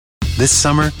This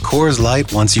summer, Coors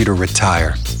Light wants you to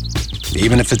retire,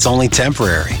 even if it's only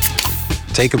temporary.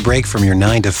 Take a break from your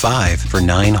 9 to 5 for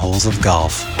 9 holes of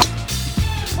golf.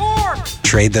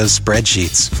 Trade those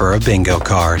spreadsheets for a bingo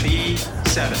card.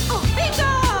 B7.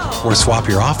 Oh, bingo! Or swap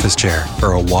your office chair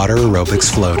for a water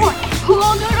aerobics floaty. Cool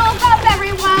noodles up,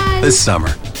 everyone! This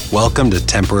summer, welcome to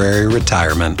temporary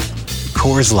retirement.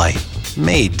 Coors Light,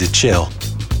 made to chill.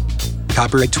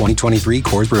 Copyright 2023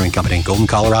 Coors Brewing Company, Golden,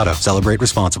 Colorado. Celebrate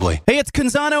responsibly. Hey, it's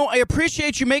Canzano. I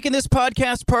appreciate you making this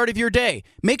podcast part of your day.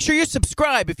 Make sure you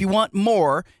subscribe if you want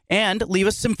more and leave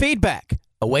us some feedback.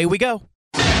 Away we go.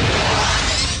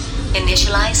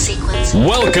 Initialize sequence.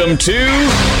 Welcome to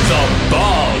The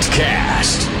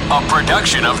Baldcast, a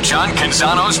production of John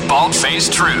Canzano's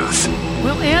Bald-Faced Truth.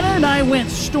 Well, Anna and I went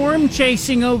storm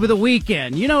chasing over the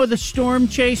weekend. You know, the storm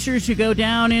chasers who go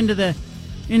down into the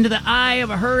eye of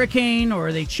a hurricane,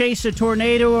 or they chase a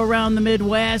tornado around the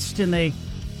Midwest, and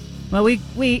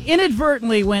we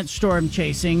inadvertently went storm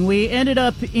chasing. We ended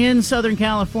up in Southern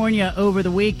California over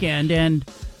the weekend, and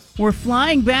we're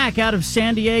flying back out of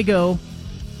San Diego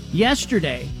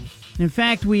yesterday. In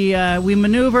fact, we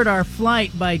maneuvered our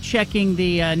flight by checking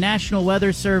the National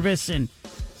Weather Service and,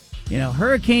 you know,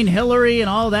 Hurricane Hillary and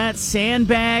all that,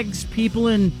 sandbags. People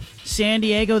in San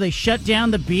Diego, they shut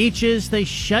down the beaches, they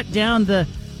shut down the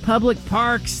public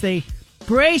parks, they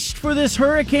braced for this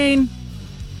hurricane.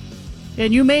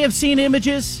 And you may have seen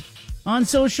images on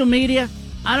social media.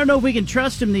 I don't know if we can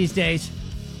trust them these days.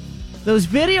 Those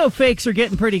video fakes are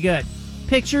getting pretty good.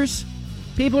 Pictures,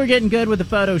 people are getting good with the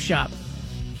Photoshop.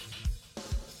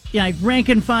 Yeah, rank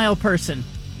and file person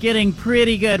getting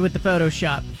pretty good with the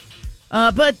Photoshop.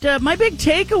 But my big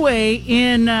takeaway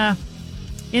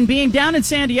in being down in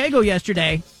San Diego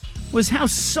yesterday was how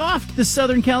soft the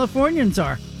Southern Californians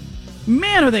are.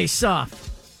 Man, are they soft.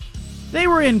 They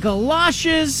were in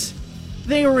galoshes.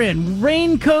 They were in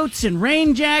raincoats and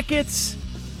rain jackets.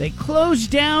 They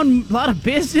closed down. A lot of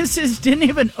businesses didn't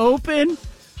even open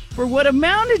for what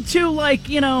amounted to, like,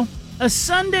 you know, a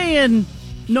Sunday in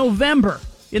November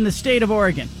in the state of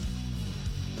Oregon.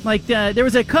 Like, there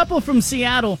was a couple from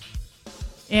Seattle,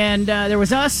 and there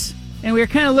was us, and we were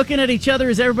kind of looking at each other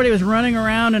as everybody was running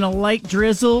around in a light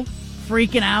drizzle,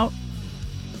 freaking out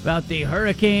about the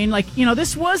hurricane. Like, you know,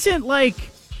 this wasn't like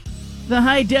the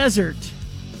high desert.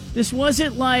 This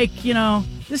wasn't like, you know,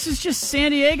 this is just San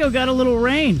Diego got a little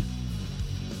rain.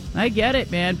 I get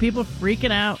it, man. People freaking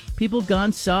out. People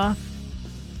gone soft.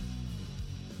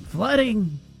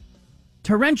 Flooding.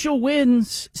 Torrential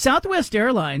winds. Southwest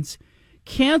Airlines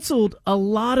canceled a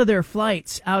lot of their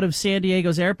flights out of San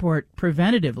Diego's airport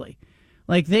preventatively.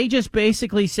 Like, they just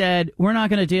basically said, we're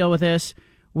not going to deal with this.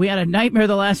 We had a nightmare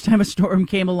the last time a storm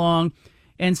came along.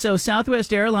 And so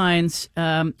Southwest Airlines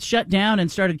shut down and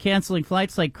started canceling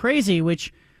flights like crazy,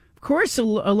 which, of course,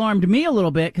 alarmed me a little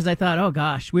bit because I thought, oh,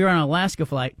 gosh, we were on an Alaska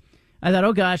flight. I thought,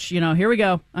 oh, gosh, you know, here we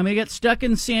go. I'm going to get stuck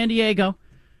in San Diego.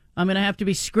 I'm going to have to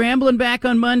be scrambling back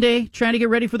on Monday, trying to get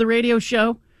ready for the radio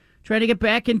show, trying to get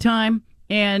back in time.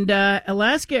 And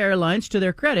Alaska Airlines, to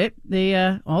their credit, they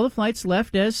all the flights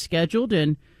left as scheduled,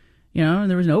 and, you know, and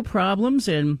there was no problems.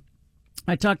 And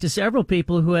I talked to several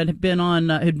people who had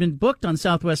been booked on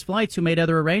Southwest flights who made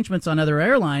other arrangements on other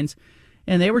airlines,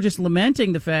 and they were just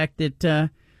lamenting the fact that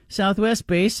Southwest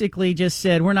basically just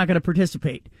said, we're not going to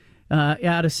participate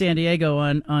out of San Diego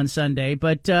on Sunday.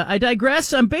 But I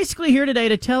digress. I'm basically here today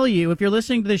to tell you, if you're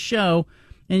listening to this show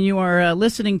and you are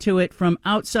listening to it from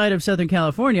outside of Southern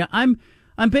California, I'm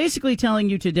basically telling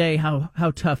you today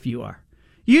how tough you are.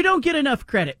 You don't get enough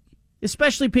credit,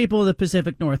 especially people in the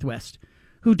Pacific Northwest,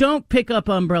 who don't pick up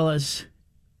umbrellas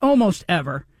almost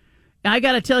ever. I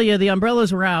got to tell you, the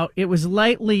umbrellas were out. It was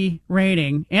lightly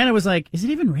raining. Anna was like, is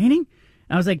it even raining?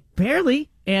 I was like,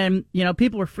 barely. And, you know,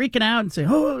 people were freaking out and saying,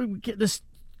 oh, this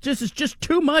is just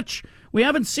too much. We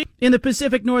haven't seen in the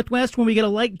Pacific Northwest when we get a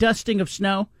light dusting of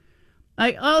snow.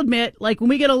 I'll admit, like, when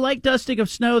we get a light dusting of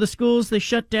snow, the schools, they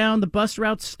shut down, the bus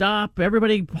routes stop,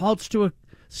 everybody halts to a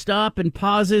stop and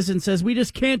pauses and says, we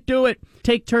just can't do it.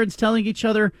 Take turns telling each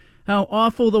other how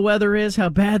awful the weather is, how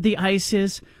bad the ice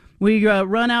is. We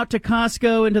run out to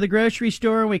Costco, into the grocery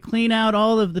store, and we clean out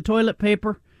all of the toilet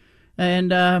paper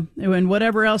and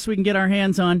whatever else we can get our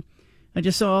hands on. I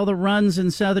just saw all the runs in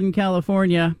Southern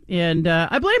California, and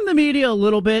I blame the media a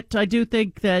little bit. I do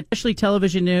think that, especially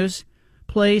television news,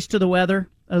 plays to the weather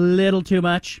a little too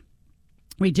much.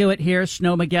 We do it here,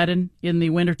 Snowmageddon, in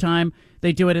the wintertime.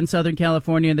 They do it in Southern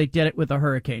California, and they did it with a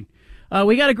hurricane.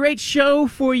 We got a great show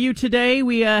for you today.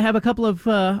 We have a couple of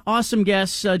awesome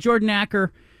guests. Jordan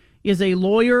Acker is a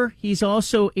lawyer. He's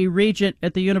also a regent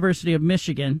at the University of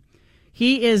Michigan.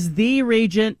 He is the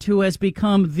regent who has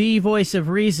become the voice of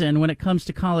reason when it comes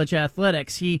to college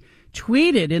athletics. He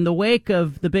tweeted in the wake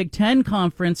of the Big Ten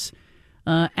Conference,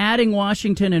 adding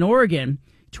Washington and Oregon,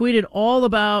 tweeted all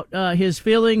about his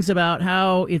feelings about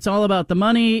how it's all about the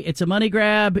money. It's a money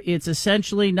grab. It's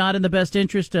essentially not in the best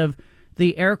interest of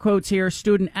the air quotes here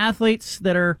student athletes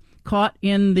that are caught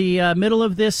in the middle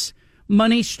of this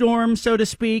money storm, so to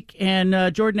speak.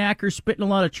 And Jordan Acker spitting a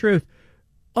lot of truth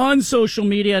on social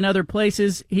media and other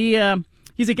places. He's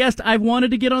a guest I've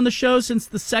wanted to get on the show since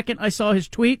the second I saw his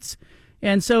tweets.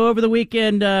 And so over the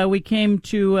weekend, we came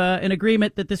to an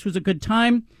agreement that this was a good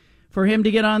time for him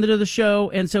to get onto the show.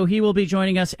 And so he will be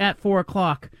joining us at 4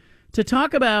 o'clock to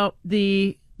talk about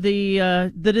the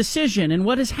decision and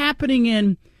what is happening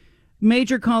in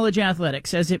major college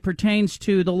athletics as it pertains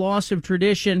to the loss of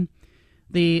tradition,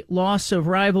 the loss of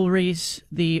rivalries,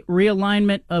 the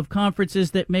realignment of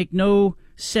conferences that make no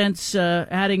sense,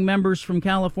 adding members from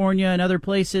California and other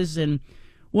places, and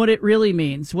what it really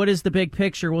means. What is the big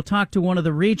picture? We'll talk to one of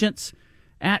the regents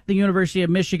at the University of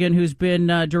Michigan who's been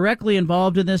directly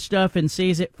involved in this stuff and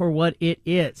sees it for what it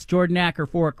is. Jordan Acker,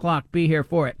 4 o'clock. Be here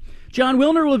for it. John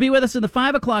Wilner will be with us in the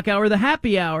 5 o'clock hour, the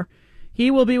happy hour. He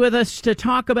will be with us to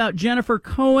talk about Jennifer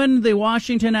Cohen, the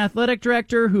Washington athletic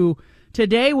director, who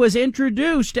today was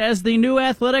introduced as the new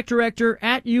athletic director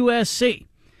at USC.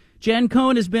 Jen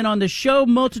Cohen has been on the show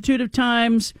multitude of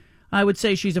times. I would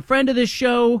say she's a friend of this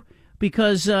show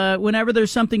because whenever there's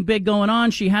something big going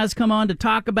on, she has come on to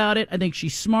talk about it. I think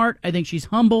she's smart. I think she's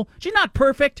humble. She's not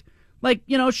perfect. Like,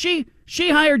 you know, she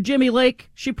hired Jimmy Lake.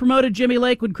 She promoted Jimmy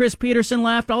Lake when Chris Peterson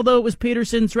left, although it was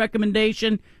Peterson's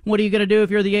recommendation. What are you going to do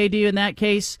if you're the AD in that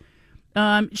case?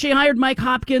 She hired Mike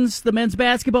Hopkins, the men's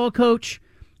basketball coach.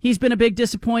 He's been a big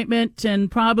disappointment and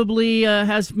probably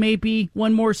has maybe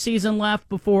one more season left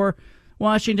before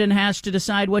Washington has to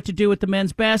decide what to do with the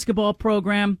men's basketball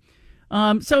program.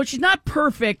 So she's not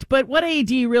perfect, but what AD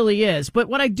really is. But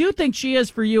what I do think she is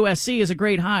for USC is a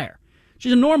great hire.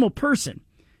 She's a normal person.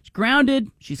 She's grounded.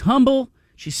 She's humble.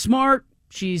 She's smart.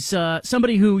 She's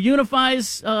somebody who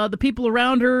unifies the people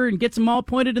around her and gets them all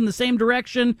pointed in the same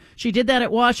direction. She did that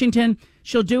at Washington.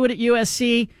 She'll do it at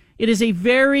USC. It is a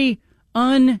very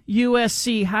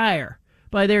un-USC hire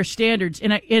by their standards.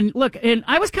 And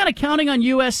I was kind of counting on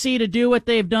USC to do what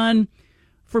they've done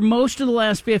for most of the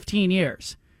last 15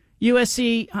 years.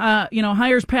 USC,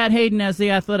 hires Pat Hayden as the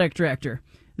athletic director,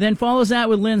 then follows that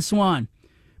with Lynn Swann.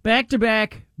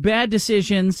 Back-to-back bad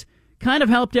decisions, kind of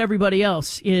helped everybody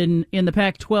else in the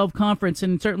Pac-12 conference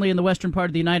and certainly in the western part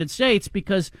of the United States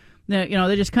because,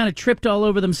 they just kind of tripped all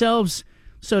over themselves,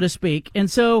 so to speak.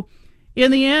 And so in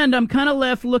the end, I'm kind of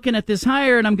left looking at this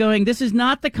hire and I'm going, this is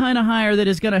not the kind of hire that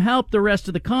is going to help the rest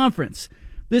of the conference.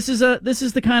 This is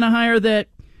the kind of hire that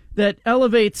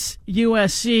elevates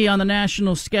USC on the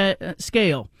national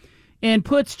scale and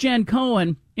puts Jen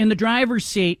Cohen in the driver's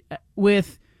seat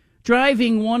with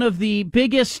driving one of the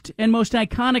biggest and most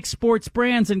iconic sports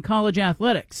brands in college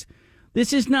athletics.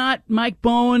 This is not Mike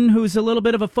Bowen, who's a little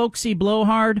bit of a folksy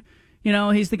blowhard.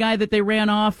 He's the guy that they ran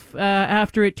off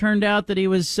after it turned out that he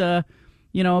was,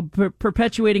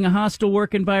 perpetuating a hostile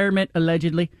work environment,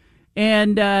 allegedly,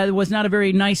 and was not a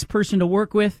very nice person to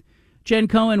work with. Jen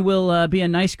Cohen will be a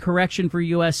nice correction for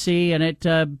USC, and it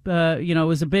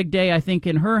was a big day, I think,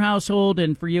 in her household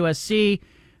and for USC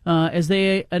as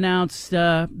they announced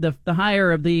the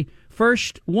hire of the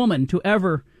first woman to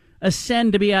ever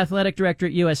ascend to be athletic director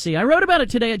at USC. I wrote about it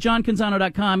today at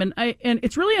johncanzano.com, and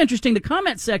it's really interesting. The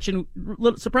comment section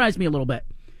surprised me a little bit.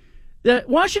 The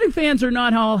Washington fans are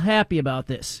not all happy about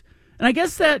this, and I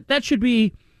guess that should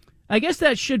be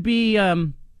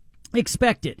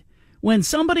expected. When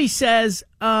somebody says,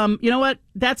 you know what,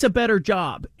 that's a better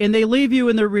job, and they leave you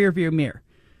in the rearview mirror.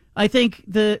 I think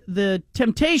the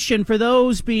temptation for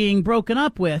those being broken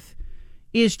up with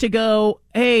is to go,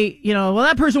 hey,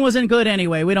 that person wasn't good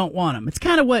anyway. We don't want him. It's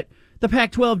kind of what the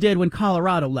Pac-12 did when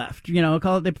Colorado left.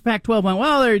 The Pac-12 went,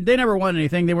 well, they never won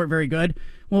anything. They weren't very good.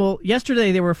 Well,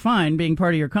 yesterday they were fine being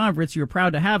part of your conference. You were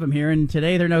proud to have them here, and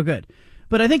today they're no good.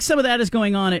 But I think some of that is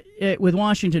going on with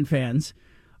Washington fans.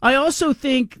 I also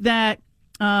think that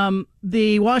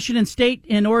the Washington State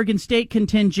and Oregon State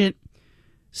contingent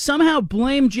somehow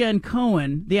blame Jen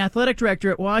Cohen, the athletic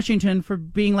director at Washington, for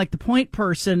being like the point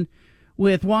person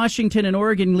with Washington and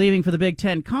Oregon leaving for the Big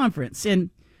Ten Conference. And,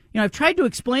 I've tried to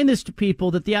explain this to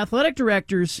people that the athletic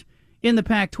directors in the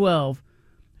Pac-12,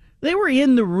 they were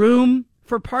in the room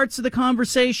for parts of the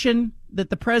conversation that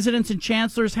the presidents and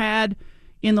chancellors had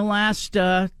in the last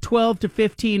 12 to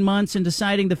 15 months in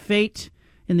deciding the fate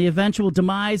and the eventual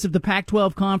demise of the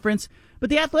Pac-12 conference. But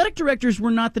the athletic directors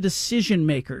were not the decision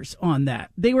makers on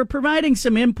that. They were providing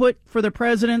some input for the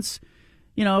presidents,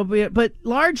 but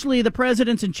largely the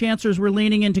presidents and chancellors were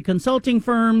leaning into consulting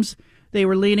firms. They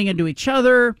were leaning into each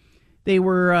other. They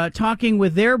were talking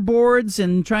with their boards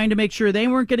and trying to make sure they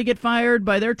weren't going to get fired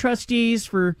by their trustees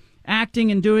for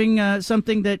acting and doing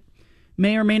something that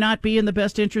may or may not be in the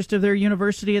best interest of their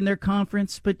university and their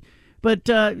conference. But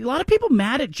a lot of people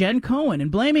mad at Jen Cohen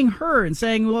and blaming her and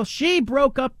saying, well, she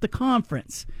broke up the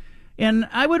conference. And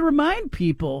I would remind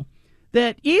people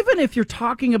that even if you're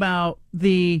talking about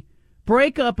the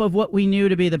breakup of what we knew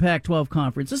to be the Pac-12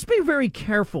 conference, let's be very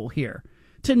careful here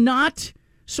to not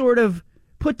sort of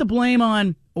put the blame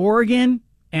on Oregon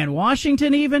and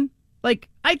Washington even. Like,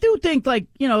 I do think, that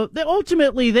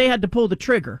ultimately they had to pull the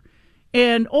trigger.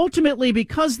 And ultimately,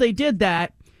 because they did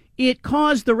that, it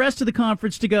caused the rest of the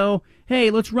conference to go, hey,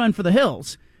 let's run for the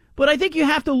hills. But I think you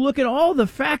have to look at all the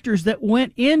factors that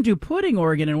went into putting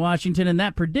Oregon and Washington in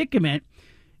that predicament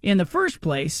in the first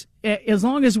place. As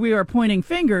long as we are pointing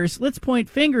fingers, let's point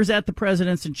fingers at the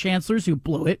presidents and chancellors who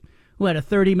blew it, who had a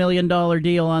 $30 million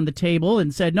deal on the table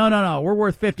and said, no, we're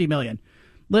worth $50 million.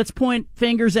 Let's point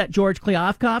fingers at George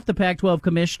Kliavkoff, the Pac-12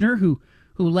 commissioner, who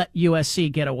let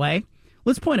USC get away.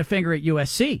 Let's point a finger at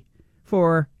USC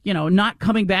for, not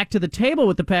coming back to the table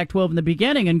with the Pac-12 in the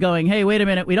beginning and going, hey, wait a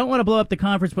minute, we don't want to blow up the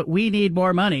conference, but we need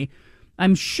more money.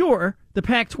 I'm sure the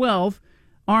Pac-12,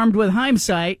 armed with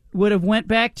hindsight, would have went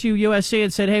back to USC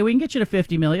and said, hey, we can get you to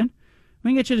 $50 million.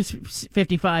 We can get you to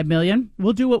 $55 million.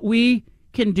 We'll do what we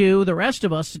can do, the rest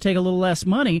of us, to take a little less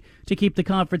money to keep the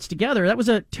conference together. That was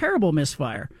a terrible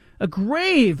misfire, a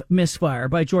grave misfire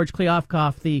by George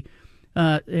Kliavkoff, the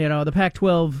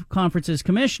Pac-12 conference's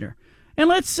commissioner. And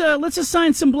let's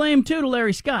assign some blame, too, to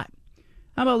Larry Scott.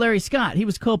 How about Larry Scott? He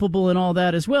was culpable in all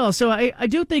that as well. So I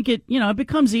do think it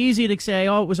becomes easy to say,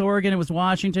 oh, it was Oregon, it was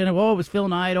Washington, oh, it was Phil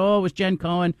Knight, oh, it was Jen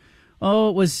Cohen, oh,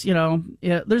 it was,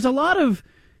 there's a lot of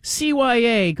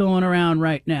CYA going around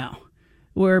right now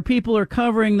where people are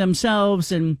covering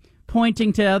themselves and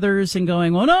pointing to others and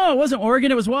going, oh, no, it wasn't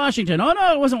Oregon, it was Washington. Oh,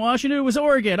 no, it wasn't Washington, it was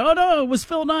Oregon. Oh, no, it was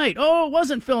Phil Knight. Oh, it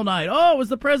wasn't Phil Knight. Oh, it was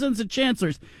the presidents and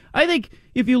chancellors. I think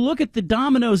if you look at the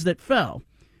dominoes that fell,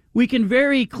 we can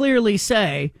very clearly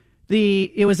say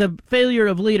it was a failure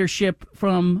of leadership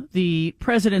from the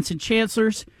presidents and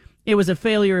chancellors. It was a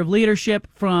failure of leadership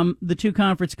from the two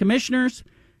conference commissioners.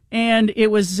 And it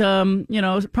was,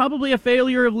 probably a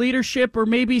failure of leadership or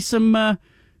maybe some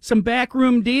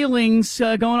backroom dealings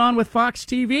going on with Fox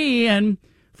TV and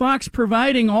Fox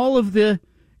providing all of the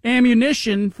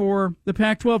ammunition for the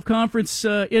Pac-12 conference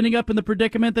ending up in the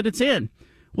predicament that it's in.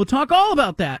 We'll talk all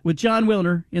about that with John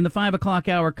Wilner in the 5 o'clock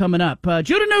hour coming up.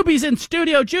 Judah Newby's in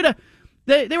studio. Judah,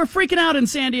 they were freaking out in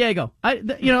San Diego. They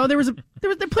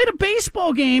played a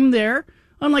baseball game there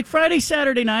on like Friday,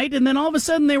 Saturday night, and then all of a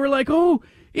sudden they were like, oh,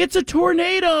 it's a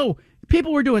tornado.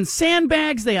 People were doing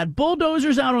sandbags. They had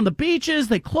bulldozers out on the beaches.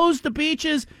 They closed the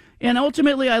beaches. And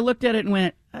ultimately I looked at it and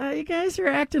went, you guys are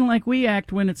acting like we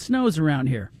act when it snows around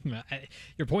here.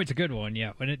 Your point's a good one.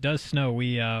 Yeah, when it does snow,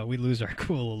 we lose our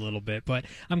cool a little bit. But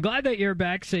I'm glad that you're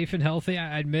back safe and healthy.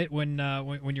 I admit when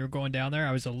you were going down there,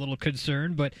 I was a little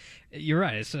concerned. But you're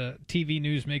right. It's, TV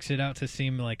news makes it out to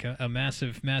seem like a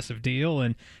massive, massive deal.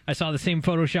 And I saw the same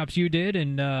photoshops you did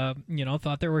and,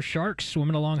 thought there were sharks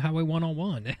swimming along Highway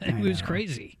 101. It was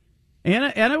crazy.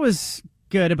 Anna was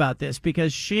good about this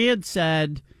because she had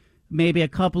said maybe a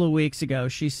couple of weeks ago,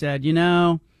 she said,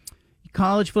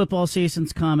 college football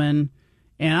season's coming,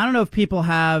 and I don't know if people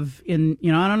have I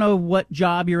don't know what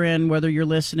job you're in, whether you're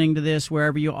listening to this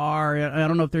wherever you are. I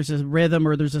don't know if there's a rhythm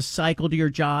or there's a cycle to your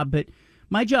job, but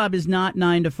my job is not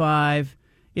 9 to 5.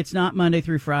 It's not Monday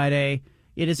through Friday.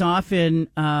 It is often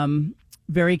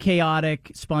very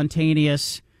chaotic,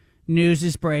 spontaneous. News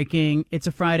is breaking. It's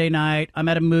a Friday night. I'm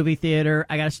at a movie theater.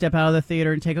 I got to step out of the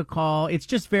theater and take a call. It's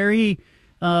just very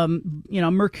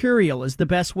mercurial is the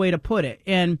best way to put it.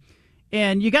 And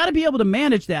you got to be able to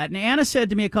manage that. And Anna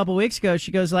said to me a couple of weeks ago,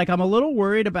 she goes, I'm a little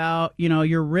worried about,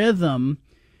 your rhythm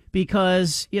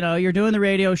because, you're doing the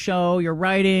radio show, you're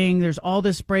writing, there's all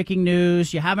this breaking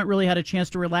news. You haven't really had a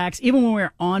chance to relax. Even when we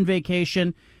were on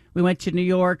vacation, we went to New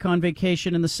York on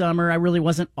vacation in the summer. I really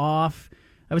wasn't off.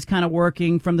 I was kind of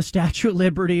working from the Statue of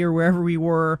Liberty or wherever we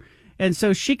were. And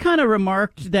so she kind of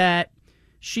remarked that,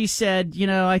 she said,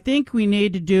 I think we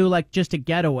need to do like just a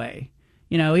getaway,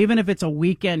 even if it's a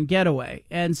weekend getaway.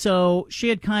 And so she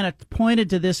had kind of pointed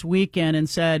to this weekend and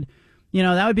said,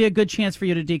 that would be a good chance for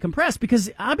you to decompress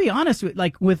because I'll be honest with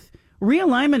with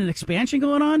realignment and expansion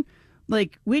going on,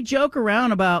 like, we joke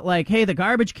around about, like, hey, the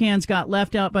garbage cans got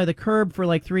left out by the curb for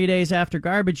like 3 days after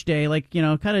garbage day, like, you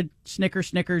know, kind of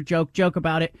snicker, joke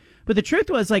about it. But the truth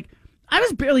was, like, I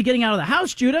was barely getting out of the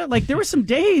house, Judah. Like, there were some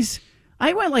days,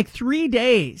 I went like 3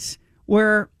 days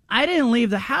where I didn't leave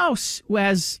the house,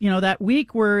 as, you know, that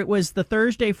week where it was the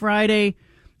Thursday, Friday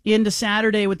into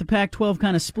Saturday with the Pac-12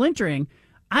 kind of splintering.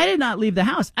 I did not leave the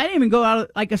house. I didn't even go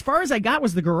out, like, as far as I got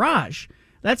was the garage.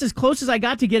 That's as close as I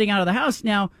got to getting out of the house.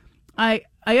 Now, I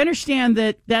understand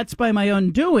that that's by my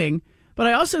own doing, but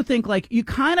I also think, like, you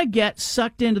kind of get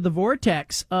sucked into the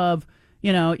vortex of,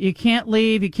 you know, you can't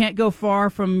leave, you can't go far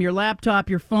from your laptop,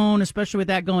 your phone, especially with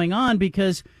that going on,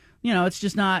 because, you know,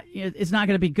 it's not going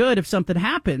to be good if something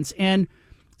happens. And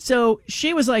so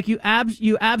she was like, you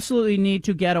absolutely need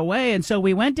to get away. And so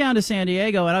we went down to San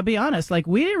Diego, and I'll be honest, like,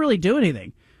 we didn't really do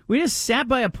anything. We just sat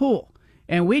by a pool,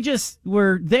 and we just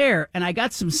were there, and I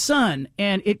got some sun,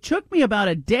 and it took me about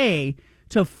a day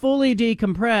to fully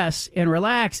decompress and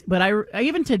relax. But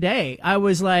even today, I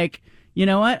was like, you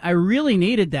know what? I really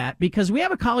needed that, because we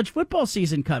have a college football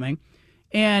season coming,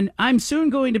 and I'm soon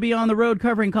going to be on the road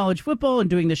covering college football and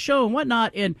doing the show and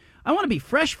whatnot, and I want to be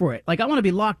fresh for it. Like, I want to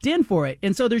be locked in for it.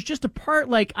 And so there's just a part,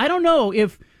 like, I don't know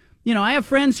if, you know, I have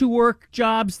friends who work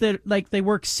jobs that, like, they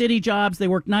work city jobs, they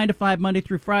work 9 to 5 Monday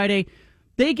through Friday.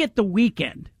 They get the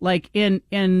weekend, like, and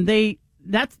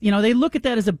that's, you know, they look at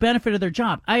that as a benefit of their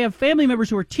job. I have family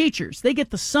members who are teachers. They get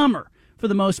the summer for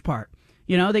the most part.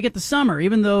 You know, they get the summer,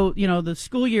 even though, you know, the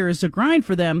school year is a grind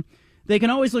for them. They can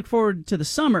always look forward to the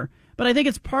summer. But I think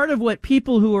it's part of what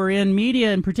people who are in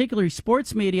media, and particularly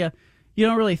sports media, you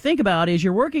don't really think about is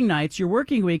your working nights, your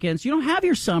working weekends. You don't have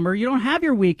your summer. You don't have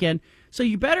your weekend. So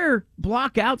you better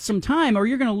block out some time, or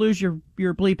you're going to lose your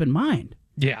bleeping mind.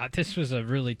 Yeah, this was a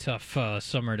really tough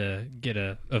summer to get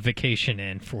a vacation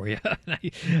in for you.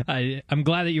 I'm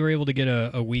glad that you were able to get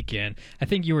a weekend. I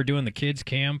think you were doing the kids'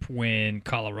 camp when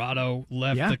Colorado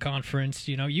left the conference.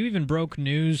 You know, you even broke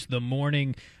news the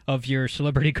morning of your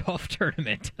celebrity golf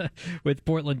tournament with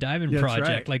Portland Diamond Project.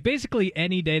 Right. Like, basically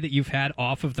any day that you've had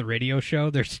off of the radio show,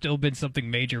 there's still been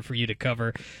something major for you to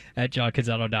cover at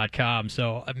JohnCanzano.com.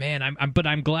 So, man,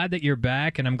 I'm glad that you're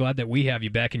back, and I'm glad that we have you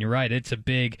back. And you're right, it's a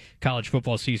big college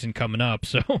football season coming up.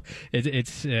 So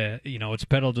it's you know, it's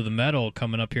pedal to the metal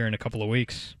coming up here in a couple of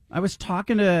weeks. I was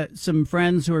talking to some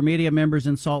friends who are media members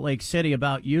in Salt Lake City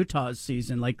about Utah's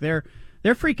season. Like, they're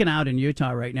freaking out in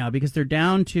Utah right now because they're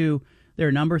down to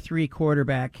their number 3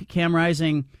 quarterback. Cam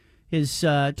Rising has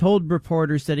told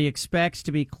reporters that he expects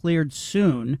to be cleared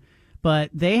soon,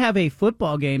 but they have a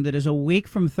football game that is a week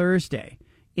from Thursday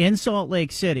in Salt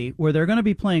Lake City where they're going to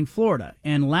be playing Florida.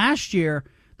 And last year,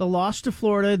 the loss to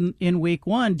Florida in week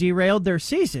 1 derailed their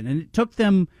season, and it took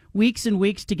them weeks and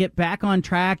weeks to get back on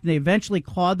track. They eventually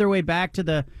clawed their way back to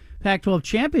the Pac-12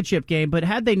 championship game, but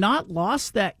had they not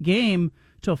lost that game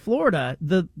to Florida,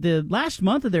 the last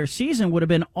month of their season would have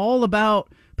been all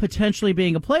about potentially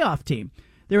being a playoff team.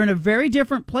 They're in a very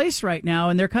different place right now,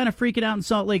 and they're kind of freaking out in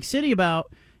Salt Lake City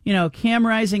about, you know, Cam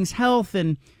Rising's health.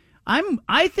 And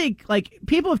I think, like,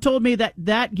 people have told me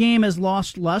that game has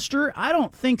lost luster. I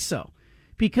don't think so,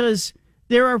 because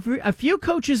there are a few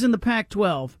coaches in the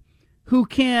Pac-12 who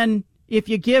can, if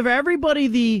you give everybody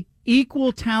the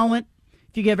equal talent,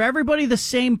 if you give everybody the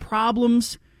same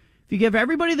problems, if you give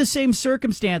everybody the same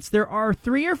circumstance, there are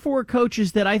 3 or 4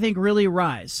 coaches that I think really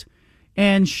rise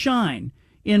and shine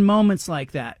in moments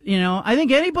like that. You know, I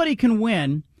think anybody can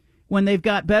win when they've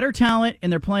got better talent and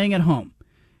they're playing at home.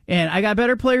 And I got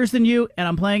better players than you, and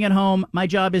I'm playing at home. My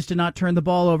job is to not turn the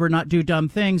ball over, not do dumb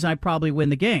things. I probably win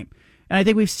the game. And I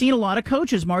think we've seen a lot of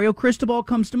coaches. Mario Cristobal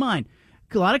comes to mind.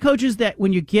 A lot of coaches that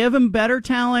when you give them better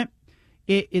talent,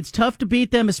 it's tough to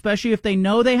beat them, especially if they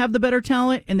know they have the better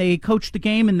talent and they coach the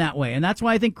game in that way. And that's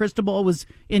why I think Cristobal was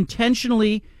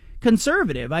intentionally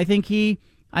conservative. I think he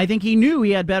knew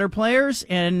he had better players,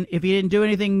 and if he didn't do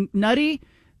anything nutty,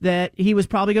 that he was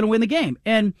probably going to win the game.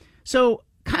 And so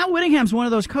Kyle Whittingham's one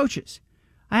of those coaches.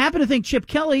 I happen to think Chip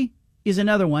Kelly is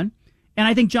another one, and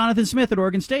I think Jonathan Smith at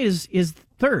Oregon State is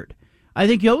third. I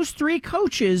think those 3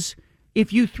 coaches,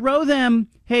 if you throw them,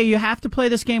 hey, you have to play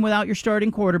this game without your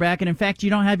starting quarterback, and in fact, you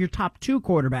don't have your top 2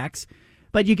 quarterbacks,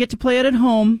 but you get to play it at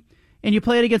home, and you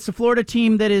play it against the Florida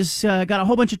team that has got a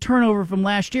whole bunch of turnover from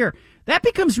last year, that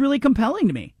becomes really compelling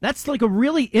to me. That's like a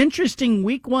really interesting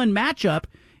week 1 matchup,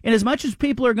 and as much as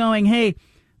people are going, hey,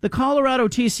 the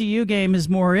Colorado-TCU game is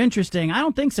more interesting, I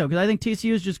don't think so, because I think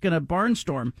TCU is just going to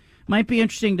barnstorm. Might be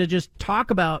interesting to just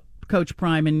talk about Coach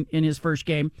Prime in his first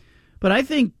game, but I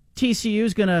think TCU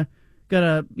is gonna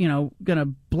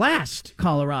blast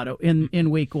Colorado in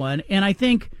week 1, and I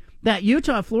think that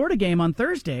Utah-Florida game on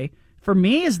Thursday for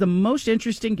me, is the most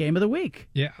interesting game of the week.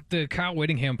 Yeah, the Kyle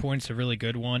Whittingham point's a really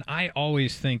good one. I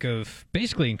always think of,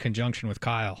 basically in conjunction with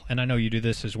Kyle, and I know you do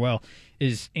this as well,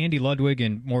 is Andy Ludwig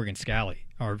and Morgan Scally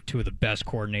are two of the best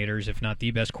coordinators, if not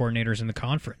the best coordinators in the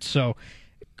conference. So,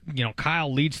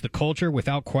 Kyle leads the culture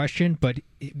without question, but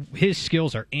his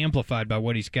skills are amplified by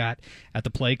what he's got at the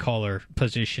play caller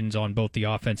positions on both the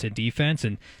offense and defense,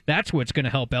 and that's what's going to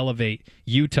help elevate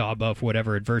Utah above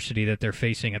whatever adversity that they're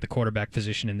facing at the quarterback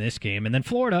position in this game. And then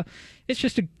Florida, it's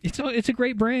a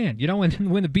great brand.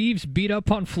 When the Beavs beat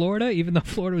up on Florida, even though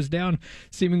Florida was down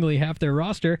seemingly half their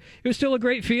roster, it was still a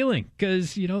great feeling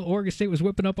because Oregon State was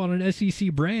whipping up on an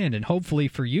SEC brand, and hopefully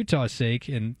for Utah's sake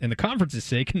and the conference's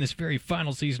sake in this very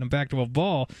final season of Pac-12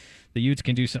 ball, the Utes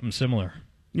can do something similar.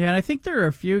 Yeah, and I think there are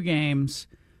a few games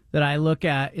that I look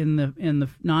at in the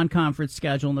non-conference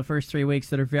schedule in the first 3 weeks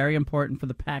that are very important for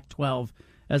the Pac-12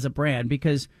 as a brand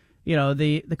because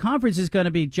the conference is going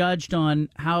to be judged on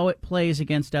how it plays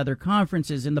against other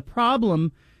conferences, and the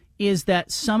problem is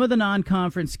that some of the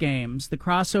non-conference games, the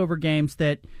crossover games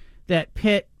that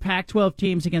pit Pac-12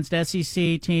 teams against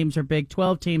SEC teams or Big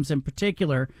 12 teams in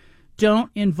particular,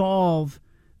 don't involve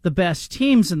the best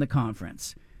teams in the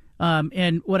conference.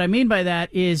 And what I mean by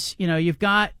that is, you've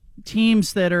got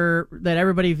teams that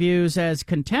everybody views as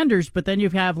contenders, but then you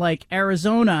have like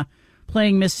Arizona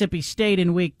playing Mississippi State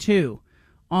in week 2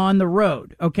 on the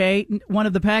road. Okay. One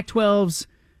of the Pac-12's,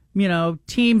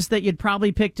 teams that you'd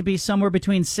probably pick to be somewhere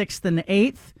between 6th and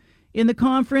 8th in the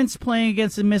conference playing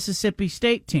against a Mississippi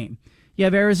State team. You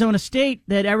have Arizona State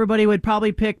that everybody would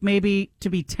probably pick maybe to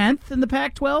be 10th in the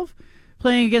Pac-12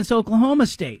 playing against Oklahoma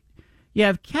State. You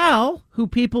have Cal, who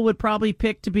people would probably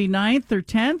pick to be 9th or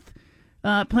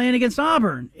 10th, playing against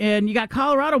Auburn. And you got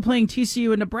Colorado playing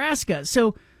TCU and Nebraska.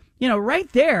 So,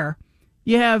 right there,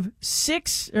 you have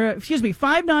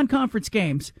 5 non-conference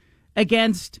games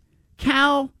against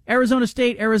Cal, Arizona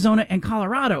State, Arizona, and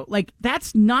Colorado. Like,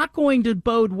 that's not going to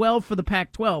bode well for the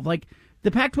Pac-12. Like,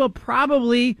 the Pac-12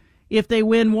 probably, if they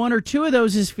win 1 or 2 of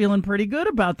those, is feeling pretty good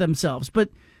about themselves. But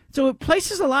so it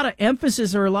places a lot of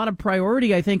emphasis or a lot of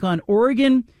priority, I think, on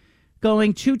Oregon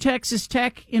going to Texas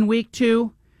Tech in week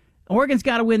 2. Oregon's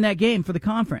got to win that game for the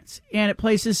conference. And it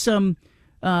places some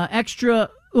extra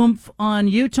oomph on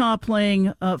Utah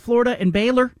playing Florida and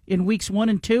Baylor in weeks 1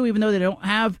 and 2, even though they don't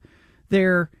have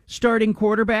their starting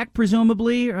quarterback,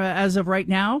 presumably, as of right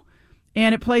now.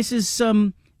 And it places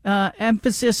some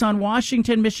emphasis on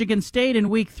Washington, Michigan State in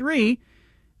week 3.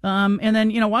 And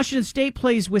then, Washington State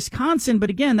plays Wisconsin,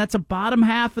 but again, that's a bottom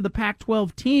half of the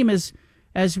Pac-12 team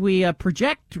as we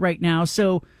project right now.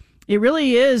 So it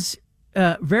really is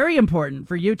very important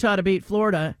for Utah to beat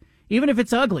Florida, even if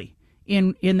it's ugly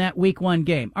in that week 1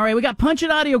 game. All right, we got Punch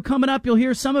It Audio coming up. You'll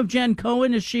hear some of Jen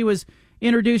Cohen as she was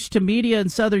introduced to media in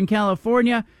Southern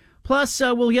California. Plus,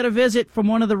 we'll get a visit from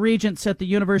one of the regents at the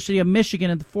University of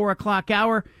Michigan at the 4 o'clock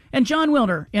hour. And John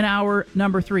Wilner in hour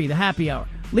number 3, the happy hour.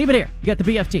 Leave it here. You got the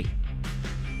BFT.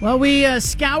 Well, we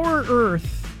scour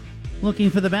Earth looking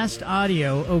for the best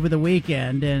audio over the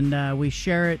weekend, and we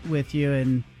share it with you.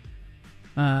 And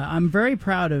I'm very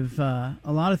proud of a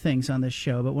lot of things on this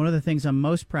show, but one of the things I'm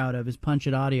most proud of is Punch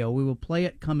It Audio. We will play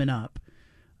it coming up.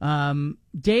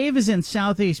 Dave is in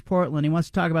Southeast Portland. He wants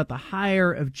to talk about the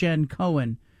hire of Jen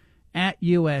Cohen at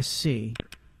USC.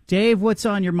 Dave, what's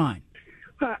on your mind?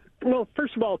 Well,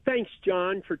 first of all, thanks,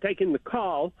 John, for taking the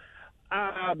call.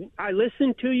 I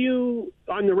listen to you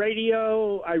on the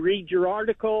radio. I read your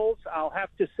articles. I'll have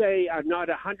to say I'm not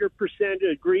 100%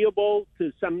 agreeable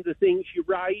to some of the things you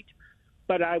write,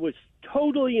 but I was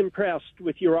totally impressed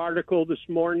with your article this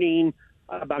morning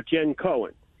about Jen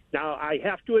Cohen. Now, I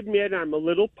have to admit I'm a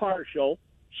little partial.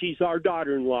 She's our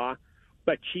daughter-in-law,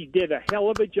 but she did a hell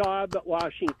of a job at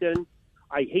Washington.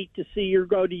 I hate to see her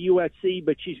go to USC,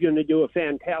 but she's going to do a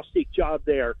fantastic job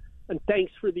there. And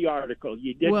thanks for the article.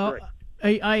 You did great.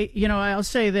 I'll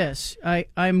say this.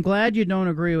 I'm glad you don't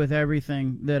agree with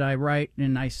everything that I write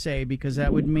and I say, because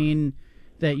that would mean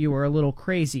that you are a little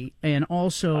crazy. And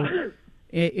also,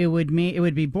 it would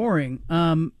be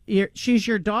boring. She's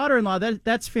your daughter-in-law.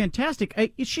 That's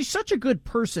fantastic. She's such a good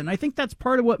person. I think that's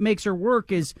part of what makes her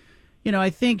work is, I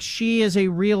think she is a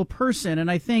real person,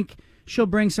 and I think she'll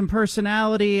bring some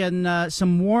personality and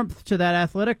some warmth to that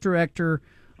athletic director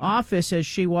office as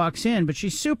she walks in. But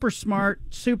she's super smart,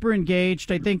 super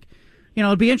engaged. I think,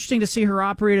 it'll be interesting to see her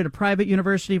operate at a private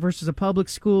university versus a public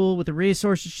school with the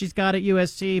resources she's got at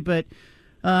USC. But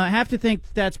I have to think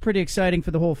that's pretty exciting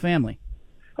for the whole family.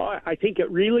 Oh, I think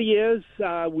it really is.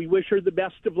 We wish her the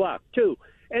best of luck, too.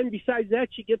 And besides that,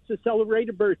 she gets to celebrate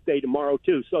a birthday tomorrow,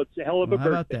 too. So it's a hell of a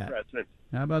birthday present.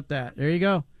 How about that? There you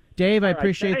go. Dave, I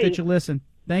appreciate that you listen.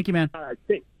 Thank you, man. All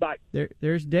right, bye.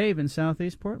 There's Dave in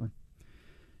Southeast Portland.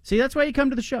 See, that's why you come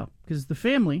to the show, because the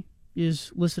family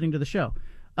is listening to the show.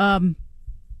 I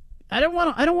don't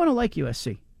want to like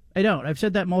USC. I don't. I've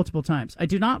said that multiple times. I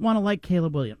do not want to like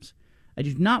Caleb Williams. I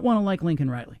do not want to like Lincoln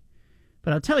Riley.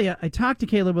 But I'll tell you, I talked to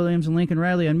Caleb Williams and Lincoln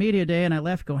Riley on Media Day, and I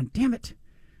left going, damn it.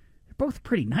 They're both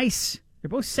pretty nice. They're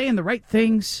both saying the right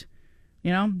things.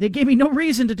 You know, they gave me no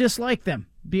reason to dislike them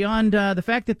beyond the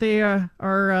fact that they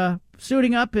are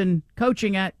suiting up and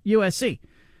coaching at USC.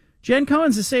 Jen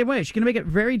Cohen's the same way. She's going to make it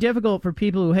very difficult for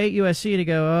people who hate USC to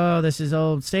go, oh, this is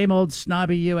same old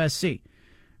snobby USC.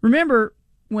 Remember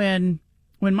when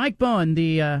Mike Bowen,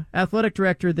 the athletic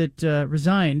director that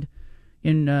resigned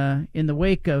in the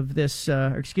wake of this,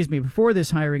 before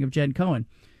this hiring of Jen Cohen,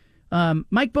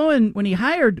 Mike Bowen, when he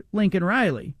hired Lincoln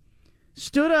Riley,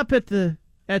 stood up at the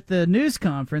news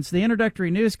conference, the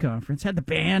introductory news conference, had the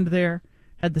band there,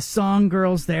 had the song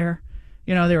girls there.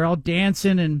 You know, they were all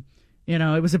dancing, and you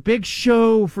know, it was a big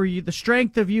show for you, the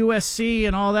strength of USC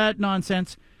and all that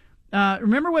nonsense.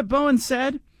 Remember what Bowen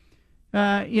said?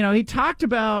 He talked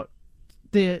about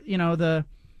the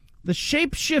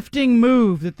shape-shifting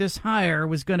move that this hire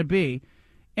was going to be,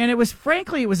 and it was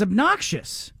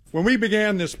obnoxious. When we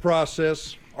began this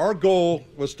process, our goal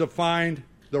was to find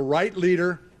the right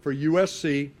leader for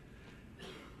USC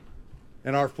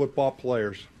and our football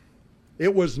players.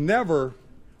 It was never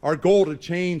our goal to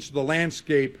change the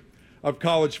landscape of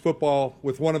college football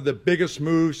with one of the biggest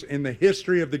moves in the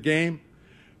history of the game,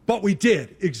 but we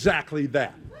did exactly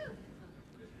that.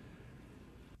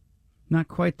 Not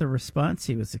quite the response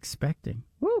he was expecting.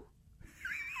 Woo!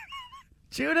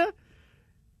 Judah,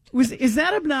 is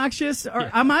that obnoxious?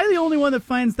 Or am I the only one that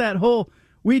finds that whole,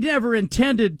 we never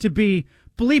intended to be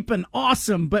bleeping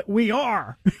awesome, but we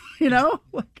are? You know?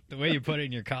 The way you put it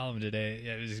in your column today,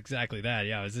 it was exactly that.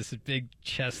 Yeah, it was this big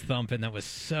chest thumping that was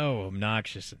so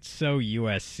obnoxious and so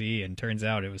USC, and turns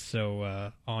out it was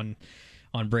so on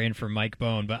brand for Mike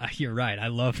Bowen. But you're right. I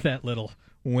love that little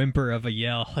whimper of a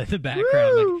yell in the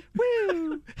background. Woo!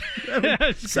 Woo!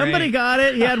 Somebody got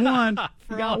it. He had one.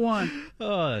 He got one.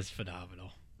 Oh, that's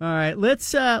phenomenal. All right,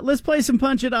 let's play some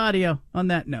Punch It audio on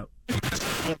that note.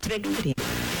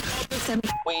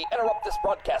 We interrupt this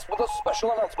broadcast with a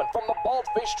special announcement from the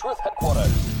Bald-Faced Truth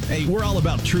Headquarters. Hey, we're all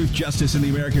about truth, justice, and the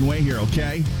American way here,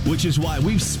 okay? Which is why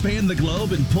we've spanned the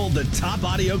globe and pulled the top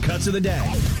audio cuts of the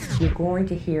day. You're going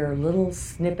to hear little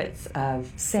snippets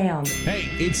of sound. Hey,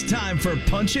 it's time for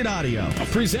Punch It Audio.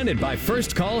 Presented by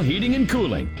First Call Heating and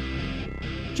Cooling.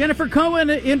 Jennifer Cohen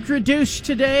introduced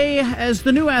today as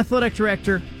the new athletic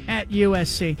director at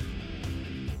USC.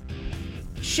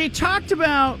 She talked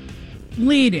about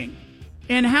leading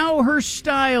and how her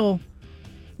style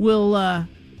will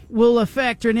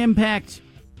affect and impact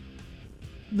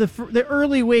the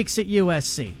early weeks at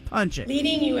USC. Punch it.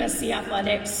 Leading USC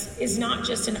athletics is not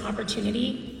just an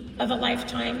opportunity of a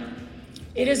lifetime.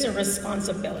 It is a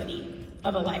responsibility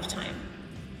of a lifetime.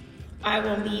 I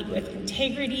will lead with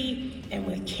integrity and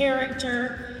with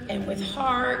character and with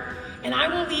heart, and I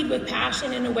will lead with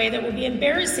passion in a way that will be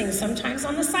embarrassing sometimes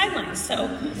on the sidelines. So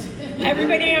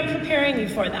everybody, I'm preparing you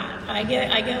for that. I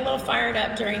get a little fired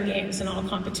up during games and all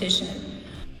competition.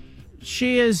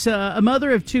 She is a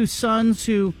mother of two sons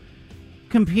who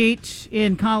compete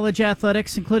in college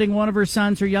athletics, including one of her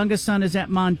sons. Her youngest son is at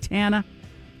Montana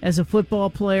as a football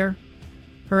player.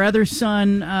 Her other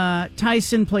son,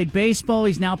 Tyson, played baseball.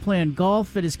 He's now playing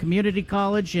golf at his community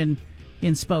college in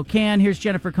Spokane. Here's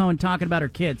Jennifer Cohen talking about her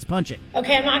kids. Punch it.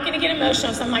 Okay, I'm not going to get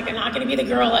emotional, so I'm not going to be the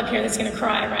girl up here that's going to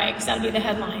cry, right? Because that'll be the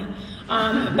headline.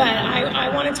 But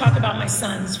I want to talk about my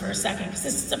sons for a second, because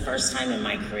this is the first time in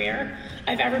my career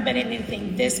I've ever been in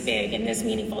anything this big and this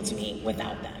meaningful to me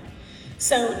without them.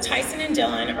 So Tyson and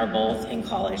Dylan are both in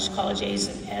college age,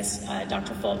 as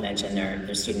Dr. Folt mentioned.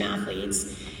 They're student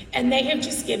athletes. And they have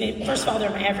just given, first of all, they're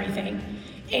my everything.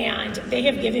 And they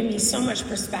have given me so much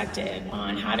perspective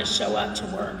on how to show up to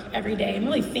work every day and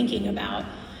really thinking about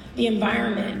the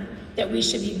environment that we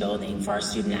should be building for our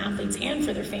student athletes and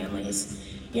for their families.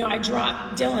 You know, I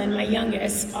dropped Dylan, my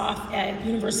youngest, off at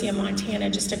University of Montana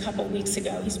just a couple weeks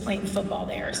ago. He's playing football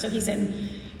there. So he's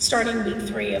starting week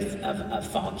 3 of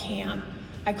fall camp.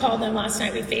 I called him last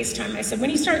night, we FaceTime. I said,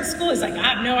 when you start school? He's like,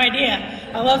 I have no idea.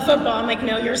 I love football. I'm like,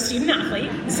 no, you're a student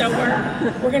athlete. So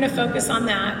we're going to focus on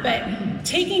that. But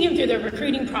taking him through the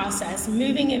recruiting process,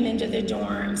 moving him into the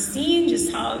dorm, seeing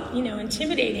just how,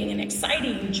 intimidating and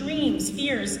exciting, dreams,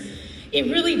 fears, it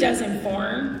really does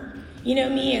inform,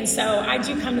 me. And so I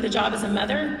do come to the job as a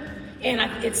mother,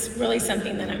 and it's really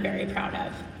something that I'm very proud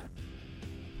of.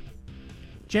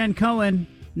 Jen Cohen,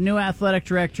 new athletic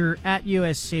director at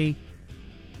USC.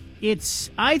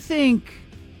 I think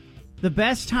the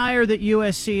best hire that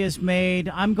USC has made,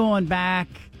 I'm going back.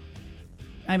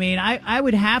 I mean, I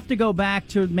would have to go back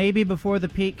to maybe before the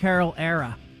Pete Carroll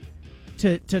era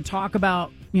to talk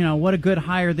about, what a good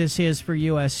hire this is for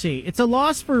USC. It's a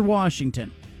loss for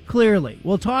Washington, clearly.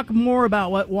 We'll talk more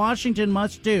about what Washington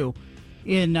must do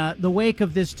in the wake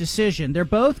of this decision. They're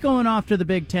both going off to the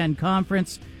Big Ten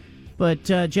Conference, but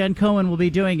Jen Cohen will be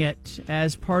doing it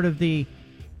as part of the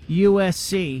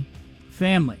USC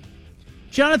family.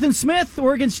 Jonathan Smith,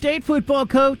 Oregon State football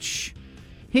coach,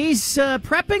 he's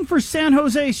prepping for San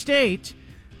Jose State,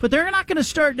 but they're not going to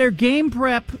start their game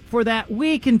prep for that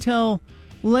week until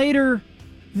later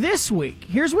this week.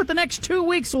 Here's what the next 2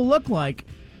 weeks will look like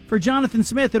for Jonathan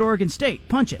Smith at Oregon State.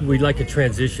 Punch it. We'd like to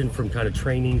transition from kind of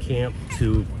training camp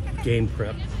to game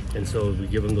prep, and so we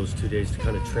give them those 2 days to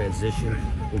kind of transition.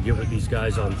 We'll give it these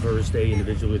guys on Thursday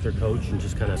individually with their coach and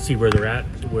just kind of see where they're at,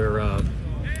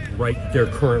 their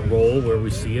current role, where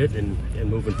we see it, and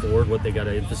moving forward, what they got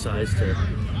to emphasize to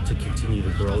continue to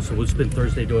grow. So we'll spend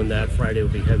Thursday doing that. Friday will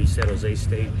be heavy San Jose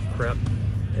State prep,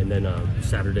 and then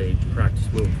Saturday practice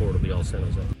moving forward will be all San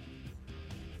Jose.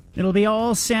 It'll be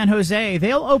all San Jose.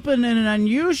 They'll open in an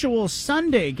unusual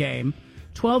Sunday game,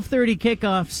 12:30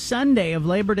 kickoff Sunday of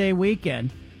Labor Day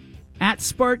weekend at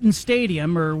Spartan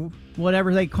Stadium, or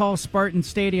whatever they call Spartan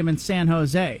Stadium in San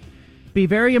Jose. Be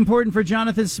very important for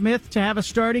Jonathan Smith to have a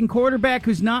starting quarterback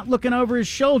who's not looking over his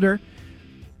shoulder.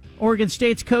 Oregon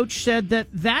State's coach said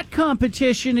that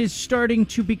competition is starting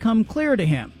to become clear to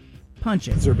him. Punch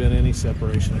it. Has there been any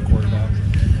separation at quarterback?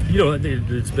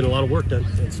 It's been a lot of work done,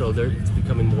 and so it's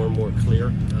becoming more and more clear.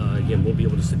 Again, we'll be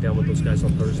able to sit down with those guys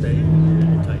on Thursday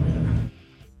and tighten it up.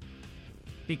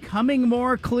 Becoming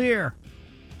more clear.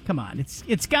 Come on,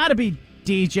 it's got to be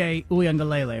DJ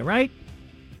Uiagalelei, right?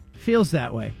 Feels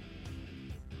that way.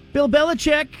 Bill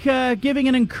Belichick giving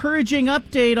an encouraging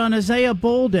update on Isaiah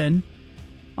Bolden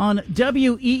on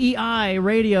WEEI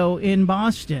radio in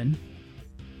Boston.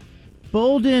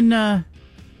 Bolden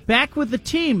back with the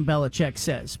team, Belichick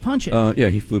says. Punch it. Yeah,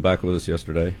 he flew back with us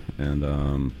yesterday, and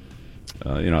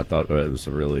I thought it was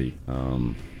a really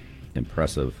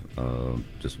impressive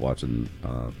just watching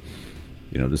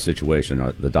the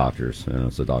situation. The doctors,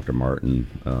 so Dr. Martin,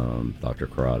 Dr.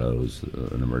 Corrado's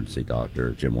an emergency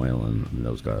doctor, Jim Whalen, and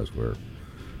those guys were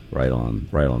right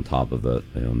on top of it.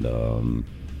 And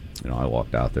I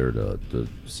walked out there to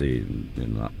see,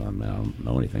 and I don't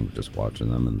know anything, but just watching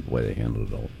them and the way they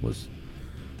handled it all was,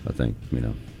 I think,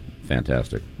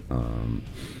 fantastic.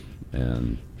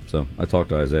 And so I talked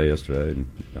to Isaiah yesterday,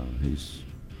 and he's,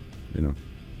 in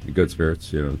good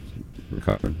spirits,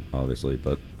 recovering, obviously,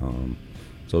 but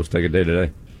so let's take a day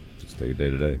today.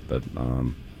 But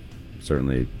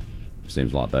certainly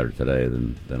seems a lot better today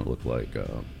than it looked like,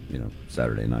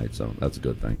 Saturday night. So that's a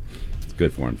good thing. It's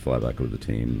good for him to fly back with the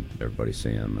team. Everybody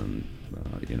see him, and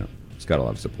he's got a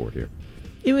lot of support here.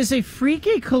 It was a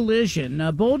freaky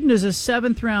collision. Bolden is a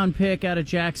 7th-round pick out of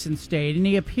Jackson State, and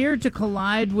he appeared to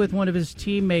collide with one of his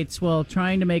teammates while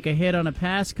trying to make a hit on a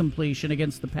pass completion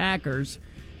against the Packers.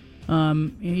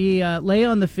 He lay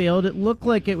on the field. It looked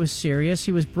like it was serious.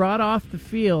 He was brought off the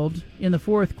field in the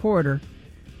fourth quarter.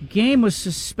 Game was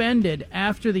suspended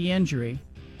after the injury.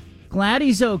 Glad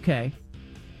he's okay.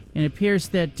 And it appears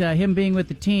that him being with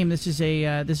the team, this is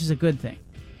a good thing.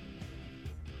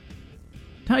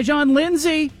 Tyjon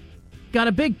Lindsey got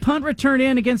a big punt return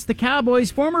in against the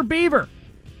Cowboys. Former Beaver.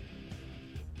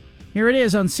 Here it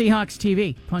is on Seahawks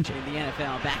TV. Punch it. In the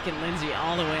NFL, back in Lindsey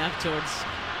all the way up towards...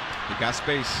 You got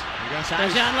space.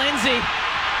 Tyjon Lindsey.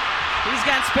 He's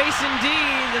got space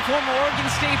indeed. The former Oregon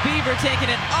State Beaver taking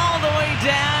it all the way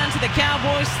down to the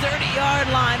Cowboys' 30-yard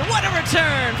line. What a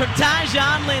return from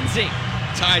Tyjon Lindsey.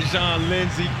 Tyjon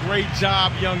Lindsey, great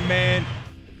job, young man.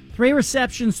 3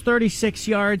 receptions, 36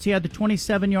 yards. He had the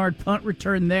 27-yard punt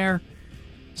return there.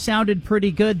 Sounded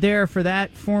pretty good there for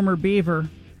that former Beaver.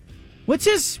 What's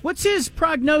his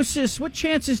prognosis? What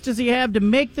chances does he have to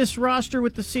make this roster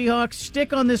with the Seahawks?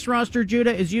 Stick on this roster,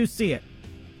 Judah, as you see it.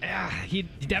 He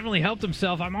definitely helped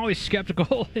himself. I'm always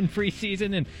skeptical in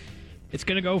preseason, and it's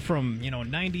going to go from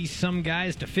 90-some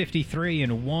guys to 53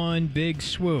 in one big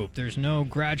swoop. There's no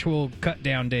gradual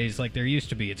cut-down days like there used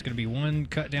to be. It's going to be one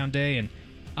cut-down day, and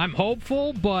I'm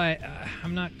hopeful, but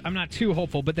I'm not too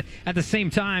hopeful. But at the same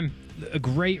time, a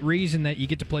great reason that you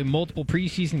get to play multiple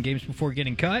preseason games before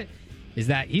getting cut is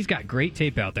that he's got great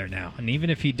tape out there now. And even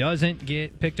if he doesn't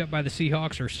get picked up by the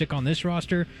Seahawks or stick on this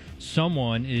roster,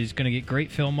 someone is going to get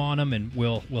great film on him and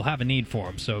will have a need for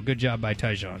him. So good job by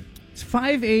Tyjon. It's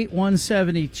 5'8",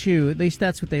 172. At least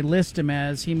that's what they list him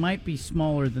as. He might be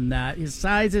smaller than that. His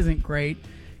size isn't great.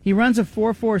 He runs a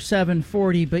 4.47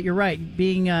 40, but you're right.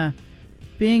 Being a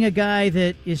guy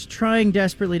that is trying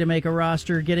desperately to make a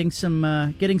roster, getting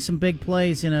some big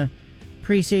plays in a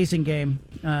preseason game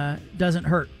doesn't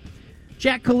hurt.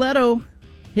 Jack Coletto,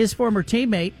 his former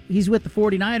teammate, he's with the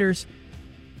 49ers.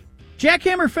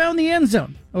 Jackhammer found the end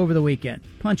zone over the weekend.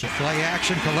 Punch it. Play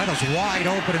action. Coletto's wide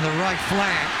open in the right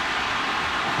flank.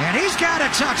 And he's got a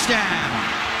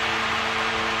touchdown.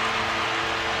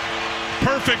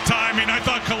 Perfect timing. I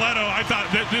thought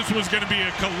that this was going to be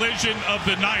a collision of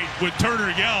the night with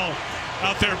Turner Yell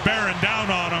out there bearing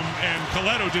down on him, and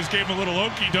Coletto just gave him a little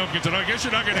okey-doke and said, I guess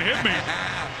you're not going to hit me.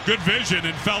 Good vision,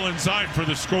 and fell inside for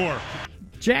the score.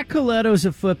 Jack Coletto's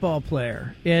a football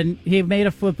player, and he made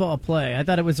a football play. I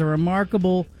thought it was a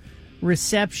remarkable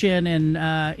reception,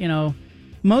 and,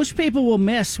 most people will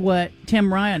miss what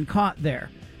Tim Ryan caught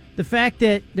there. The fact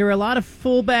that there are a lot of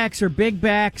fullbacks or big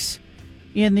backs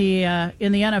in the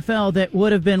NFL that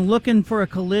would have been looking for a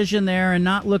collision there and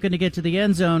not looking to get to the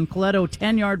end zone. Coletto,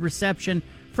 10-yard reception.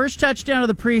 First touchdown of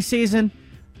the preseason.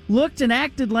 Looked and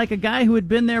acted like a guy who had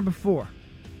been there before.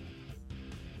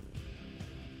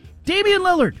 Damian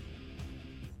Lillard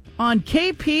on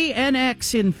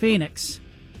KPNX in Phoenix.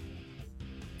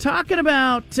 Talking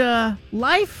about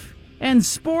life and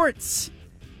sports.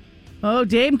 Oh,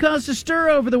 Dame caused a stir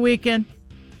over the weekend.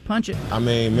 Punch it. I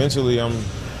mean, mentally, I'm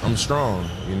strong.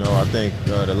 I think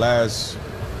the last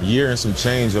year and some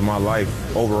change of my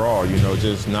life overall,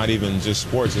 just not even just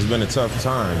sports. It's been a tough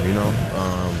time,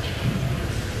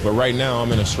 But right now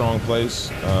I'm in a strong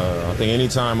place. I think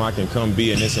anytime I can come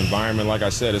be in this environment, like I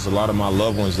said, it's a lot of my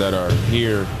loved ones that are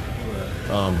here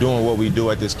doing what we do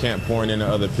at this camp, pouring into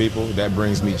other people. That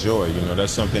brings me joy.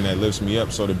 That's something that lifts me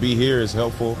up. So to be here is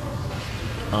helpful.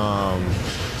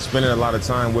 Spending a lot of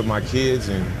time with my kids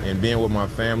and being with my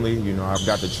family. I've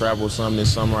got to travel some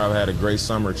this summer. I've had a great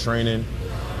summer training.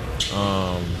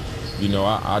 I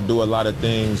do a lot of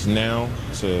things now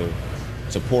to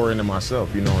pour into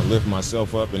myself, and lift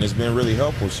myself up, and it's been really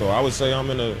helpful. So I would say I'm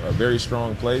in a very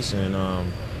strong place, and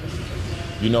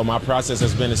my process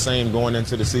has been the same going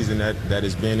into the season that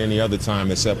has been any other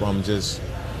time, except I'm getting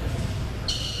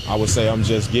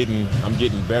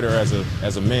better as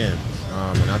a man.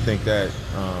 And I think that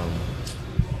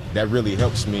that really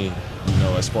helps me,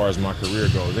 as far as my career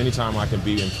goes. Anytime I can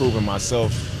be improving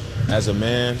myself as a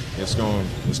man, it's going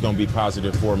to be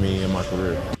positive for me in my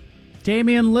career.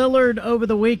 Damian Lillard over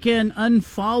the weekend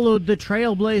unfollowed the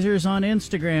Trailblazers on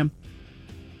Instagram.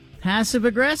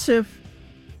 Passive-aggressive,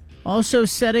 also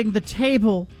setting the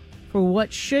table for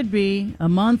what should be a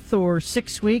month or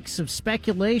 6 weeks of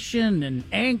speculation and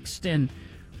angst and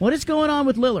what is going on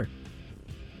with Lillard.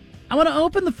 I want to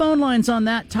open the phone lines on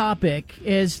that topic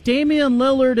as Damian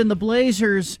Lillard and the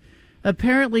Blazers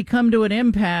apparently come to an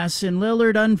impasse and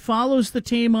Lillard unfollows the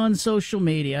team on social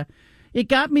media. It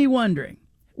got me wondering,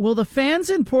 will the fans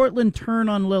in Portland turn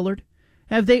on Lillard?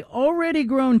 Have they already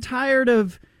grown tired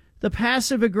of the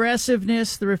passive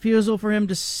aggressiveness, the refusal for him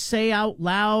to say out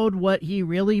loud what he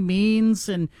really means,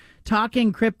 and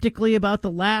talking cryptically about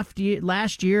the last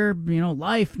year,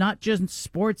 life, not just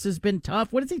sports, has been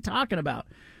tough? What is he talking about?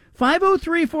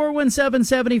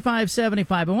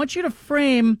 503-417-7575. I want you to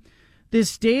frame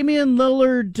this Damian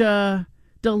Lillard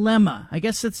dilemma. I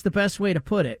guess that's the best way to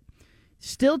put it.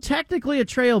 Still technically a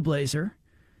Trailblazer,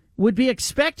 would be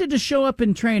expected to show up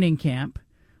in training camp,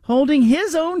 holding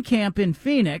his own camp in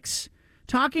Phoenix,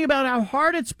 talking about how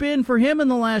hard it's been for him in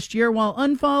the last year while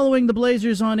unfollowing the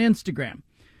Blazers on Instagram.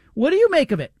 What do you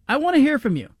make of it? I want to hear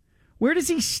from you. Where does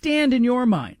he stand in your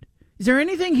mind? Is there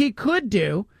anything he could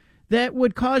do that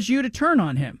would cause you to turn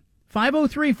on him?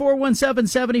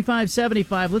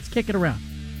 503-417-7575. Let's kick it around.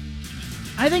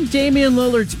 I think Damian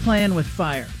Lillard's playing with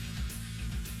fire.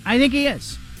 I think he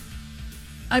is.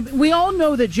 We all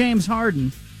know that James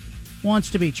Harden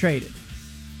wants to be traded.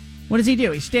 What does he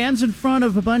do? He stands in front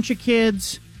of a bunch of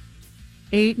kids,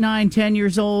 8, 9, 10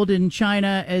 years old in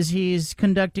China as he's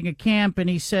conducting a camp, and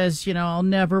he says, I'll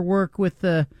never work with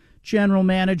the general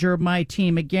manager of my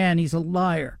team again. He's a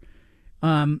liar.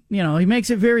 He makes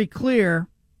it very clear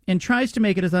and tries to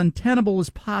make it as untenable as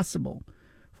possible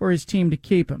for his team to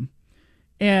keep him.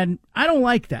 And I don't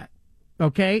like that,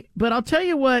 okay? But I'll tell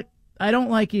you what I don't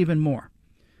like even more.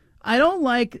 I don't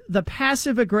like the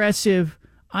passive-aggressive,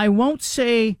 I won't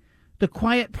say the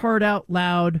quiet part out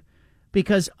loud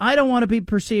because I don't want to be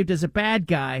perceived as a bad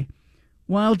guy,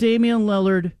 while Damian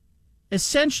Lillard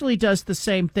essentially does the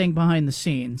same thing behind the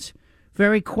scenes,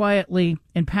 very quietly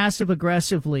and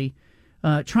passive-aggressively,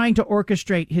 trying to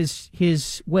orchestrate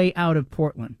his way out of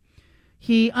Portland.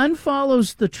 He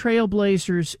unfollows the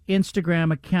Trailblazers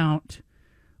Instagram account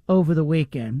over the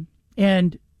weekend,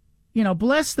 and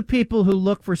bless the people who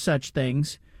look for such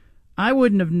things. I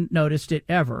wouldn't have noticed it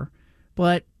ever,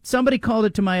 but somebody called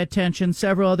it to my attention.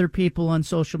 Several other people on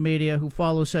social media who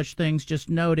follow such things just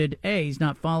noted, hey, he's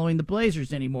not following the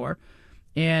Blazers anymore.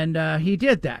 And he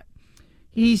did that.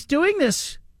 He's doing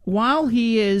this while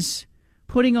he is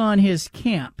putting on his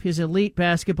camp, his elite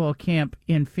basketball camp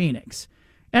in Phoenix.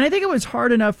 And I think it was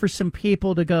hard enough for some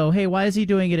people to go, hey, why is he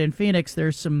doing it in Phoenix?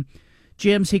 There's some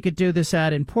gyms he could do this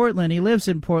at in Portland. He lives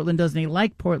in Portland. Doesn't he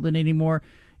like Portland anymore?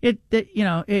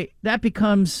 That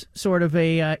becomes sort of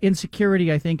a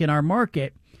insecurity, I think, in our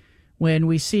market when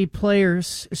we see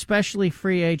players, especially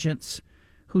free agents,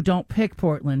 who don't pick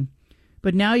Portland.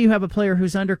 But now you have a player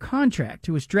who's under contract,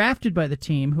 who was drafted by the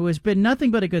team, who has been nothing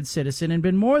but a good citizen and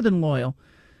been more than loyal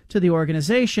to the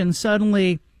organization,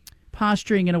 suddenly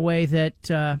posturing in a way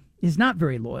that is not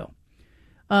very loyal.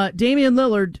 Damian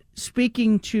Lillard,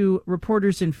 speaking to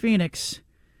reporters in Phoenix,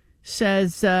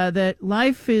 says that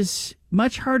life is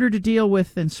much harder to deal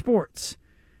with than sports.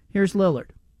 Here's Lillard.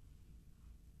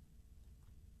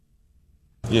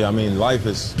 Yeah, I mean,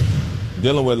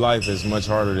 dealing with life is much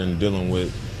harder than dealing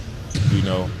with,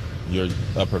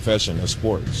 a profession, a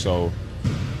sport. So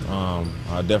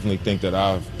I definitely think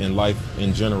that in life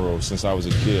in general, since I was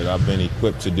a kid, I've been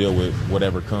equipped to deal with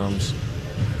whatever comes,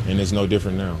 and it's no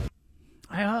different now.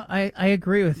 I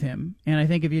agree with him, and I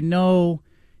think if you know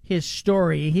his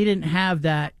story, he didn't have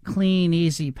that clean,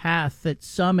 easy path that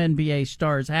some NBA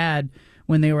stars had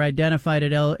when they were identified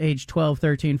at age 12,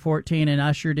 13, 14 and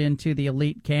ushered into the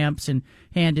elite camps and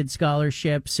handed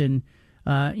scholarships and,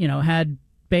 had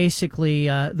basically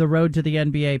the road to the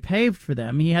NBA paved for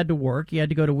them. He had to work. He had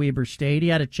to go to Weber State. He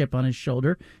had a chip on his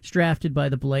shoulder. Was drafted by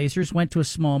the Blazers, went to a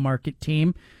small market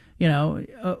team.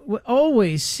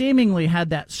 Always seemingly had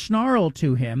that snarl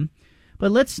to him.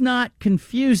 But let's not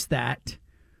confuse that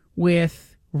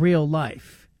with real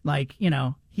life.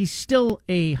 He's still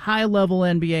a high-level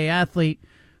NBA athlete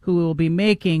who will be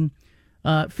making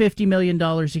 $50 million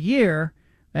a year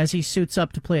as he suits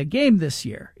up to play a game this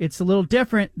year. It's a little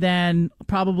different than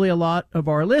probably a lot of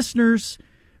our listeners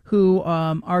who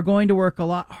are going to work a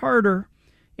lot harder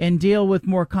and deal with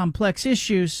more complex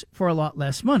issues for a lot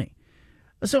less money.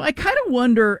 So I kind of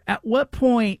wonder at what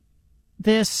point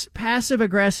this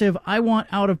passive-aggressive, I want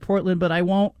out of Portland, but I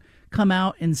won't come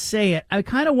out and say it. I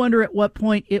kind of wonder at what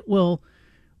point it will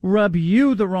rub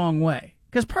you the wrong way,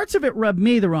 because parts of it rub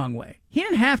me the wrong way. He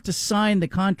didn't have to sign the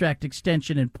contract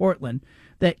extension in Portland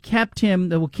that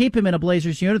will keep him in a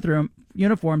Blazers uniform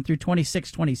through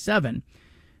 26-27.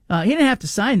 He didn't have to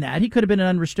sign that. He could have been an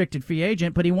unrestricted free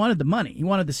agent, but he wanted the money. He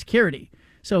wanted the security.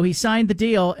 So he signed the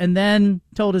deal and then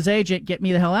told his agent, get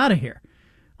me the hell out of here.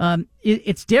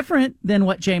 It's different than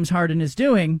what James Harden is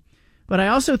doing, but I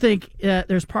also think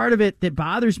there's part of it that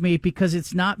bothers me because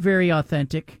it's not very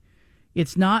authentic.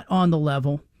 It's not on the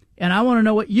level, and I want to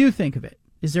know what you think of it.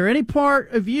 Is there any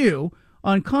part of you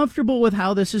uncomfortable with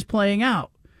how this is playing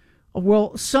out?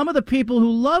 Well, some of the people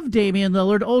who love Damian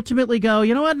Lillard ultimately go,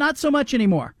 you know what, not so much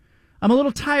anymore. I'm a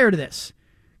little tired of this.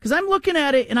 Because I'm looking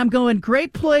at it and I'm going,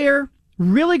 great player,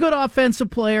 really good offensive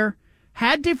player,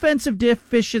 had defensive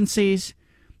deficiencies,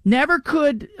 never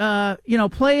could,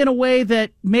 play in a way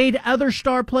that made other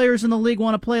star players in the league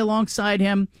want to play alongside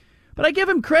him. But I give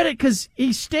him credit because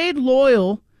he stayed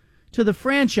loyal to the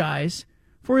franchise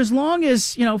for as long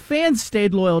as, fans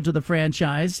stayed loyal to the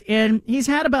franchise, and he's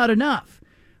had about enough.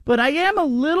 But I am a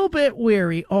little bit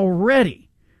weary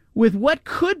already with what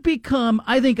could become,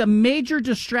 I think, a major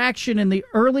distraction in the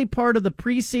early part of the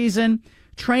preseason,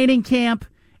 training camp,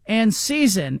 and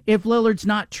season if Lillard's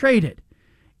not traded.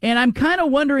 And I'm kind of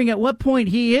wondering at what point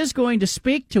he is going to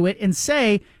speak to it and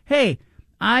say, hey,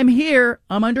 I'm here,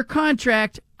 I'm under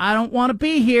contract, I don't want to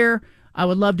be here, I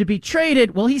would love to be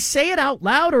traded. Will he say it out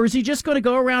loud, or is he just going to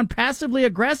go around passively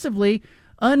aggressively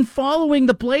unfollowing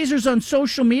the Blazers on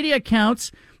social media accounts,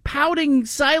 pouting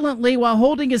silently while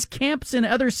holding his camps in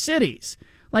other cities?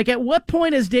 At what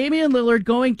point is Damian Lillard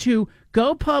going to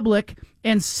go public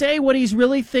and say what he's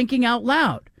really thinking out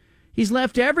loud? He's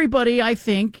left everybody, I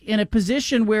think, in a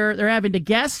position where they're having to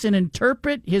guess and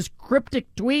interpret his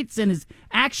cryptic tweets and his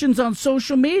actions on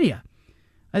social media.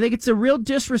 I think it's a real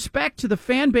disrespect to the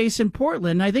fan base in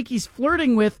Portland. I think he's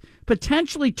flirting with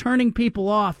potentially turning people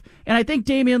off. And I think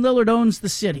Damian Lillard owns the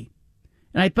city.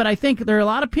 But I think there are a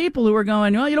lot of people who are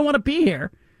going, well, you don't want to be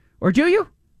here. Or do you?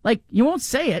 You won't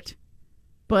say it.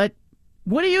 But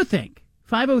what do you think?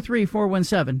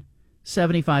 503-417-7575.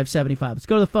 Let's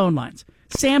go to the phone lines.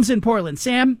 Sam's in Portland.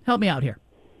 Sam, help me out here.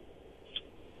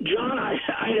 John, I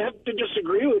have to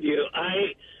disagree with you.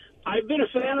 I've been a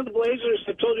fan of the Blazers.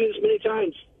 I've told you this many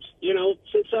times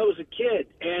since I was a kid.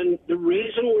 And the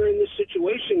reason we're in this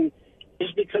situation is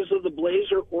because of the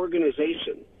Blazer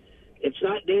organization. It's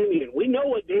not Damian. We know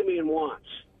what Damian wants.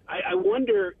 I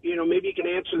wonder, maybe you can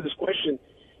answer this question.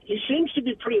 He seems to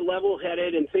be pretty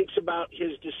level-headed and thinks about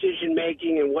his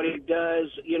decision-making and what he does.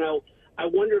 I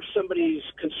wonder if somebody's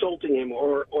consulting him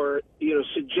or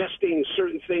suggesting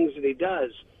certain things that he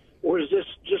does, or is this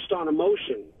just on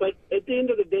emotion? But at the end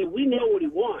of the day, we know what he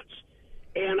wants.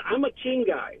 And I'm a team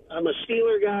guy. I'm a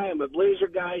Steeler guy. I'm a Blazer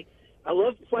guy. I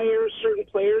love players, certain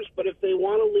players, but if they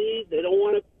want to leave, they don't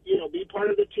want to, be part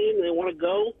of the team, they want to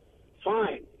go,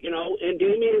 fine. And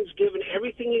Damian's given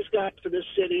everything he's got to this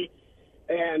city,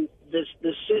 and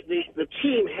the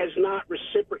team has not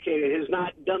reciprocated, has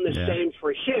not done the same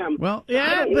for him. Well,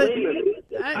 yeah,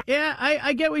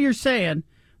 I get what you're saying,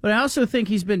 but I also think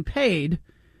he's been paid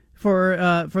for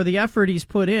the effort he's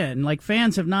put in. Like,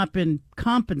 fans have not been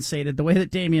compensated the way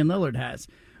that Damian Lillard has.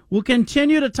 We'll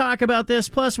continue to talk about this.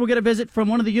 Plus, we'll get a visit from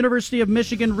one of the University of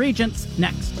Michigan regents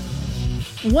next.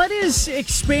 What is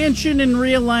expansion and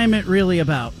realignment really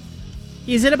about?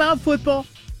 Is it about football?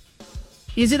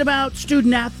 Is it about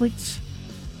student athletes?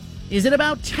 Is it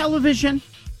about television?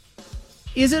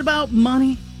 Is it about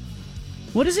money?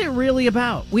 What is it really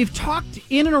about? We've talked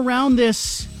in and around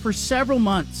this for several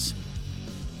months,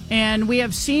 and we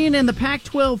have seen in the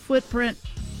Pac-12 footprint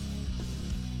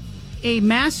a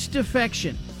mass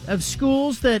defection of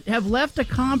schools that have left a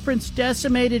conference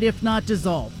decimated, if not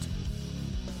dissolved.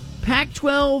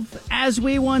 Pac-12, as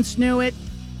we once knew it,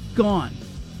 gone.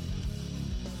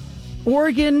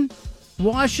 Oregon,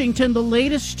 Washington, the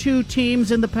latest two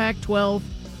teams in the Pac-12,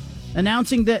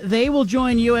 announcing that they will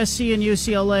join USC and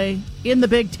UCLA in the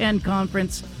Big Ten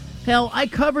Conference. Hell, I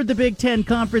covered the Big Ten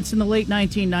Conference in the late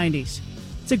 1990s.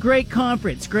 It's a great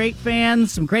conference, great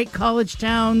fans, some great college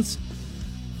towns,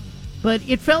 but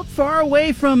it felt far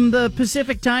away from the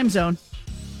Pacific time zone.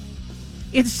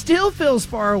 It still feels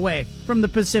far away from the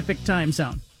Pacific time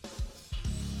zone.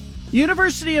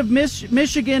 University of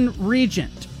Michigan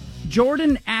Regent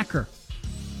Jordan Acker.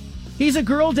 He's a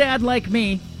girl dad like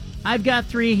me. I've got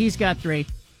 3, he's got 3.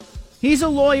 He's a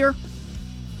lawyer.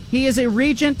 He is a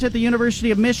regent at the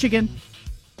University of Michigan.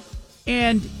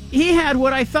 And he had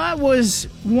what I thought was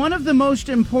one of the most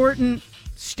important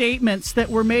statements that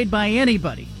were made by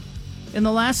anybody in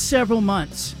the last several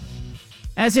months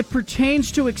as it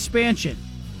pertains to expansion,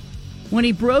 when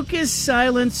he broke his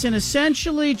silence and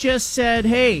essentially just said,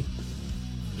 hey,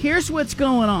 here's what's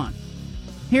going on.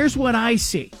 Here's what I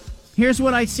see. Here's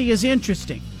what I see as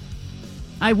interesting.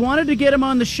 I wanted to get him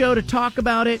on the show to talk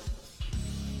about it,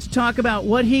 to talk about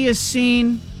what he has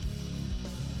seen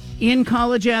in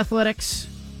college athletics,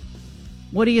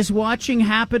 what he is watching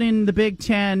happen in the Big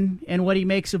Ten, and what he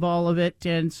makes of all of it.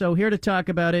 And so here to talk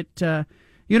about it,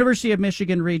 University of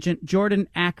Michigan Regent Jordan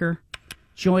Acker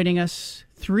joining us.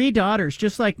 3 daughters,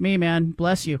 just like me, man.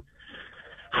 Bless you.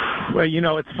 Well,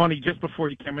 it's funny. Just before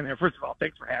you came in there, first of all,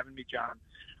 thanks for having me,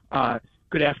 John.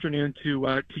 Good afternoon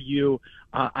to you.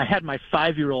 I had my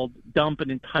 5-year-old dump an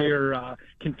entire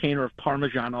container of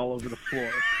Parmesan all over the floor,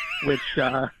 which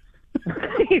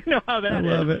you know how that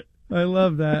is. I love it. I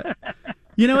love that.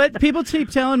 You know what? People keep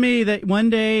telling me that one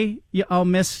day I'll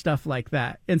miss stuff like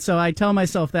that. And so I tell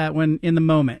myself that when in the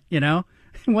moment,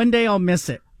 one day I'll miss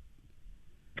it.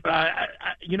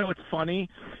 It's funny.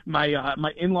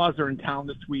 My in-laws are in town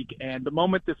this week, and the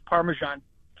moment this Parmesan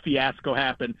fiasco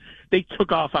happened, they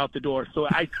took off out the door. So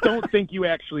I don't think you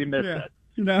actually missed it.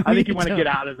 No, I think you want to get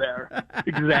out of there.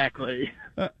 Exactly.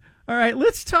 All right,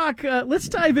 let's talk. Let's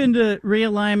dive into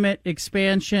realignment,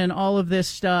 expansion, all of this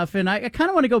stuff. And I kind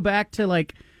of want to go back to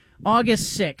like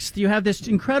August 6th. You have this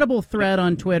incredible thread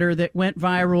on Twitter that went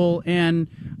viral, and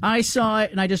I saw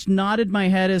it, and I just nodded my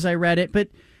head as I read it. But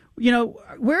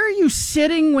where are you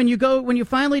sitting when you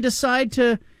finally decide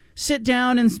to sit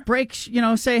down and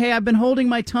say, hey, I've been holding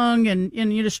my tongue, and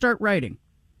you just start writing?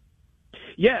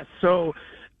 Yes. So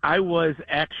I was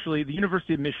actually, the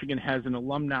University of Michigan has an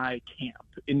alumni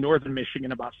camp in northern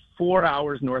Michigan, about 4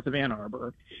 hours north of Ann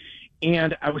Arbor.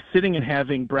 And I was sitting and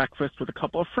having breakfast with a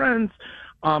couple of friends,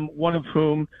 one of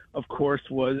whom, of course,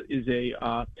 is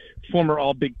a former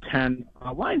All Big Ten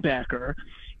linebacker.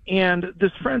 And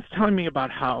this friend's telling me about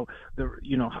how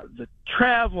the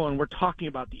travel, and we're talking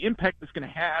about the impact it's going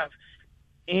to have.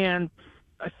 And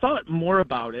I thought more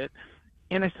about it,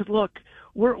 and I said, look,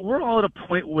 we're all at a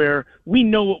point where we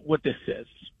know what this is.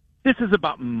 This is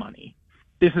about money.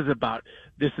 This is about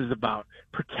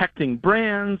protecting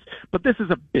brands, but this is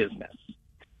a business.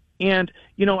 And,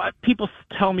 people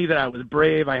tell me that I was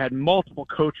brave. I had multiple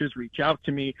coaches reach out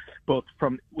to me, both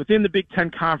from within the Big Ten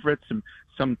Conference and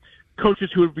some coaches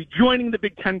who would be joining the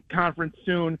Big Ten Conference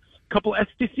soon. A couple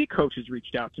SEC coaches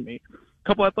reached out to me, a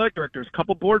couple athletic directors, a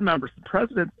couple board members, the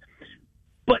presidents.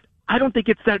 But I don't think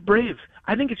it's that brave.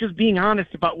 I think it's just being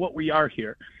honest about what we are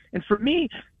here. And for me,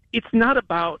 it's not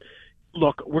about,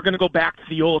 look, we're going to go back to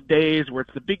the old days where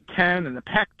it's the Big Ten and the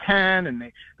Pac-10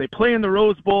 and they play in the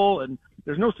Rose Bowl and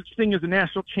there's no such thing as a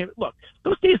national champion. Look,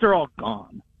 those days are all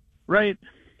gone, right?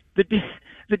 The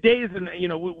days, and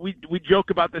we joke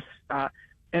about this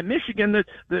at Michigan.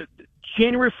 The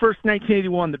January 1st,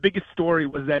 1981, the biggest story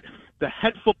was that the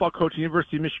head football coach at the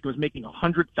University of Michigan was making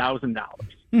 $100,000.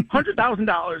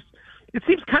 $100,000. It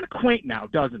seems kind of quaint now,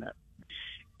 doesn't it?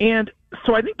 And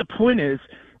so I think the point is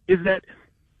that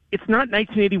it's not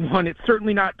 1981. It's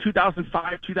certainly not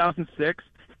 2005, 2006.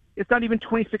 It's not even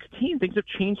 2016. Things have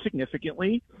changed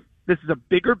significantly. This is a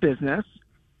bigger business,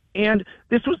 and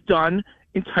this was done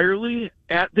entirely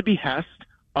at the behest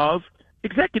of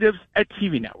executives at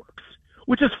TV networks,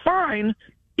 which is fine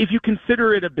if you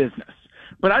consider it a business.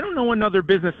 But I don't know another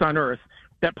business on earth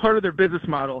that part of their business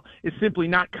model is simply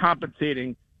not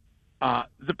compensating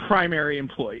the primary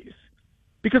employees.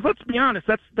 Because let's be honest,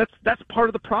 that's part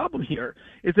of the problem here,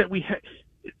 is that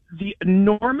the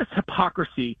enormous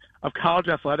hypocrisy of college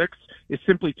athletics is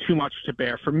simply too much to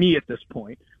bear for me at this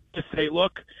point. To say,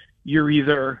 look, you're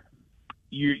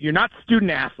not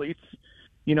student athletes,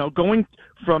 going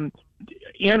from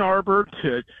Ann Arbor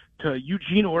to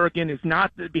Eugene, Oregon is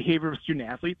not the behavior of a student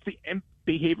athlete, it's the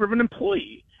behavior of an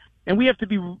employee. And we have to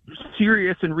be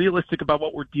serious and realistic about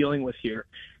what we're dealing with here.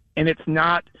 And it's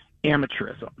not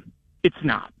amateurism. It's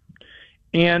not.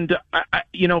 And,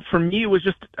 for me, it was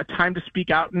just a time to speak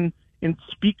out and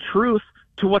speak truth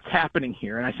to what's happening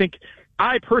here. And I think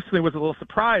I personally was a little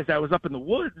surprised. I was up in the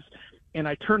woods, and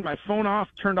I turned my phone off,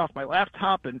 turned off my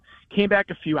laptop, and came back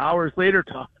a few hours later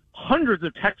to hundreds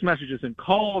of text messages and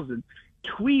calls and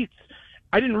tweets.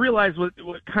 I didn't realize what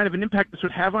kind of an impact this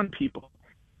would have on people.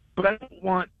 But I don't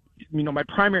want, my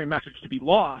primary message to be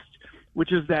lost,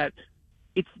 which is that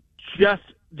it's just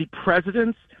the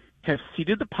presidents have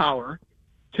ceded the power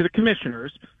to the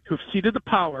commissioners, who have ceded the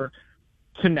power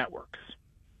to networks.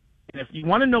 And if you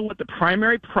want to know what the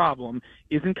primary problem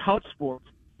is in college sports,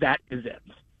 that is it.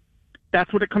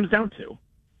 That's what it comes down to.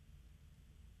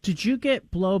 Did you get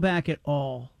blowback at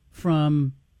all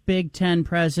from Big Ten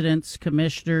presidents,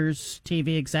 commissioners,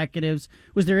 TV executives?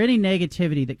 Was there any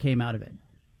negativity that came out of it?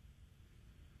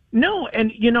 No,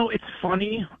 and it's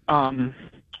funny.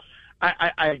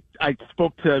 I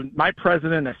spoke to my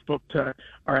president. I spoke to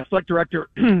our athletic director,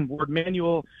 Ward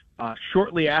Manuel,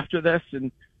 shortly after this,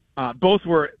 and both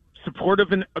were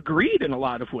supportive and agreed in a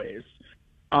lot of ways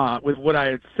with what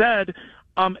I had said.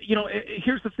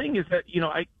 Here's the thing: is that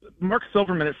Mark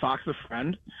Silverman at Fox, a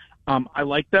friend. I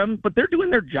like them, but they're doing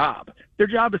their job. Their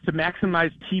job is to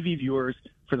maximize TV viewers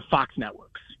for the Fox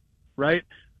networks, right?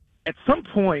 At some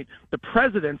point, the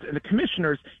presidents and the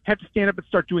commissioners have to stand up and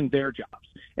start doing their jobs.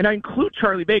 And I include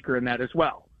Charlie Baker in that as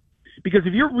well. Because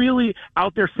if you're really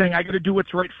out there saying, I got to do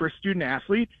what's right for a student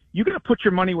athlete, you got to put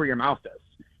your money where your mouth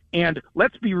is. And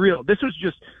let's be real. This was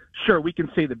just, sure, we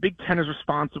can say the Big Ten is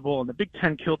responsible and the Big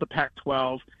Ten killed the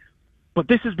Pac-12, but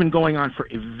this has been going on for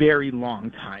a very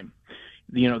long time.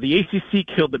 The ACC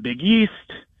killed the Big East.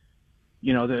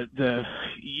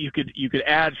 You could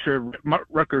add, sure,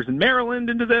 Rutgers and Maryland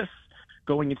into this,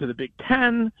 going into the Big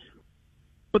Ten.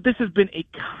 But this has been a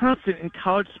constant in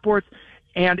college sports,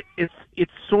 and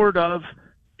it's sort of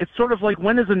like,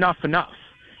 when is enough enough?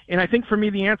 And I think for me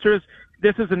the answer is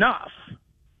this is enough.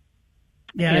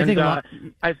 Yeah, and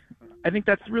I think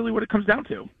that's really what it comes down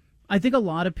to. I think a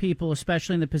lot of people,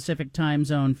 especially in the Pacific time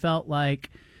zone, felt like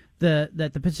that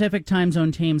the Pacific time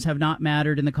zone teams have not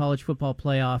mattered in the college football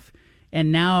playoff.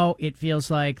 And now it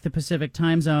feels like the Pacific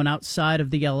time zone outside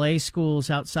of the LA schools,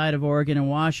 outside of Oregon and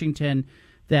Washington,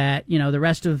 that, the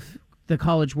rest of the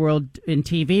college world and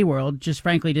TV world just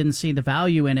frankly didn't see the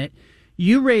value in it.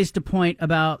 You raised a point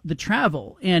about the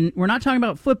travel, and we're not talking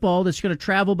about football that's going to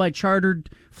travel by chartered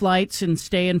flights and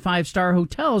stay in 5-star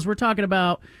hotels. We're talking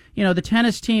about, the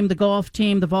tennis team, the golf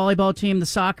team, the volleyball team, the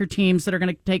soccer teams that are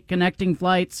going to take connecting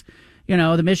flights.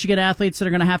 The Michigan athletes that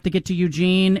are going to have to get to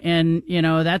Eugene, and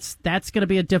that's going to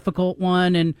be a difficult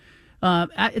one, and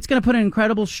it's going to put an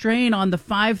incredible strain on the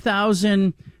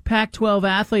 5,000 Pac-12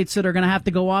 athletes that are going to have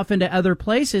to go off into other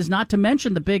places. Not to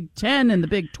mention the Big Ten and the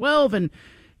Big 12, and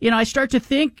I start to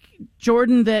think,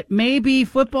 Jordan, that maybe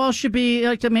football should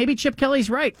be maybe Chip Kelly's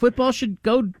right. Football should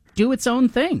go do its own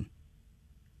thing.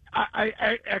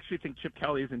 I actually think Chip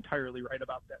Kelly is entirely right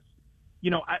about this.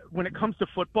 When it comes to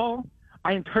football,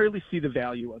 I entirely see the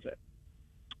value of it.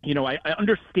 I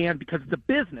understand because it's a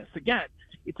business. Again,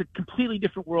 It's a completely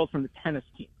different world from the tennis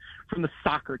team, from the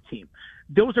soccer team.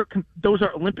 Those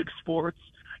are Olympic sports,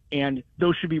 and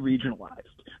those should be regionalized.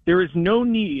 There is no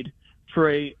need for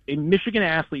a Michigan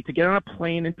athlete to get on a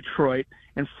plane in Detroit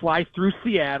and fly through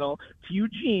Seattle to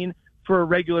Eugene for a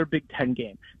regular Big Ten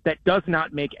game. That does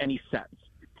not make any sense.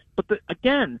 But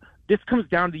again, this comes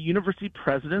down to university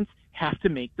presidents have to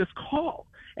make this call,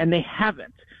 and they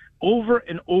haven't. Over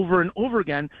and over and over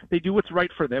again, they do what's right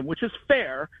for them, which is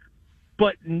fair,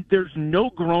 but there's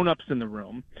no grown-ups in the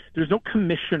room. There's no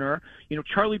commissioner.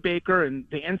 Charlie Baker and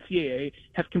the NCAA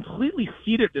have completely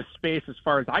ceded this space, as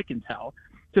far as I can tell,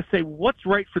 to say what's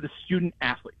right for the student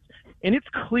athletes. And it's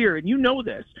clear, and you know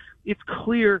this, it's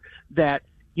clear that,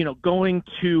 having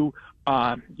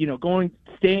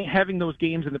those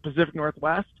games in the Pacific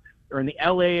Northwest or in the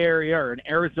LA area or in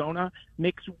Arizona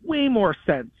makes way more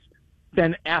sense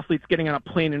than athletes getting on a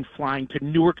plane and flying to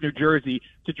Newark, New Jersey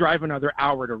to drive another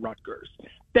hour to Rutgers.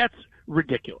 That's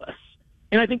ridiculous.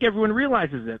 And I think everyone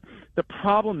realizes it. The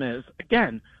problem is,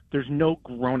 again, there's no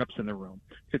grown-ups in the room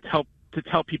to tell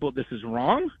people this is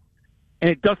wrong, and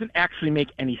it doesn't actually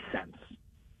make any sense.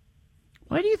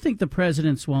 Why do you think the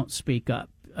presidents won't speak up?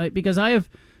 Because I have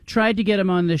tried to get them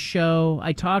on this show.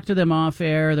 I talk to them off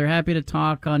air. They're happy to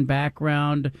talk on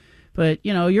background. But,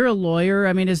 you're a lawyer.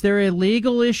 I mean, is there a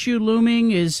legal issue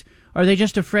looming? Are they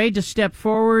just afraid to step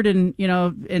forward and,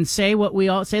 and say what we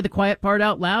all say, the quiet part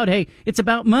out loud? Hey, it's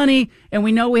about money, and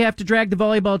we know we have to drag the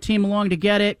volleyball team along to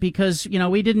get it because,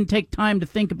 we didn't take time to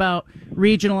think about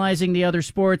regionalizing the other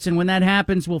sports, and when that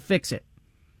happens, we'll fix it.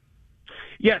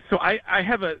 Yeah, so I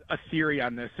have a theory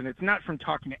on this, and it's not from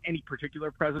talking to any particular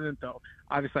president, though.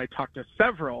 Obviously, I talked to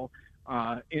several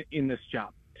in this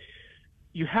job.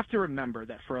 You have to remember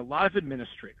that for a lot of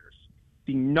administrators,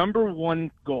 the number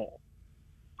one goal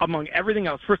among everything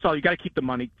else, first of all, you got to keep the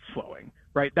money flowing,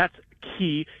 right? That's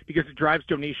key because it drives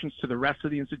donations to the rest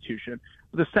of the institution.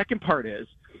 But the second part is,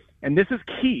 and this is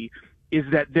key, is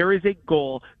that there is a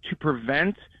goal to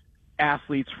prevent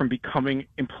athletes from becoming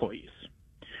employees,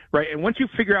 right? And once you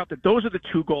figure out that those are the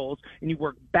two goals and you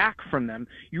work back from them,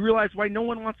 you realize why no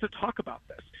one wants to talk about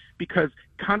this, because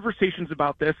conversations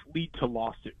about this lead to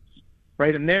lawsuits.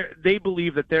 Right, and they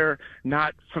believe that they're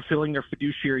not fulfilling their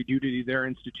fiduciary duty to their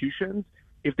institutions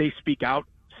if they speak out,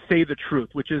 say the truth,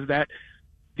 which is that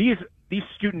these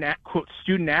student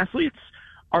athletes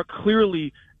are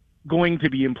clearly going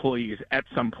to be employees at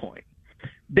some point.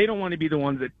 They don't want to be the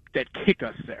ones that kick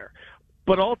us there.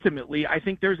 But ultimately, I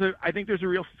think there's a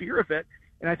real fear of it,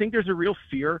 and I think there's a real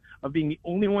fear of being the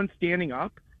only one standing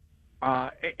up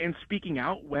and speaking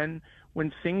out when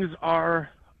things are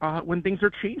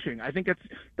changing. I think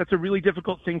that's a really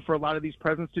difficult thing for a lot of these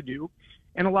presidents to do,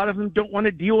 and a lot of them don't want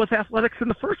to deal with athletics in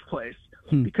the first place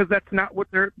because that's not what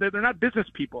they're not business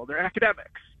people. They're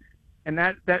academics, and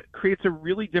that creates a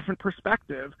really different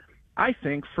perspective, I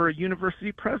think, for a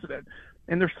university president.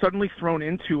 And they're suddenly thrown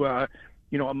into a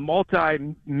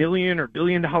multi-million or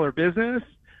billion-dollar business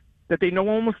that they know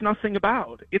almost nothing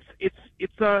about. It's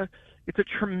a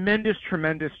tremendous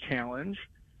challenge.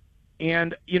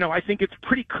 And, I think it's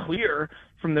pretty clear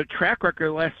from the track record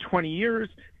of the last 20 years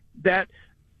that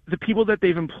the people that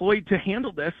they've employed to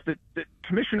handle this, that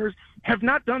commissioners, have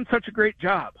not done such a great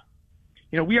job.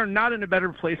 We are not in a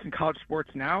better place in college sports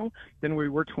now than we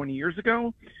were 20 years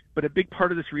ago. But a big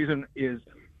part of this reason is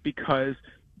because,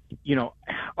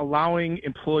 allowing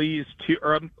your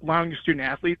student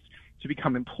athletes to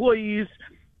become employees,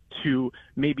 to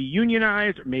maybe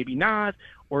unionize or maybe not,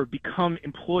 or become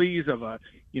employees of the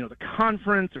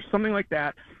conference or something like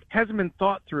that, hasn't been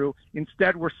thought through.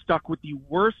 Instead, we're stuck with the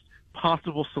worst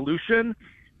possible solution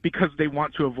because they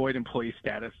want to avoid employee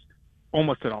status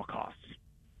almost at all costs.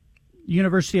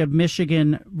 University of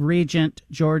Michigan Regent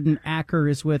Jordan Acker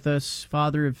is with us,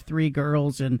 father of 3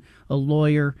 girls and a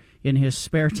lawyer in his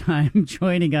spare time,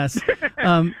 joining us.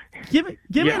 Give me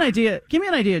an idea. Give me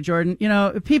an idea, Jordan.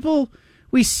 People,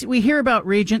 we hear about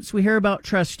regents, we hear about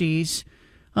trustees.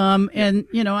 I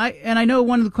know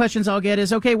one of the questions I'll get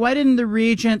is, okay, why didn't the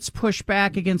regents push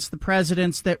back against the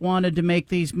presidents that wanted to make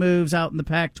these moves out in the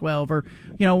Pac-12? Or,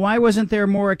 why wasn't there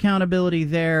more accountability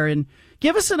there? And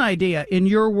give us an idea in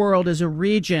your world as a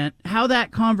regent, how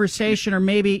that conversation, or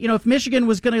maybe, if Michigan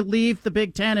was going to leave the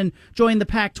Big Ten and join the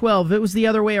Pac-12, if it was the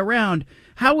other way around,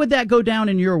 how would that go down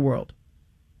in your world?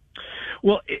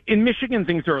 Well, in Michigan,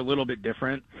 things are a little bit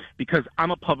different because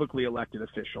I'm a publicly elected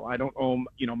official. I don't own,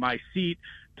 my seat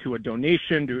to a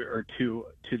donation to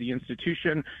the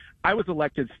institution. I was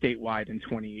elected statewide in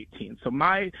 2018. So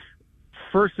my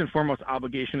first and foremost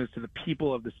obligation is to the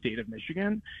people of the state of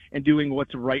Michigan and doing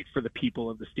what's right for the people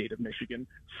of the state of Michigan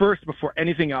first before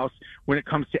anything else when it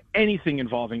comes to anything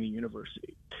involving the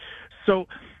university. So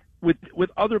with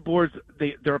other boards,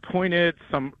 they're appointed,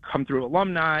 some come through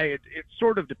alumni. It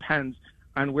sort of depends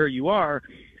on where you are,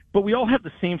 but we all have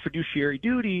the same fiduciary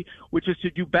duty, which is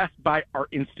to do best by our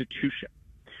institution,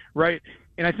 right?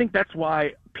 And I think that's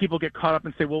why people get caught up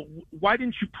and say, well, why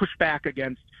didn't you push back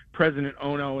against President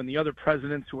Ono and the other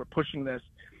presidents who are pushing this?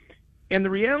 And the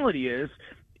reality is,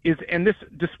 and this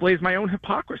displays my own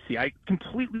hypocrisy, I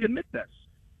completely admit this.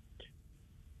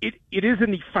 It is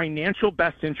in the financial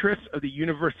best interest of the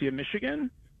University of Michigan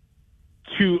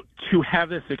to have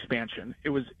this expansion. It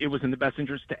was in the best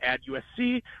interest to add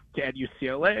USC, to add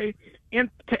UCLA, and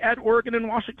to add Oregon and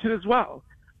Washington as well.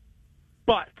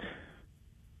 But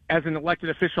as an elected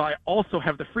official, I also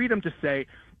have the freedom to say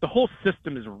the whole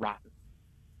system is rotten.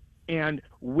 And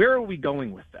where are we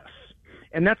going with this?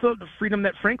 And that's a freedom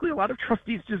that, frankly, a lot of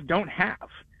trustees just don't have.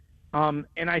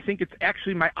 And I think it's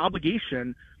actually my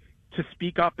obligation to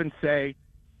speak up and say,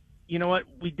 you know what,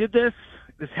 we did this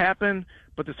happened,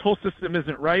 but this whole system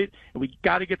isn't right, and we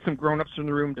got to get some grown-ups in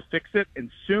the room to fix it,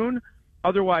 and soon.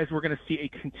 Otherwise, we're going to see a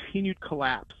continued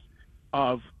collapse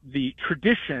of the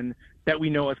tradition that we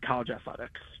know as college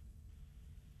athletics.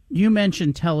 You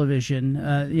mentioned television.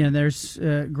 There's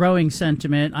growing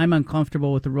sentiment. I'm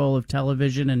uncomfortable with the role of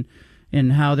television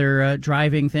and how they're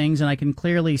driving things, and I can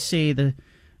clearly see the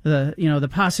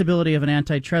possibility of an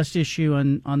antitrust issue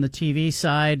on the TV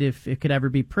side if it could ever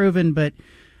be proven. But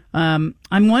I'm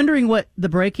wondering what the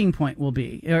breaking point will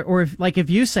be, or if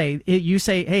you say,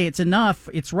 hey, it's enough,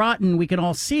 it's rotten, we can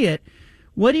all see it.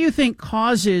 What do you think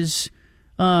causes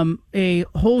a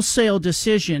wholesale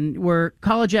decision where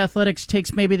college athletics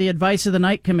takes maybe the advice of the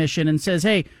Knight Commission and says,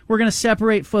 hey, we're going to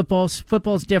separate footballs.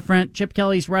 Football's different. Chip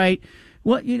Kelly's right.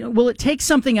 Will it take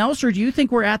something else, or do you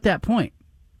think we're at that point?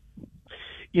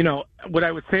 What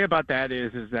I would say about that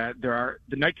is that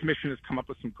the Knight Commission has come up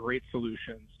with some great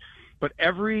solutions, but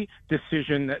every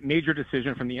major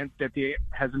decision that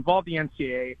has involved the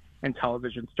NCAA and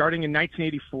television, starting in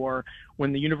 1984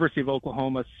 when the University of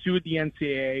Oklahoma sued the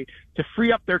NCAA to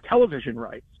free up their television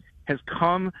rights, has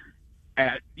come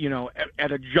at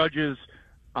a judge's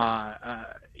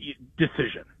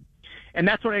decision, and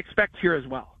that's what I expect here as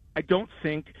well. I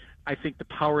think the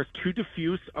power is too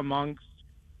diffuse amongst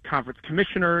conference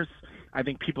commissioners. I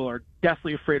think people are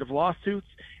deathly afraid of lawsuits,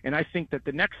 and I think that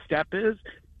the next step is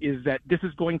that this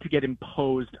is going to get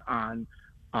imposed on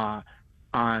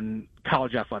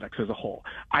college athletics as a whole.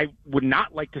 I would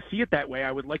not like to see it that way.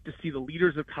 I would like to see the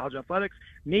leaders of college athletics,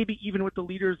 maybe even with the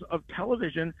leaders of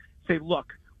television, say,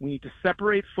 look, we need to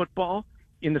separate football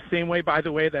in the same way, by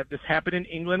the way, that this happened in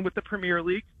England with the Premier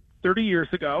League 30 years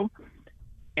ago,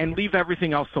 and leave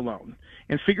everything else alone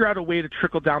and figure out a way to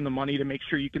trickle down the money to make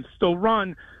sure you can still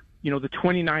run, the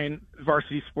 29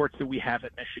 varsity sports that we have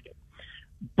at Michigan.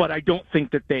 But I don't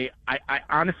think that I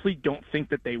honestly don't think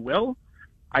that they will.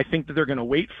 I think that they're going to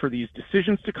wait for these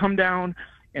decisions to come down.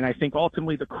 And I think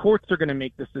ultimately the courts are going to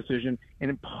make this decision and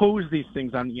impose these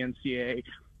things on the NCAA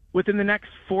within the next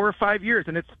 4 or 5 years.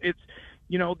 And it's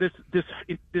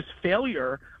this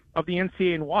failure of the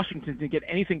NCAA in Washington to get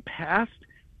anything passed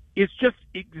is just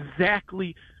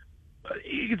exactly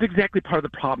part of the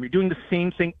problem. You're doing the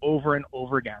same thing over and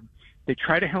over again. They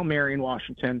try to Hail Mary in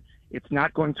Washington. It's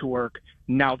not going to work.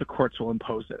 Now the courts will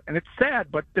impose it. And it's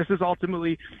sad, but this is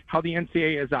ultimately how the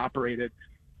NCAA has operated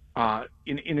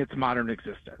in its modern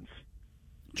existence.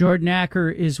 Jordan Acker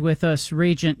is with us,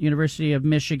 Regent, University of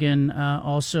Michigan,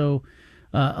 also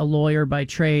a lawyer by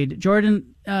trade.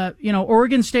 Jordan,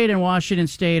 Oregon State and Washington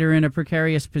State are in a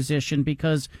precarious position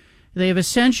because they have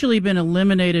essentially been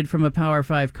eliminated from a Power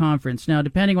 5 conference. Now,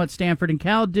 depending what Stanford and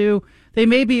Cal do, they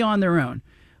may be on their own.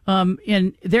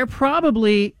 And they're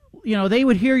probably, they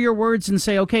would hear your words and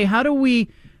say, okay, how do we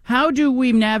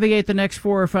navigate the next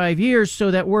 4 or 5 years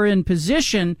so that we're in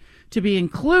position to be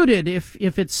included if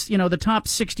it's, the top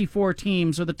 64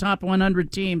 teams or the top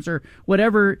 100 teams or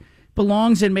whatever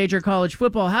belongs in major college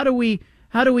football? How do we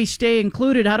stay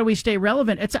included? How do we stay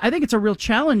relevant? I think it's a real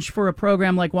challenge for a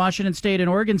program like Washington State and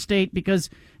Oregon State because,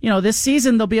 this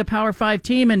season they'll be a Power 5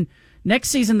 team and next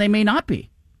season they may not be.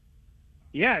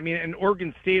 Yeah, and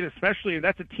Oregon State especially,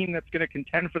 that's a team that's going to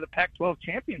contend for the Pac-12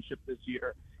 championship this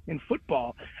year in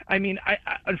football. I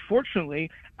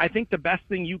unfortunately, I think the best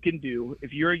thing you can do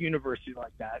if you're a university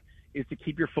like that is to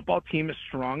keep your football team as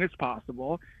strong as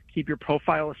possible, keep your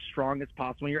profile as strong as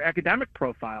possible, and your academic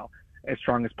profile as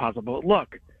strong as possible.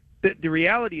 Look, the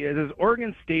reality is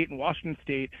Oregon State and Washington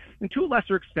State, and to a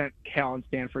lesser extent Cal and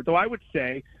Stanford, though I would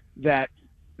say that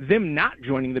them not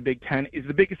joining the Big Ten is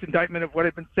the biggest indictment of what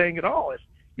I've been saying at all. If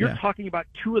you're talking about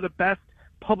two of the best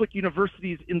public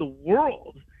universities in the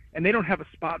world, and they don't have a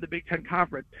spot in the Big Ten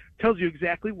Conference, tells you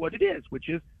exactly what it is, which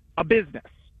is a business,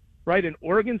 right? In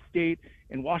Oregon State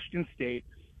and Washington State,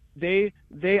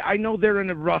 I know they're in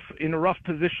a rough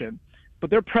position, but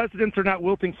their presidents are not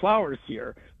wilting flowers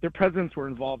here. Their presidents were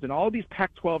involved in all these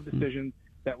Pac-12 decisions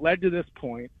that led to this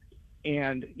point.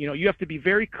 And, you have to be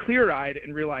very clear-eyed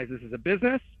and realize this is a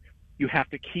business. You have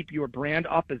to keep your brand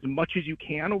up as much as you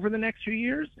can over the next few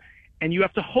years. And you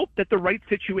have to hope that the right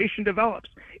situation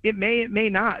develops. It may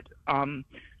not.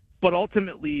 But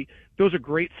ultimately, those are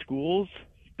great schools.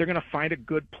 They're going to find a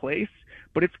good place.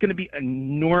 But it's going to be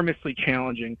enormously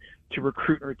challenging to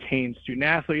recruit and retain student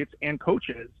athletes and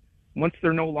coaches once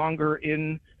they're no longer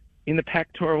in the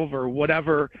Pac-12 or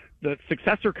whatever the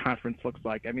successor conference looks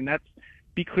like. I mean,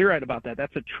 be clear-eyed about that.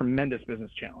 That's a tremendous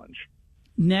business challenge.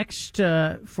 Next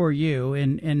for you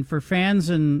and for fans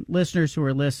and listeners who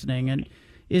are listening, and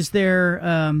is there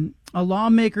a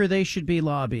lawmaker they should be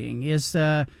lobbying? Is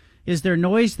there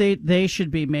noise they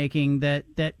should be making that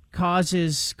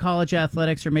causes college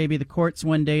athletics or maybe the courts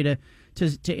one day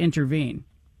to intervene?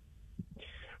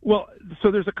 Well,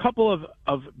 so there's a couple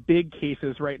of big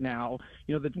cases right now.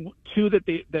 The two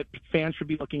that fans should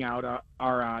be looking out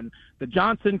are on the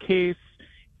Johnson case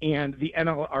and the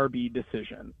NLRB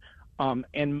decision.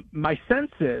 And my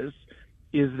sense is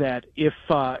that if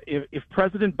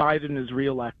President Biden is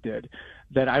reelected,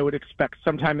 that I would expect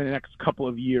sometime in the next couple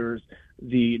of years,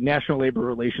 the National Labor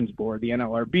Relations Board, the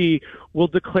NLRB, will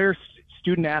declare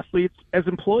student athletes as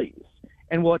employees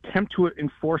and will attempt to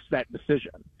enforce that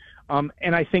decision.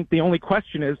 And I think the only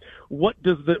question is, what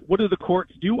do the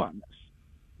courts do on this?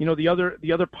 The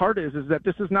other part is that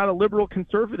this is not a liberal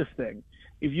conservative thing.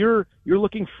 If you're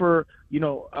looking for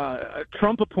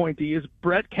Trump appointees,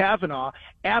 Brett Kavanaugh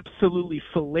absolutely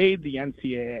filleted the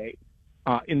NCAA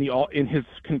in his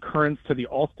concurrence to the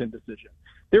Alston decision.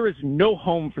 There is no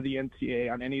home for the NCAA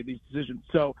on any of these decisions.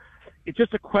 So it's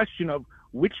just a question of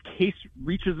which case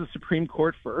reaches the Supreme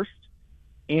Court first,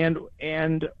 and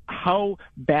how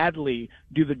badly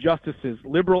do the justices,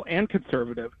 liberal and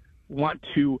conservative, want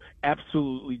to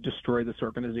absolutely destroy this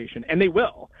organization, and they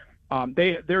will.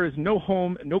 There is no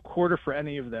home, no quarter for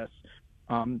any of this.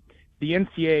 The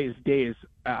NCAA's days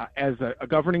as a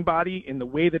governing body in the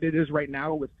way that it is right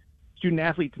now, with student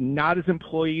athletes not as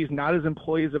employees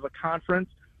of a conference,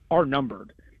 are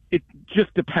numbered. It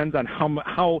just depends on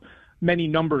how many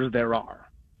numbers there are.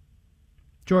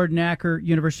 Jordan Acker,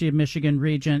 University of Michigan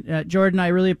Regent. Jordan, I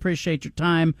really appreciate your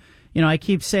time. I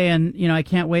keep saying, I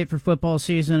can't wait for football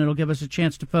season. It'll give us a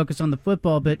chance to focus on the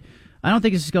football, but I don't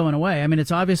think this is going away. I mean,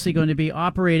 it's obviously going to be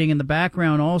operating in the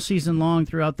background all season long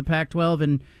throughout the Pac-12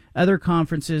 and other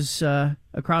conferences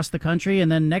across the country, and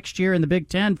then next year in the Big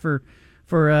Ten for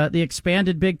the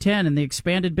expanded Big Ten and the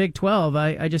expanded Big 12.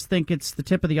 I just think it's the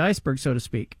tip of the iceberg, so to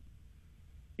speak.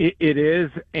 It is,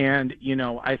 and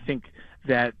I think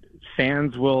that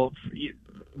fans will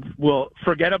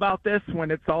forget about this when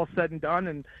it's all said and done,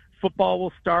 and football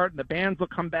will start, and the bands will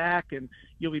come back, and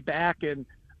you'll be back in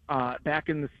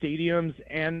the stadiums.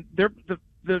 And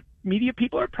the media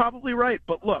people are probably right,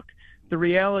 but look, the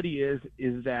reality is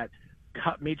that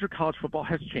major college football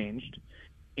has changed,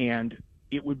 and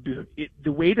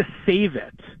the way to save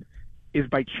it is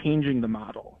by changing the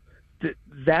model.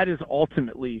 That is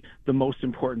ultimately the most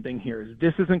important thing here. Is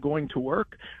this isn't going to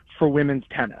work for women's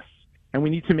tennis. And we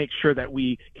need to make sure that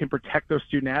we can protect those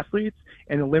student athletes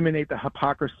and eliminate the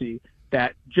hypocrisy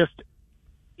that just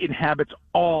inhabits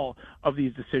all of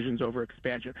these decisions over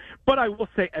expansion. But I will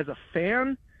say, as a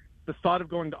fan, the thought of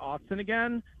going to Austin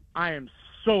again, I am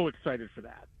so excited for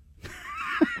that.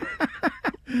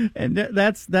 And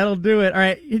that'll do it. All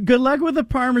right. Good luck with the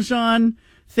Parmesan.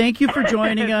 Thank you for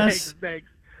joining us. Thanks.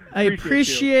 I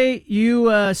appreciate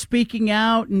you speaking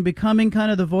out and becoming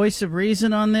kind of the voice of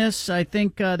reason on this. I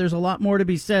think there's a lot more to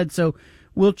be said, so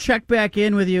we'll check back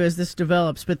in with you as this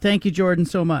develops. But thank you, Jordan,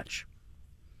 so much.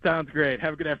 Sounds great.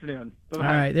 Have a good afternoon. Bye-bye.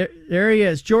 All right, there he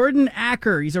is, Jordan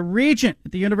Acker. He's a regent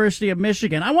at the University of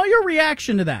Michigan. I want your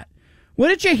reaction to that. What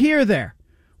did you hear there?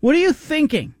 What are you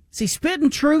thinking? Is he spitting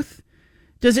truth?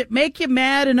 Does it make you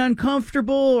mad and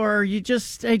uncomfortable, or you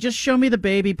just show me the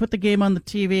baby, put the game on the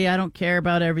TV, I don't care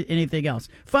about anything else?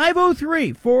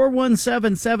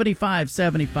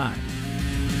 503-417-7575.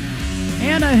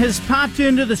 Anna has popped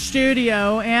into the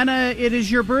studio. Anna, it is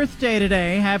your birthday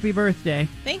today. Happy birthday.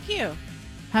 Thank you.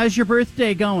 How's your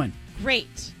birthday going?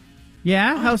 Great.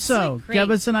 Yeah? How so? Great.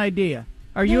 Give us an idea.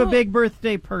 Are you a big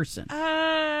birthday person?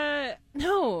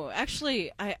 No,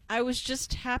 actually, I was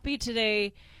just happy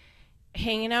today.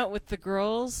 hanging out with the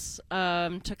girls.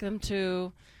 Took them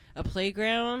to a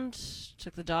playground.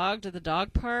 Took the dog to the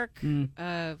dog park. We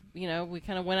kind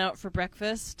of went out for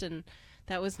breakfast, and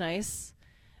that was nice.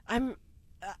 I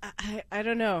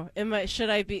don't know. Should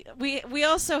I be? We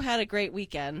also had a great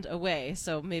weekend away,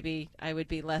 so maybe I would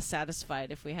be less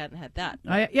satisfied if we hadn't had that.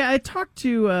 I talked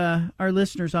to our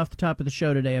listeners off the top of the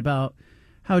show today about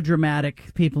how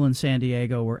dramatic people in San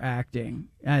Diego were acting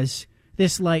as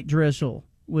this light drizzle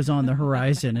was on the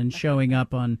horizon and showing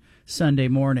up on Sunday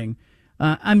morning.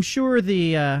 I'm sure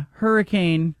the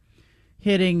hurricane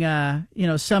hitting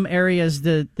some areas,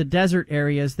 the desert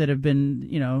areas that have been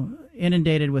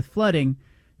inundated with flooding,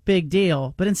 big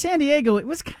deal. But in San Diego, it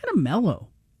was kind of mellow.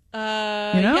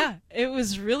 Yeah, it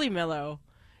was really mellow.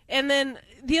 And then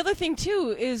the other thing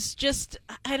too is just,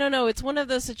 I don't know, it's one of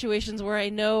those situations where I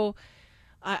know,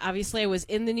 obviously I was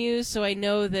in the news, so I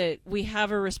know that we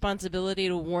have a responsibility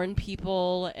to warn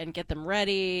people and get them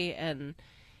ready and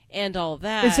all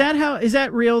that. Is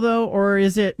that real though, or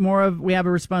is it more of we have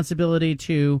a responsibility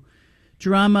to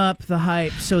drum up the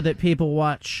hype so that people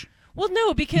watch? Well,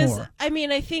 no, because more? I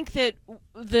mean, I think that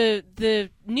the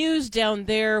news down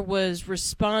there was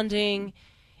responding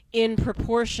in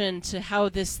proportion to how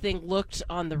this thing looked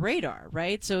on the radar,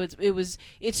 right? So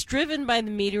it's driven by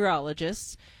the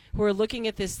meteorologists who are looking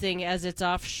at this thing as it's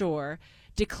offshore,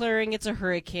 declaring it's a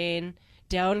hurricane,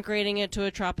 downgrading it to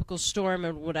a tropical storm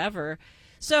or whatever.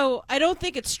 So I don't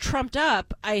think it's trumped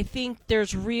up. I think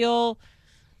there's real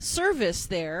service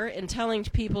there in telling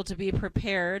people to be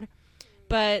prepared.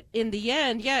 But in the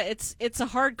end, yeah, it's a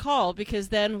hard call, because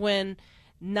then when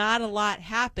not a lot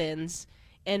happens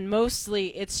and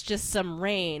mostly it's just some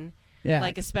rain,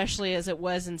 like especially as it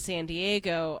was in San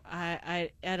Diego, I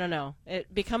don't know.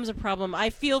 It becomes a problem. I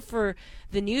feel for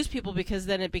the news people, because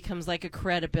then it becomes like a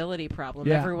credibility problem.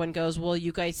 Yeah. Everyone goes, well,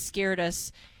 you guys scared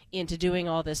us into doing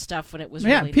all this stuff when it was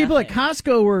really people nothing. at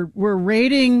Costco were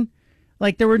raiding.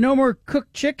 Like, there were no more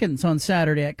cooked chickens on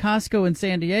Saturday at Costco in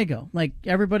San Diego. Like,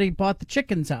 everybody bought the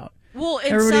chickens out. Well,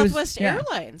 in Southwest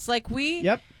Airlines, like we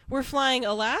were flying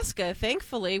Alaska,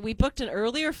 thankfully. We booked an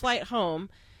earlier flight home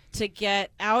to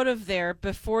get out of there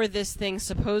before this thing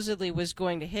supposedly was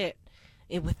going to hit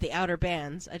it with the outer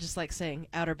bands. I just like saying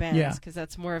outer bands because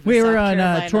that's more of a We South were on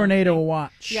Carolina tornado thing.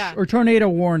 watch Yeah. or tornado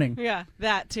warning. Yeah,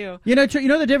 that too. You know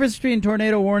the difference between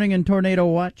tornado warning and tornado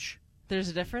watch? There's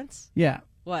a difference? Yeah.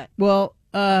 What? Well,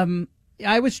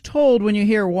 I was told when you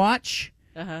hear watch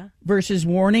versus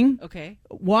warning. Okay.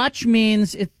 Watch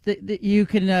means you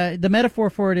can. The metaphor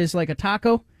for it is like a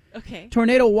taco. Okay.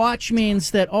 Tornado watch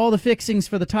means that all the fixings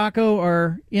for the taco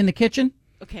are in the kitchen.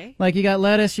 Okay. Like you got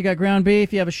lettuce, you got ground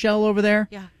beef, you have a shell over there.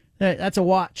 Yeah. That's a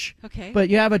watch. Okay. But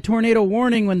you have a tornado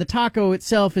warning when the taco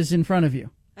itself is in front of you.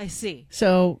 I see.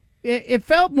 So it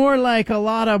felt more like a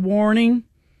lot of warning.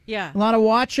 Yeah. A lot of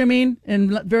watch,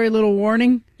 and very little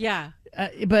warning. Yeah.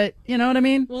 But you know what I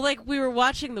mean? Well, like we were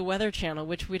watching the Weather Channel,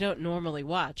 which we don't normally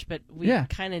watch, but we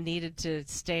kind of needed to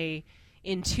stay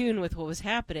in tune with what was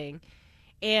happening.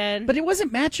 But it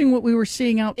wasn't matching what we were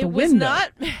seeing out the window.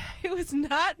 It was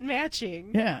not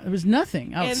matching. Yeah, there was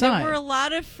nothing outside. And there were a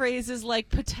lot of phrases like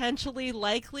potentially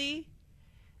likely,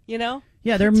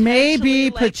 Yeah, there may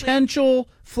be potential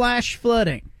flash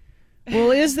flooding.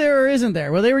 Well, is there or isn't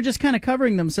there? Well, they were just kind of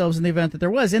covering themselves in the event that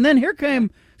there was. And then here came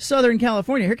Southern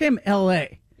California. Here came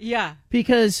L.A. Yeah.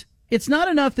 Because it's not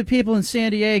enough that people in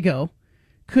San Diego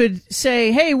could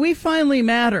say, hey, we finally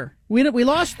matter. We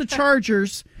lost the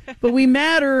Chargers, but we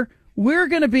matter. We're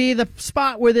going to be the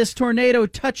spot where this tornado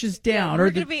touches down, or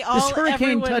this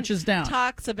hurricane touches down.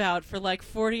 Talks about for like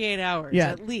 48 hours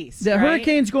at least. The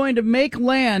hurricane's going to make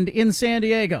land in San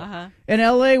Diego. And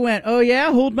L.A. went, oh,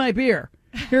 yeah, hold my beer.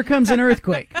 Here comes an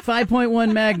earthquake,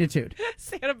 5.1 magnitude.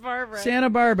 Santa Barbara. Santa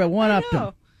Barbara one-upped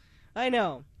them. I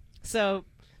know. So,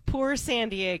 poor San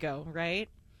Diego, right?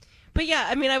 But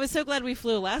yeah, I was so glad we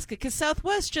flew Alaska, because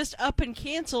Southwest just up and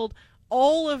canceled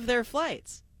all of their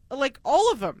flights. Like,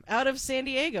 all of them out of San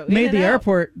Diego. Made the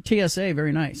airport TSA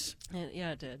very nice.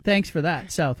 Yeah, it did. Thanks for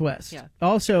that, Southwest. Yeah.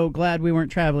 Also glad we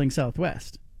weren't traveling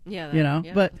Southwest. Yeah.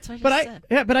 But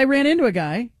I ran into a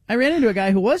guy.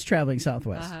 Who was traveling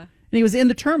Southwest. And he was in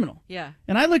the terminal. Yeah.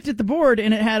 And I looked at the board,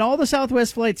 and it had all the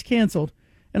Southwest flights canceled,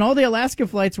 and all the Alaska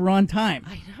flights were on time.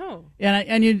 I know.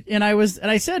 And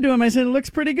I said to him, it looks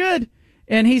pretty good.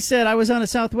 And he said, I was on a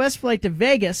Southwest flight to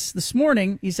Vegas this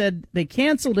morning. He said they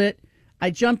canceled it. I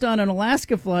jumped on an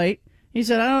Alaska flight. He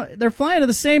said, they're flying to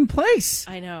the same place.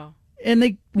 I know.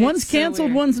 And one's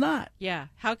canceled, one's not. Yeah.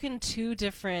 How can two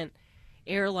different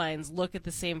airlines look at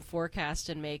the same forecast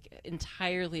and make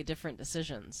entirely different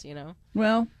decisions?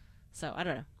 Well. So, I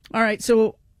don't know. All right,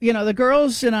 so the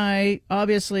girls and I,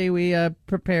 obviously, we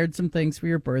prepared some things for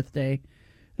your birthday,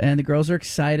 and the girls are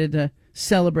excited to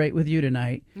celebrate with you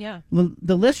tonight. Yeah.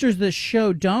 The listeners of this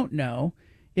show don't know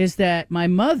is that my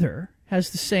mother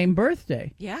has the same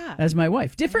birthday as my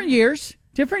wife. Different years,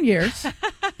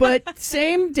 but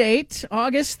same date,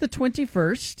 August the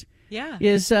 21st. Yeah.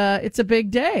 It's a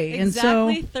big day.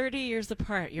 Exactly and so, 30 years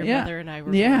apart, your mother and I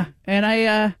were Yeah, born.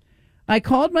 and I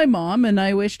called my mom and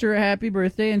I wished her a happy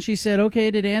birthday, and she said,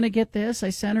 okay, did Anna get this? I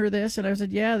sent her this, and I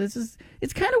said, yeah,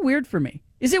 it's kind of weird for me.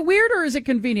 Is it weird or is it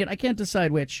convenient? I can't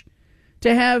decide which.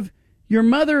 To have your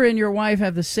mother and your wife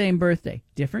have the same birthday,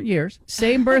 different years,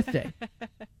 same birthday.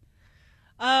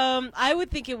 I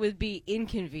would think it would be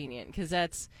inconvenient because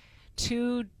that's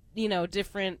two,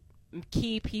 different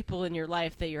key people in your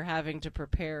life that you're having to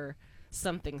prepare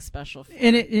something special for.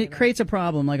 And it creates a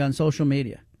problem, like on social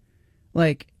media.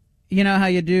 Like, you know how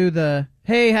you do the,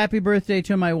 hey, happy birthday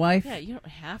to my wife? Yeah, you don't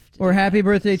have to. Or happy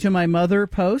birthday to my mother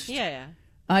post? Yeah.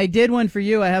 I did one for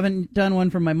you. I haven't done one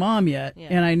for my mom yet. Yeah.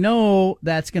 And I know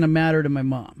that's going to matter to my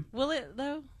mom. Will it,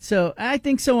 though? So I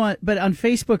think so, but on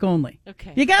Facebook only.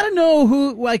 Okay. You got to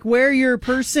know where your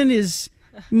person is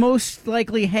most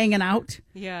likely hanging out.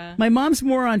 Yeah. My mom's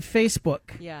more on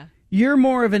Facebook. Yeah. You're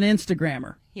more of an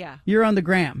Instagrammer. Yeah. You're on the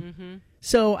gram. Mm-hmm.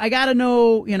 So I got to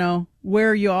know,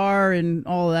 where you are and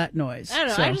all of that noise. I don't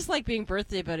know. So, I just like being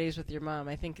birthday buddies with your mom.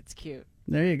 I think it's cute.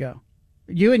 there you go.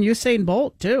 You and Usain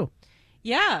Bolt, too.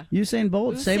 Yeah. Usain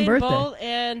Bolt, same Usain birthday. Bolt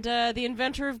and the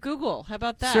inventor of Google. How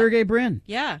about that? Sergey Brin.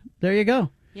 Yeah. There you go.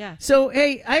 Yeah. So,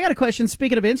 hey, I got a question.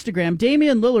 Speaking of Instagram,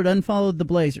 Damian Lillard unfollowed the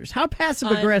Blazers. How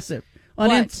passive-aggressive on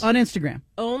Instagram?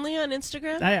 Only on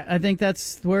Instagram? I think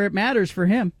that's where it matters for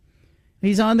him.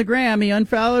 He's on the gram. He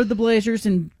unfollowed the Blazers,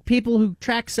 and people who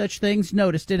track such things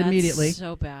noticed it immediately. That's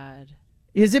so bad.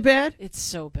 Is it bad? It's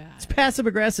so bad. It's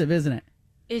passive-aggressive, isn't it?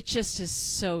 It just is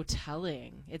so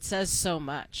telling. It says so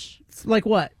much. It's like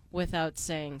what? Without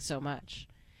saying so much.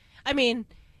 I mean,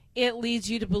 it leads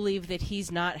you to believe that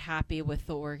he's not happy with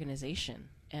the organization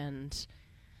and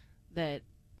that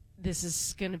this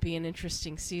is going to be an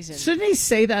interesting season. Shouldn't he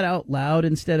say that out loud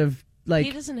instead of,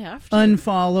 he doesn't have to.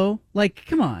 Unfollow? Like,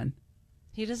 come on.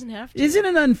 He doesn't have to. Isn't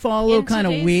an unfollow kind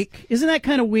of weak? Isn't that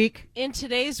kind of weak? In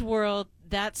today's world,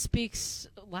 that speaks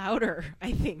louder,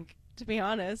 I think, to be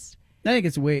honest. I think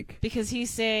it's weak. Because he's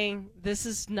saying, this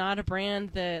is not a brand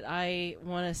that I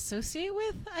want to associate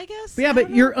with, I guess. Yeah,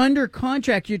 but you're under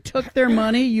contract. You took their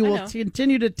money. You will know.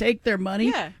 continue to take their money.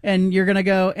 Yeah. And you're going to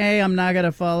go, hey, I'm not going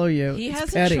to follow you. He It's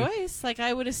has petty. a choice. Like,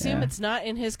 I would assume Yeah. it's not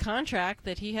in his contract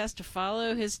that he has to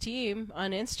follow his team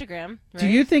on Instagram. Right? Do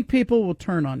you think people will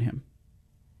turn on him?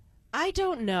 I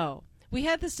don't know. We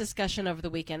had this discussion over the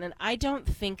weekend, and I don't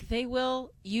think they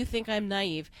will. You think I'm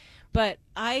naive. But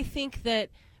I think that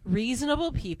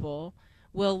reasonable people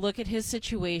will look at his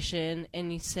situation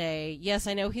and say, yes,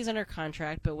 I know he's under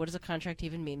contract, but what does a contract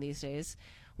even mean these days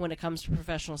when it comes to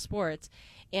professional sports?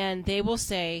 And they will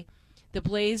say, the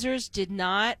Blazers did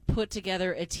not put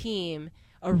together a team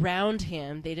around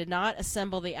him. They did not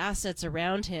assemble the assets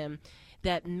around him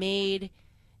that made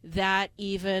that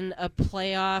even a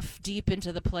playoff, deep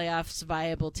into the playoffs,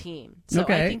 viable team. So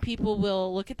Okay. I think people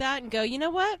will look at that and go, you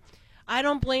know what? I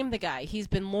don't blame the guy. He's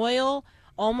been loyal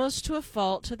almost to a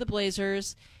fault to the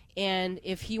Blazers, and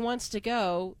if he wants to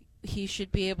go, he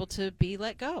should be able to be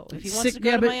let go. If he wants to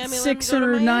go to Miami, let him six go to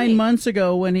or Miami. 9 months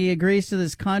ago, when he agrees to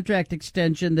this contract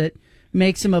extension that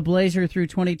makes him a Blazer through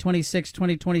 2026,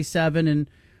 2027, and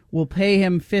will pay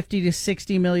him $50 to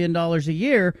 $60 million a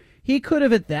year, he could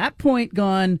have at that point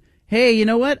gone, hey, you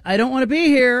know what? I don't want to be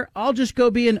here. I'll just go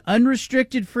be an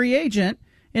unrestricted free agent.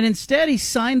 And instead, he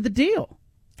signed the deal.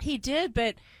 He did,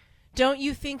 but don't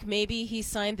you think maybe he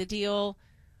signed the deal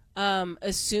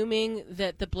assuming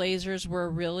that the Blazers were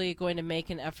really going to make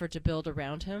an effort to build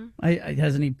around him?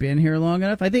 Hasn't he been here long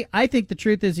enough? I think the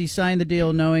truth is he signed the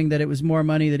deal knowing that it was more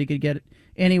money that he could get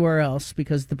anywhere else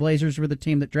because the Blazers were the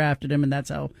team that drafted him, and that's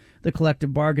how the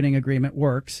collective bargaining agreement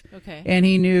works. Okay. And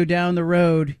he knew down the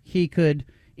road he could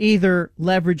either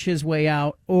leverage his way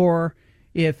out, or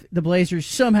if the Blazers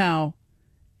somehow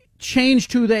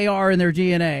changed who they are in their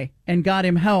DNA and got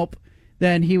him help,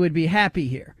 then he would be happy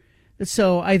here.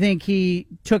 So I think he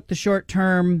took the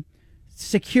short-term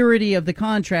security of the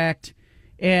contract,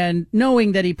 and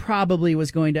knowing that he probably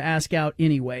was going to ask out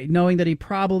anyway, knowing that he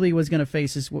probably was going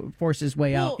to force his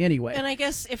way out anyway. And I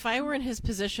guess if I were in his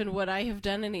position, would I have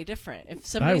done any different? If I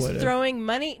somebody's would've. throwing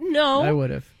money, no. I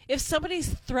would have. If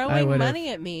somebody's I throwing would've. money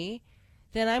at me,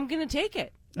 then I'm going to take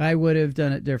it. I would have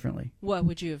done it differently. What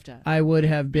would you have done? I would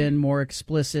have been more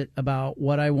explicit about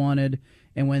what I wanted,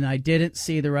 and when I didn't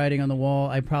see the writing on the wall,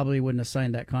 I probably wouldn't have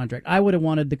signed that contract. I would have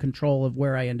wanted the control of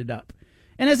where I ended up.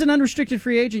 And as an unrestricted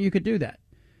free agent, you could do that.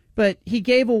 But he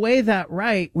gave away that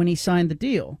right when he signed the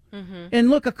deal. Mm-hmm. And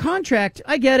look, a contract,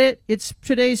 I get it. It's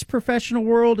today's professional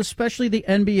world, especially the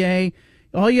NBA.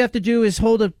 All you have to do is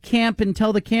hold a camp and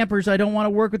tell the campers, I don't want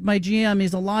to work with my GM.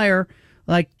 He's a liar,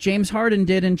 like James Harden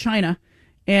did in China.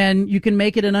 And you can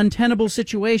make it an untenable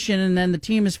situation, and then the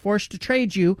team is forced to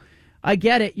trade you. I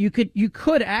get it. You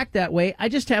could act that way. I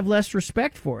just have less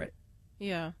respect for it.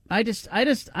 Yeah. I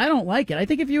don't like it. I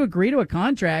think if you agree to a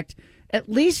contract, at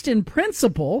least in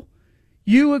principle,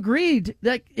 you agreed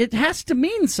that it has to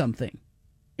mean something.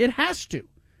 It has to,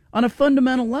 on a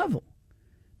fundamental level.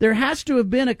 There has to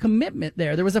have been a commitment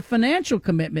there. There was a financial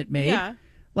commitment made. Yeah.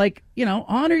 Like,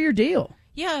 honor your deal.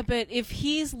 Yeah, but if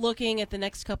he's looking at the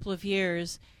next couple of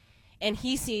years and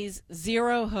he sees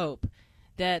zero hope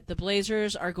that the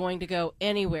Blazers are going to go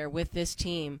anywhere with this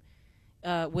team,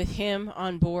 with him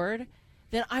on board,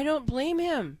 then I don't blame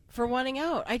him for wanting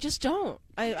out. I just don't.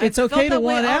 It's okay to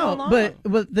want out, but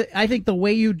I think the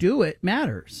way you do it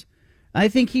matters. I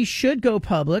think he should go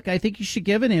public. I think he should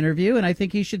give an interview, and I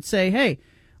think he should say, hey,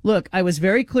 look, I was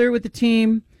very clear with the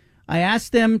team. I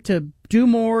asked them to do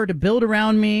more, to build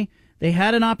around me. They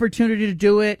had an opportunity to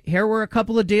do it. Here were a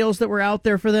couple of deals that were out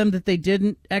there for them that they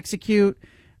didn't execute.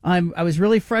 I was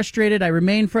really frustrated. I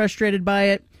remain frustrated by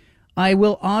it. I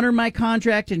will honor my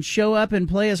contract and show up and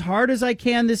play as hard as I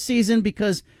can this season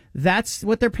because that's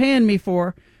what they're paying me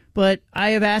for. But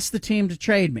I have asked the team to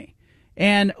trade me.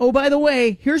 And, oh, by the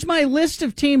way, here's my list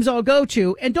of teams I'll go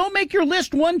to. And don't make your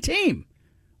list one team.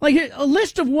 Like, a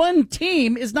list of one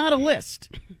team is not a list.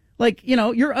 Like,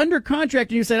 you're under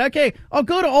contract and you said, okay, I'll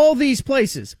go to all these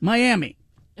places. Miami.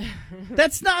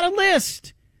 That's not a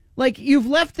list. Like, you've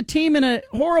left the team in a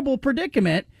horrible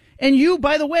predicament. And you,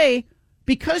 by the way,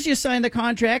 because you signed the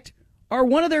contract, are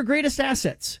one of their greatest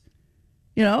assets.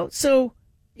 So,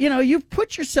 you've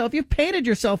painted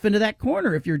yourself into that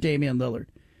corner if you're Damian Lillard.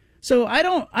 So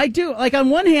on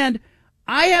one hand,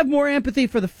 I have more empathy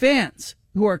for the fans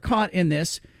who are caught in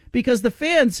this because the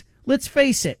fans, let's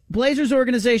face it, Blazers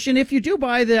organization, if you do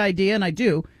buy the idea, and I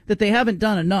do, that they haven't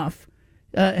done enough,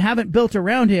 haven't built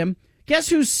around him, guess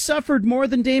who's suffered more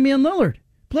than Damian Lillard?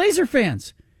 Blazer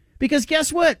fans. Because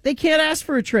guess what? They can't ask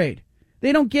for a trade.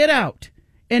 They don't get out.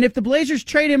 And if the Blazers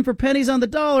trade him for pennies on the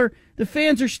dollar, the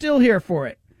fans are still here for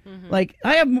it. Mm-hmm. Like,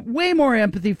 I have way more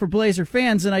empathy for Blazer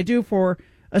fans than I do for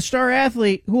a star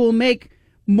athlete who will make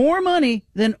more money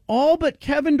than all but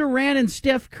Kevin Durant and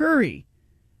Steph Curry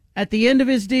at the end of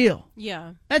his deal.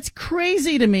 Yeah. That's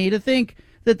crazy to me to think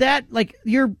that like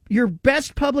your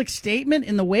best public statement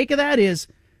in the wake of that is,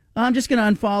 I'm just going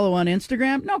to unfollow on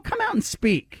Instagram. No, come out and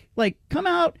speak. Like, come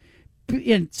out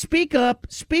and speak up,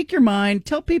 speak your mind,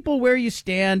 tell people where you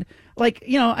stand. Like,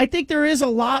 I think there is a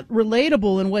lot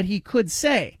relatable in what he could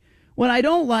say. What I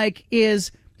don't like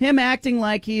is him acting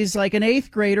like he's like an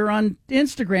 8th grader on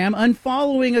Instagram,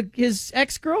 unfollowing his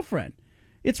ex-girlfriend.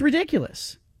 It's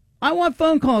ridiculous. I want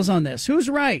phone calls on this. Who's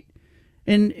right?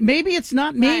 And maybe it's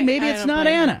not me. Maybe it's not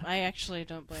Anna. Him. I actually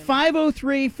don't blame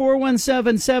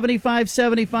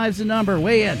 503-417-7575 is the number.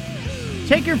 Weigh in.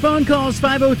 Take your phone calls,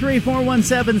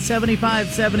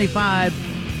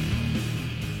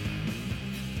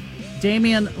 503-417-7575.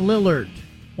 Damian Lillard,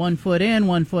 1 foot in,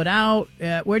 1 foot out.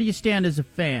 Where do you stand as a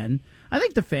fan? I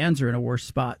think the fans are in a worse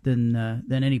spot than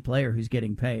any player who's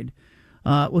getting paid.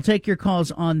 We'll take your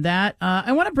calls on that.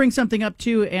 I want to bring something up,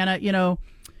 too, Anna.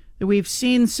 We've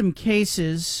seen some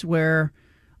cases where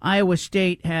Iowa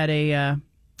State had a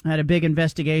big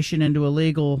investigation into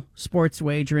illegal sports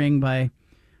wagering by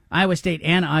Iowa State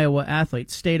and Iowa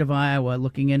athletes. State of Iowa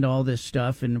looking into all this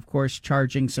stuff and, of course,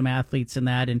 charging some athletes in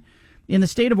that. And in the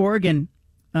state of Oregon,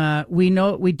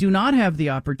 we do not have the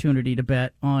opportunity to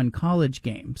bet on college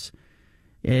games.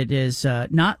 It is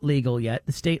not legal yet.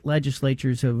 The state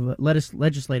legislators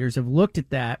have looked at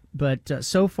that, but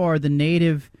so far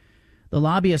the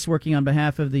lobbyists working on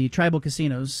behalf of the tribal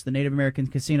casinos, the Native American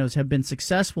casinos, have been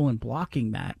successful in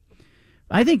blocking that.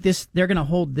 I think they're going to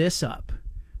hold this up.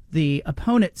 The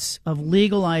opponents of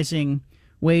legalizing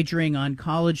wagering on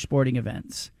college sporting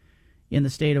events in the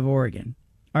state of Oregon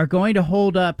are going to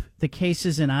hold up the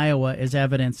cases in Iowa as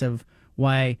evidence of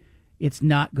why it's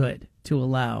not good to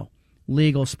allow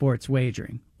legal sports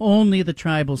wagering. Only the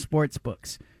tribal sports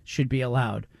books should be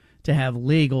allowed to have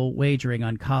legal wagering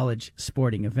on college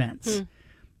sporting events.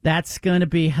 That's going to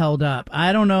be held up.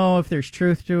 I don't know if there's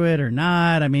truth to it or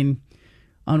not. I mean,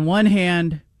 on one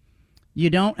hand, you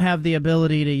don't have the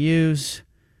ability to use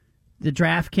the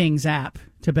DraftKings app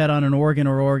to bet on an Oregon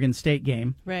or Oregon State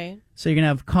game. Right. So you're going to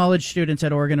have college students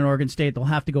at Oregon and Oregon State. They'll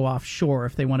have to go offshore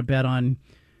if they want to bet on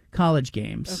college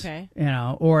games. Okay.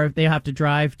 Or if they have to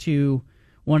drive to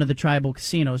one of the tribal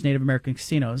casinos, Native American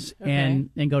casinos, and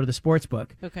go to the sports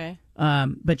book. Okay.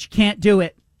 But you can't do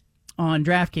it on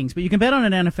DraftKings. But you can bet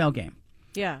on an NFL game.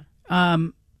 Yeah.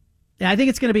 I think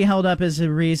it's going to be held up as a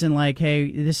reason like,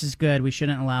 hey, this is good. We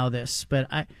shouldn't allow this. But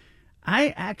I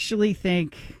actually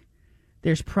think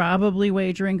there's probably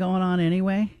wagering going on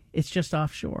anyway. It's just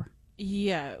offshore.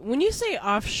 Yeah. When you say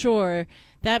offshore,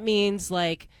 that means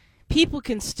like people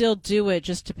can still do it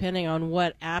just depending on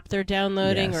what app they're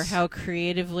downloading or how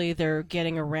creatively they're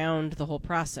getting around the whole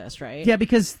process, right? Yeah,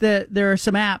 because there are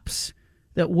some apps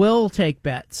that will take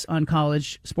bets on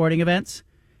college sporting events,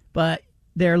 but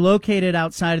they're located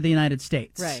outside of the United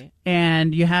States. Right.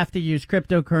 And you have to use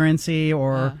cryptocurrency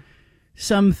or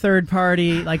some third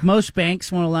party. Like most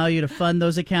banks won't allow you to fund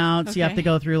those accounts. You have to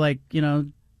go through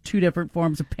 2 different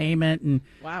forms of payment and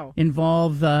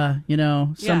involve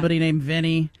somebody named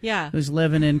Vinny who's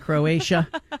living in Croatia.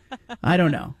 I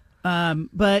don't know.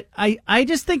 But I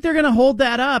just think they're going to hold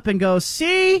that up and go,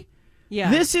 see,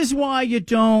 this is why you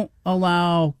don't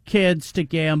allow kids to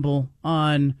gamble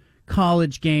on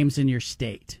college games in your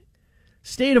state.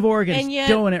 State of Oregon is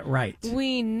doing it right.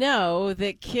 We know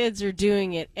that kids are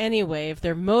doing it anyway. If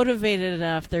they're motivated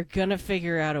enough, they're going to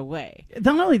figure out a way.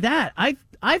 Not only that,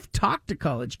 I've talked to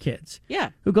college kids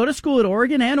who go to school at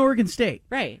Oregon and Oregon State.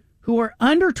 Right. Who are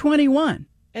under 21.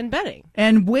 And betting.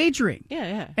 And wagering.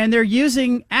 Yeah. And they're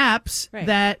using apps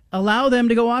that allow them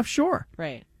to go offshore.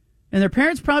 Right. And their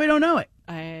parents probably don't know it.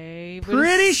 I would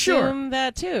pretty assume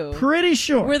that too. Pretty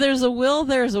sure. Where there's a will,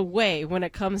 there's a way when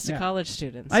it comes to college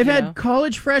students. I've had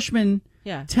college freshmen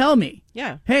tell me,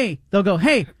 hey, they'll go,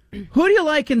 hey, who do you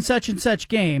like in such and such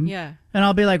game? Yeah. And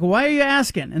I'll be like, why are you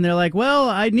asking? And they're like, well,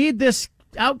 I need this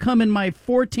outcome in my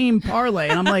 4-team parlay.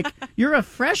 And I'm like, you're a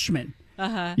freshman.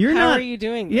 How not, are you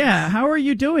doing this? Yeah, how are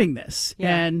you doing this?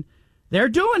 Yeah. And they're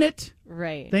doing it.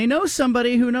 Right. They know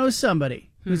somebody who knows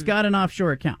somebody who's got an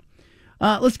offshore account.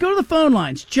 Let's go to the phone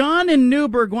lines. John in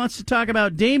Newburgh wants to talk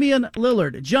about Damian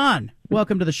Lillard. John,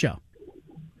 welcome to the show.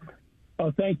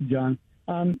 Oh, thank you, John.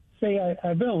 I've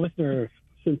been a listener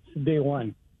since day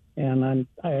one, and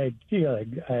I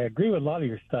agree with a lot of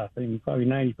your stuff. I mean, probably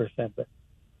 90%. But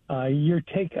your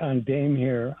take on Dame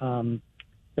here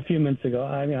a few minutes ago.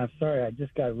 I mean, I'm sorry, I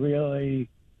just got really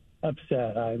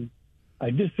upset. I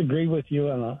disagree with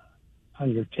you on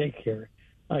your take here.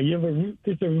 This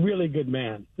is a really good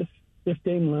man. This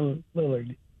Dame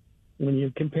Lillard, when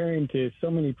you compare him to so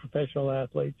many professional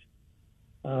athletes,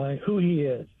 who he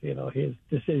is, his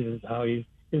decisions,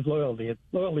 his loyalty.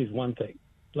 Loyalty is one thing.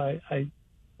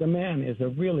 The man is a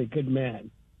really good man,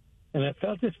 and it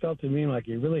just felt to me like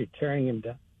you're really tearing him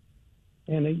down.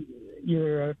 And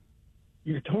your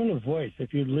tone of voice,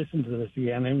 if you listen to this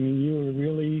again, I mean, you were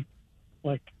really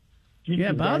like.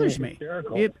 It bothers me.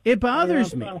 It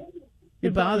bothers me.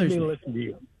 It bothers me to listen to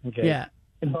you. Okay. Yeah.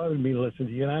 It bothers me to listen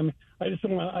to you, and that's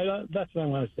what I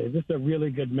want to say. This is a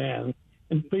really good man,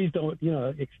 and please don't,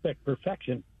 expect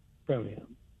perfection from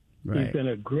him. Right. He's been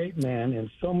a great man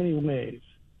in so many ways.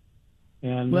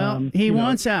 And he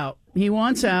wants out. He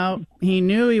wants out. He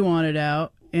knew he wanted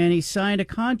out, and he signed a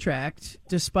contract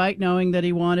despite knowing that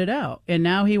he wanted out. And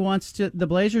now he wants the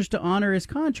Blazers to honor his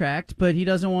contract, but he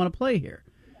doesn't want to play here.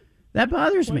 That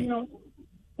bothers me.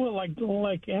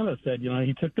 Like Anna said,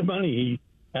 he took the money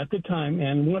at the time,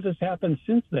 and what has happened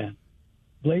since then?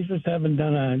 Blazers haven't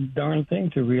done a darn thing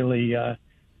to really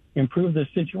improve the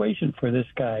situation for this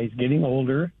guy. He's getting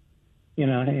older,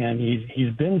 and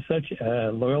he's been such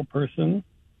a loyal person.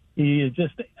 He is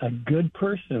just a good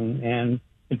person, and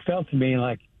it felt to me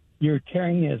like you're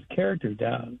tearing his character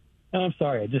down. And I'm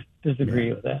sorry, I just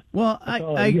disagree with that. Well,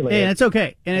 and it's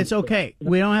okay. And it's okay.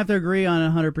 We don't have to agree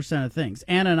on 100% of things.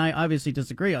 Anna and I obviously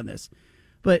disagree on this.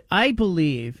 But I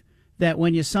believe that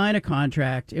when you sign a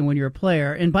contract and when you're a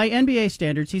player, and by NBA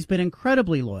standards, he's been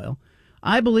incredibly loyal,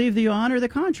 I believe that you honor the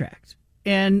contract.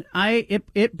 And it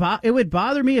would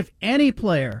bother me if any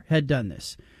player had done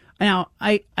this. Now,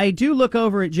 I do look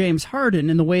over at James Harden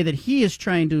in the way that he is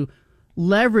trying to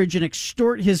leverage and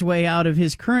extort his way out of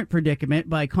his current predicament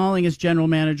by calling his general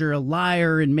manager a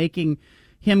liar and making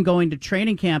him going to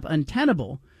training camp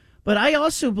untenable. But I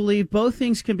also believe both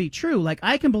things can be true. Like,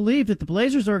 I can believe that the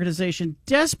Blazers organization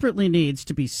desperately needs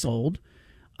to be sold.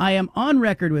 I am on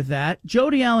record with that.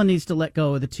 Jody Allen needs to let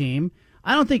go of the team.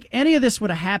 I don't think any of this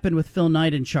would have happened with Phil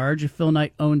Knight in charge if Phil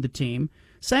Knight owned the team.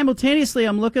 Simultaneously,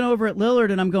 I'm looking over at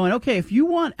Lillard and I'm going, okay, if you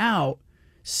want out,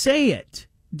 say it.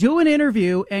 Do an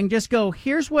interview and just go,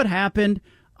 here's what happened.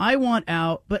 I want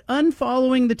out, but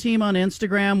unfollowing the team on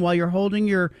Instagram while you're holding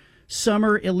your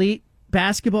summer elite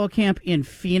basketball camp in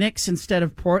Phoenix instead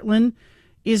of Portland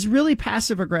is really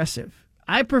passive-aggressive.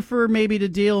 I prefer maybe to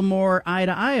deal more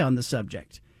eye-to-eye on the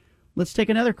subject. Let's take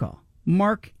another call.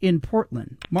 Mark in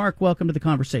Portland. Mark, welcome to the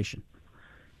conversation.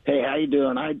 Hey, how you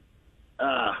doing?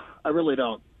 I really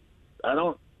don't. I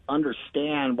don't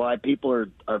understand why people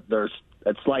are there's.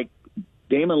 It's like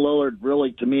Damon Lillard,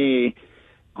 really, to me,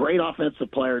 great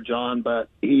offensive player, John, but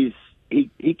he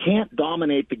can't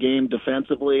dominate the game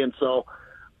defensively, and so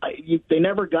they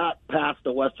never got past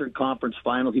the Western Conference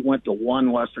Final. He went to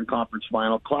one Western Conference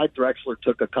Final. Clyde Drexler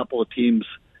took a couple of teams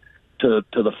to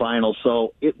the final.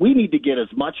 So we need to get as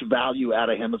much value out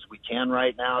of him as we can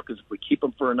right now, because if we keep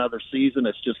him for another season,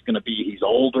 it's just going to be he's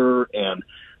older, and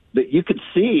that you could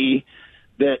see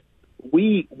that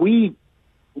we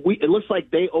it looks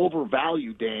like they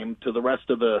overvalue Dame to the rest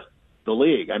of the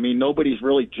league. I mean, nobody's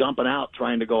really jumping out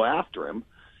trying to go after him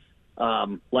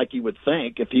like you would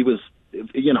think if he was.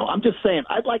 I'm just saying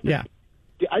I'd like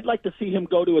to see him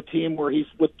go to a team where he's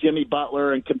with Jimmy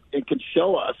Butler and can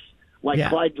show us like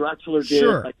Clyde Drexler did,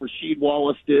 like Rasheed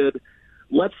Wallace did.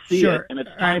 Let's see it, and it's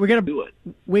time to do it.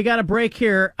 We got a break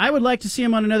here. I would like to see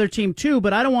him on another team too,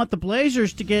 but I don't want the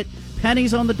Blazers to get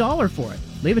pennies on the dollar for it.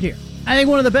 Leave it here. I think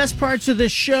one of the best parts of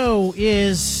this show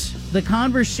is the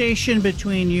conversation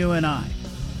between you and I.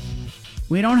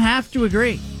 We don't have to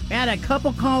agree. I had a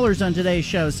couple callers on today's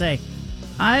show say,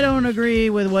 I don't agree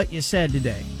with what you said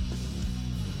today.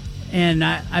 And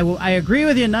I agree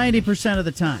with you 90% of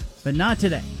the time, but not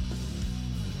today.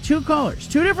 Two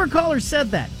different callers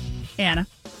said that, Anna.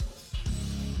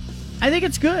 I think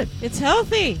it's good. It's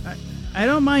healthy. I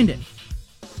don't mind it.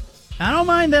 I don't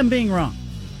mind them being wrong.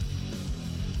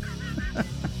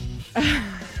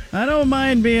 I don't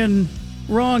mind being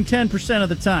wrong 10% of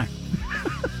the time.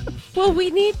 Well,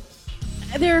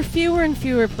 there are fewer and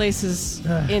fewer places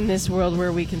in this world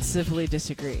where we can civilly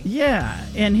disagree. Yeah,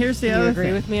 and here's the other thing. Do you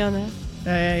agree with me on that?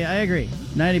 I agree.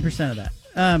 90% of that.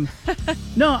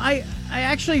 No, I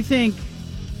actually think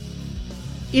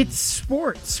it's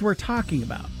sports we're talking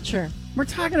about. Sure. We're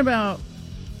talking about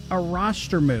a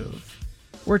roster move.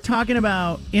 We're talking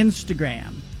about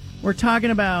Instagram. We're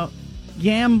talking about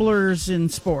gamblers in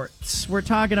sports. We're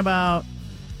talking about,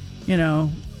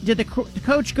 did the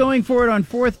coach going for it on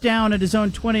fourth down at his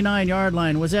own 29-yard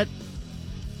line, was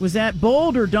that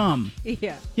bold or dumb?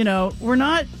 Yeah. We're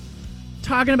not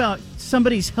talking about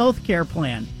somebody's health care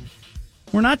plan.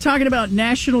 We're not talking about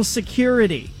national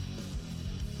security.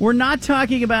 We're not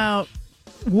talking about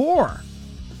war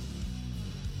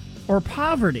or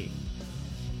poverty.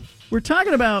 We're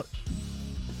talking about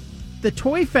the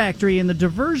toy factory and the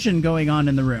diversion going on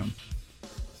in the room.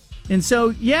 And so,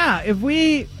 yeah, if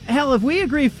we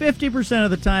agree 50% of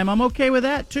the time, I'm okay with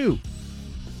that too.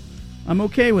 I'm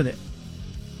okay with it.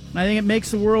 I think it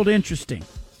makes the world interesting.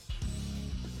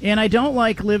 And I don't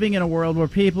like living in a world where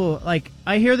people,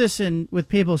 I hear this with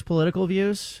people's political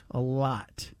views a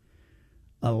lot,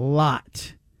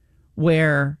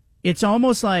 where it's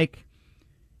almost like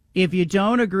if you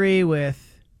don't agree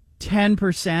with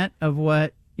 10% of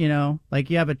what, you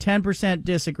have a 10%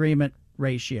 disagreement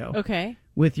ratio. Okay.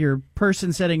 With your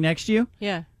person sitting next to you.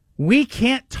 Yeah. We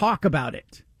can't talk about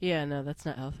it. Yeah, no, that's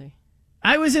not healthy.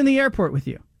 I was in the airport with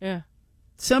you. Yeah.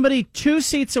 Somebody 2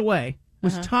 seats away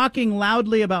was talking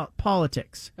loudly about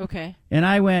politics. Okay. And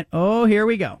I went, oh, here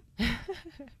we go. And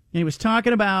he was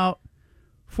talking about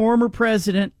former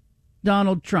President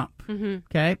Donald Trump. Mm-hmm.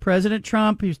 Okay, President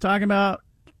Trump. He was talking about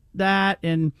that,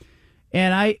 and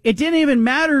it didn't even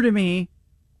matter to me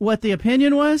what the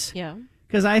opinion was. Yeah.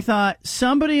 Because I thought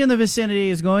somebody in the vicinity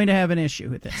is going to have an issue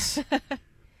with this.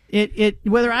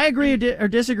 Whether I agree or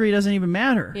disagree doesn't even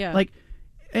matter. Yeah.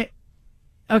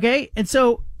 Okay, and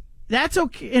so that's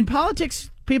okay. In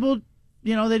politics, people,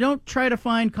 they don't try to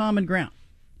find common ground.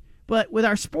 But with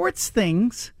our sports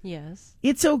things, yes,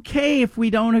 it's okay if we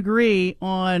don't agree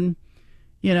on,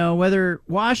 whether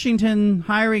Washington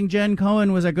hiring Jen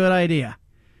Cohen was a good idea,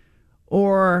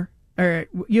 or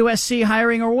USC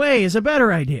hiring Orway is a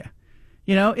better idea.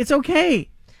 It's okay.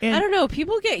 And I don't know.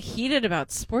 People get heated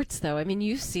about sports, though. I mean,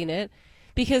 you've seen it,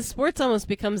 because sports almost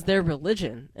becomes their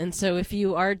religion. And so if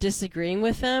you are disagreeing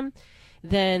with them,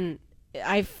 then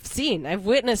I've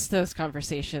witnessed those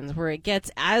conversations where it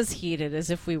gets as heated as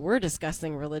if we were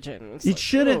discussing religion. It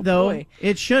shouldn't, though. Boy.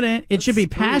 It shouldn't. It should be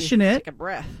passionate. Take a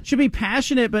breath. It should be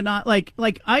passionate, but not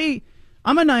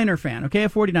I'm a Niner fan, okay? A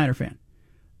 49er fan.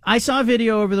 I saw a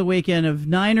video over the weekend of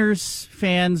Niners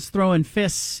fans throwing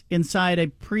fists inside a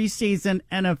preseason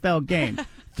NFL game.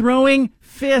 Throwing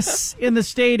fists in the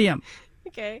stadium.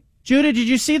 Okay. Judah, did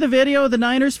you see the video of the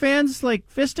Niners fans like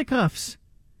fisticuffs?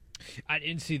 I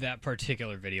didn't see that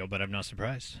particular video, but I'm not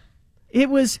surprised. It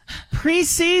was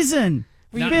preseason.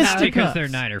 Not because they're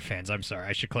Niner fans. I'm sorry.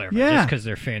 I should clarify. Yeah. Just because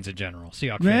they're fans in general.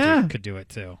 Seahawks fans could do it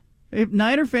too. If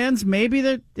Niner fans, maybe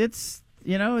that it's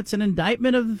an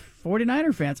indictment of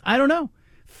 49er fans. I don't know.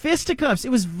 Fisticuffs. It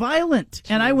was violent.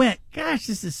 And I went, gosh,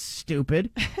 this is stupid.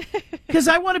 Because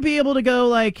I want to be able to go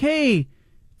like, hey,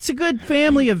 it's a good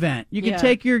family event. You can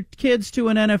take your kids to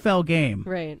an NFL game.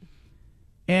 Right.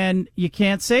 And you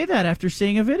can't say that after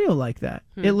seeing a video like that.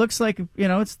 It looks like,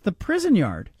 it's the prison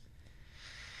yard.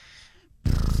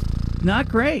 Not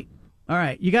great. All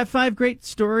right. You got 5 great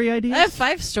story ideas? I have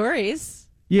 5 stories.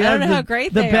 Yeah, I don't know how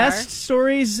great they are. The best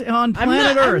stories on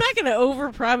planet Earth. I'm not going to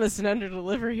overpromise and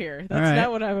underdeliver here. That's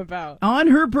not what I'm about. On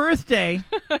her birthday,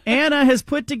 Anna has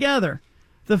put together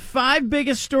the 5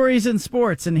 biggest stories in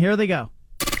sports, and here they go.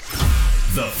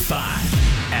 The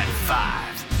 5 at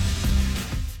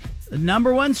 5. The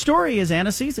number 1 story is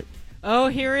Anna sees it. Oh,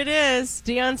 here it is.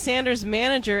 Deion Sanders'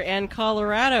 manager and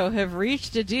Colorado have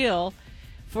reached a deal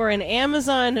for an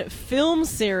Amazon film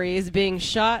series being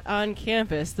shot on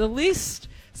campus. The least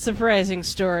surprising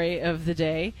story of the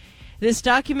day. This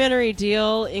documentary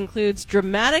deal includes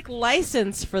dramatic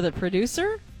license for the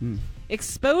producer,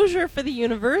 exposure for the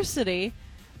university,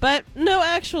 but no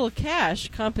actual cash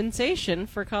compensation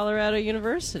for Colorado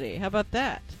University. How about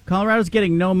that? Colorado's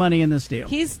getting no money in this deal.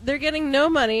 They're getting no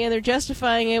money, and they're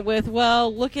justifying it with,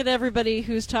 well, look at everybody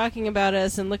who's talking about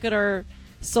us, and look at our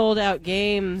sold-out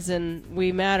games, and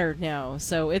we matter now,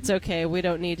 so it's okay. We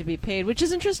don't need to be paid, which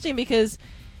is interesting because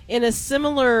in a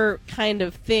similar kind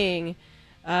of thing,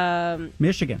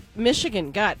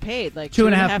 Michigan got paid like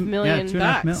 $2.5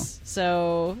 million.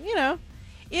 So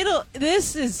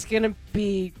this is going to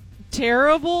be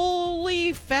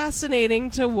terribly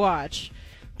fascinating to watch,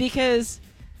 because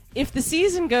if the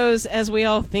season goes as we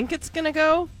all think it's going to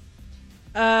go,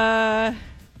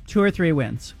 2 or 3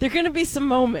 wins. There are going to be some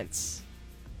moments.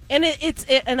 And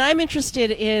and I'm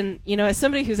interested in, as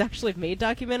somebody who's actually made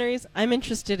documentaries, I'm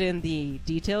interested in the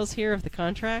details here of the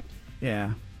contract.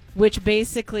 Yeah. Which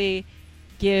basically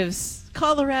gives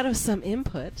Colorado some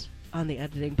input on the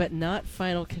editing, but not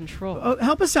final control. Oh,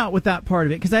 help us out with that part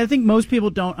of it, because I think most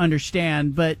people don't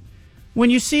understand. But when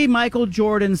you see Michael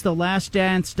Jordan's The Last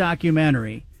Dance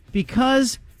documentary,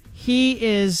 because he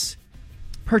is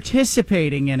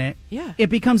participating in it, it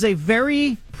becomes a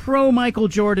very pro-Michael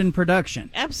Jordan production.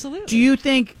 Absolutely. Do you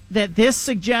think that this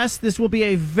suggests this will be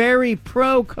a very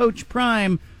pro-Coach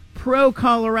Prime,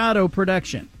 pro-Colorado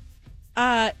production?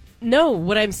 No,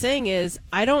 what I'm saying is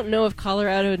I don't know if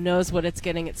Colorado knows what it's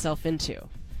getting itself into.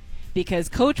 Because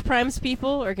Coach Prime's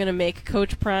people are going to make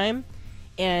Coach Prime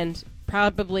and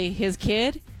probably his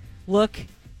kid look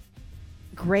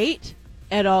great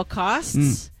at all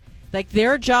costs. Like,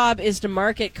 their job is to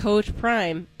market Coach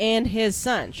Prime and his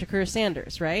son, Shakur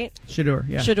Sanders, right? Shador.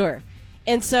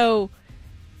 And so,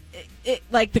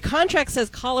 like, the contract says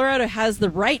Colorado has the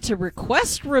right to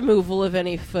request removal of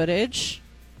any footage.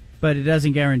 But it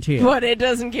doesn't guarantee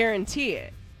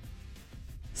it.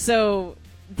 So,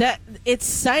 that it's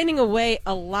signing away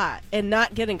a lot and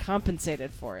not getting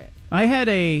compensated for it. I had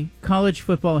a college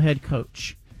football head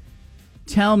coach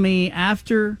tell me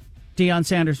after Deion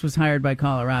Sanders was hired by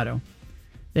Colorado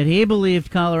that he believed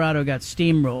Colorado got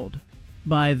steamrolled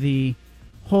by the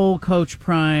whole Coach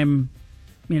Prime,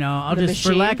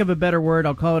 for lack of a better word,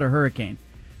 I'll call it a hurricane.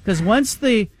 Because once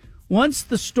the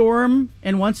storm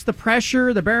and once the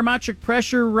pressure, the barometric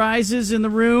pressure rises in the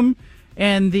room,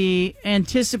 and the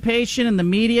anticipation and the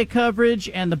media coverage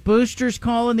and the boosters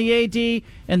calling the AD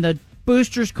and the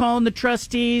boosters calling the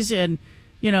trustees and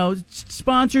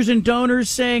sponsors and donors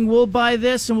saying we'll buy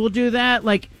this and we'll do that.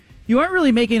 Like, you aren't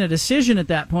really making a decision at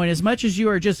that point as much as you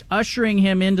are just ushering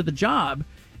him into the job.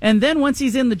 And then once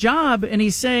he's in the job and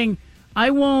he's saying,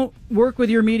 I won't work with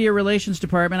your media relations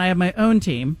department, I have my own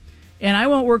team, and I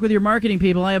won't work with your marketing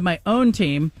people, I have my own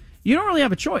team, you don't really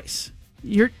have a choice.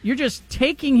 You're just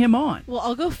taking him on. Well,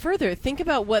 I'll go further. Think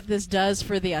about what this does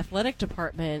for the athletic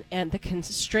department and the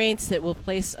constraints that will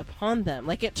place upon them.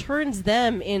 Like, it turns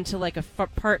them into like a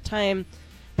part-time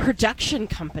production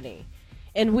company.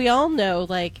 And we all know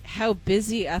like how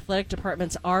busy athletic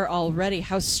departments are already,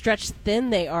 how stretched thin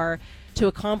they are to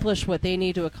accomplish what they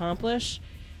need to accomplish.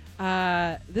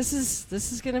 This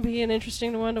is going to be an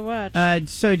interesting one to watch.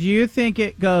 So do you think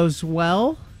it goes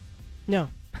well? No,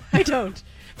 I don't.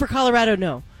 For Colorado,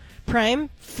 no. Prime,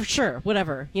 for sure,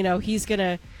 whatever. He's going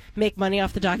to make money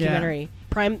off the documentary. Yeah.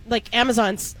 Prime, like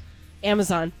Amazon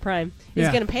Prime, is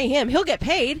going to pay him. He'll get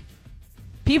paid.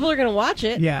 People are going to watch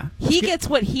it. Yeah. He gets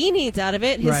what he needs out of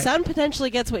it. His Right. son potentially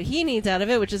gets what he needs out of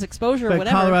it, which is exposure or But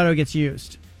whatever. Colorado gets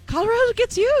used. Colorado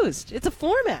gets used. It's a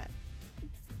format.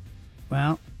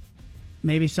 Well,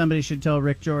 maybe somebody should tell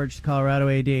Rick George, the Colorado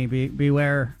AD,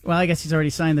 beware. Well, I guess he's already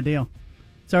signed the deal.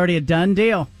 It's already a done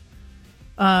deal.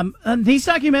 These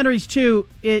documentaries, too,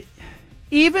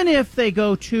 even if they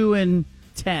go 2-10,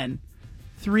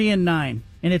 3-9,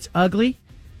 and it's ugly,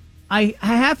 I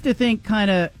have to think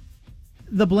kind of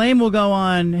the blame will go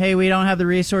on, hey, we don't have the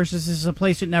resources. This is a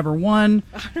place that never won.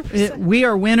 100%. We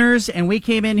are winners, and we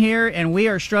came in here, and we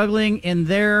are struggling in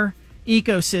their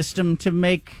ecosystem to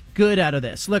make good out of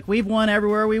this. Look, we've won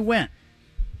everywhere we went.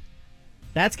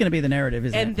 That's going to be the narrative,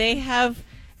 isn't it? And they have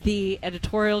the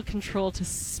editorial control to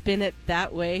spin it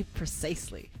that way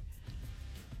precisely.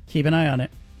 Keep an eye on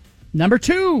it. Number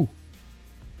 2.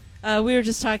 We were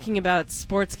just talking about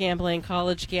sports gambling,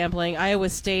 college gambling. Iowa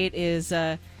State is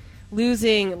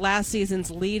losing last season's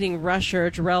leading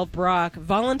rusher, Jarrell Brock,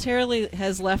 voluntarily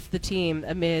has left the team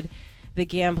amid the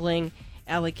gambling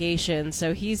allegations.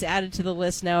 So he's added to the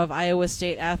list now of Iowa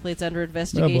State athletes under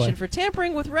investigation for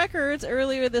tampering with records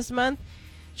earlier this month.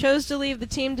 Chose to leave the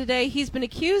team today. He's been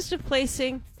accused of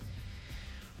placing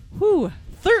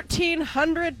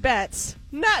 1,300 bets,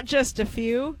 not just a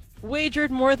few, wagered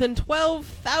more than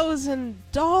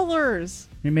 $12,000.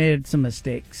 We made some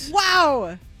mistakes.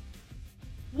 Wow!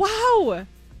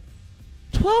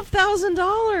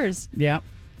 $12,000. Yeah.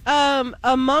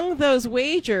 Among those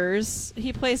wagers,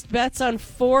 he placed bets on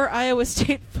 4 Iowa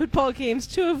State football games,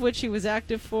 2 of which he was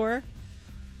active for.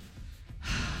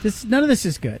 None of this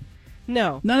is good.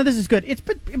 No. None of this is good.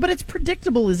 But it's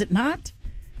predictable, is it not?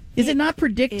 Is it not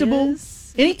predictable?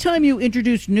 Anytime you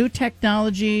introduce new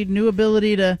technology, new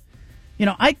ability to,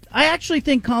 I actually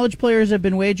think college players have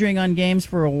been wagering on games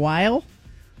for a while,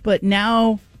 but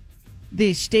now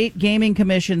the state gaming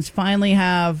commissions finally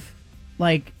have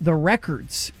the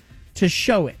records to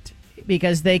show it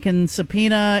because they can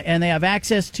subpoena and they have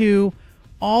access to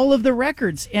all of the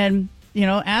records. And,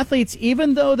 athletes,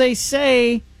 even though they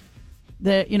say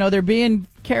that, they're being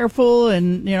careful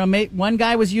and, one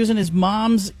guy was using his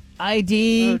mom's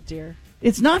ID. Oh, dear.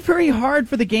 It's not very hard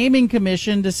for the gaming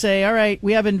commission to say, all right,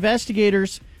 we have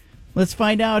investigators. Let's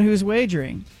find out who's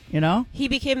wagering, He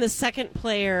became the second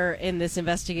player in this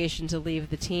investigation to leave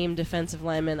the team. Defensive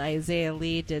lineman Isaiah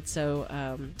Lee did so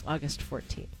August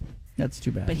 14th. That's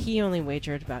too bad. But he only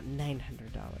wagered about $900,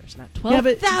 not $12,000. Yeah,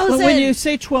 but when you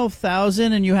say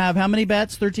 $12,000 and you have how many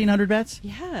bets? 1,300 bets?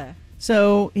 Yeah.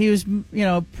 So he was,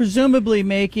 presumably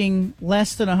making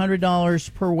less than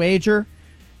 $100 per wager.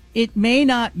 It may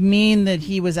not mean that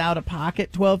he was out of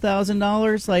pocket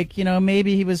 $12,000.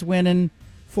 Maybe he was winning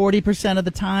 40% of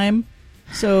the time.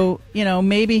 So,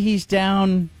 maybe he's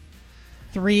down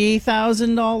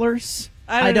 $3,000.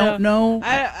 I don't know.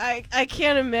 I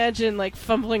can't imagine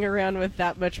fumbling around with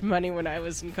that much money when I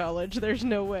was in college. There's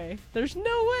no way. There's no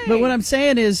way. But what I'm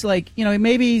saying is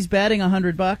maybe he's betting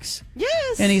 $100.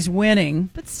 Yes. And he's winning.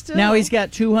 But still. Now he's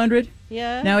got 200.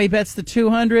 Yeah. Now he bets the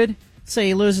 200. Say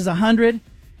he loses 100.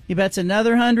 He bets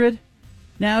another 100.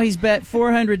 Now he's bet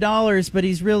 $400, but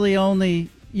he's really only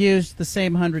used the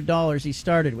same $100 he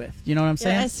started with. You know what I'm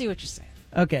saying? Yeah, I see what you're saying.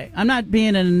 Okay. I'm not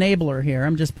being an enabler here.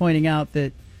 I'm just pointing out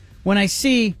that when I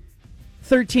see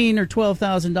 $13,000 or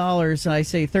 $12,000, I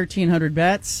say 1,300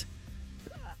 bets.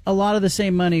 A lot of the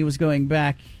same money was going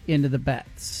back into the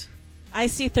bets. I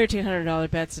see $1,300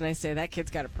 bets and I say that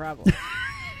kid's got a problem.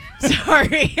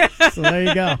 Sorry. So there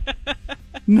you go.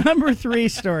 Number 3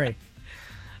 story.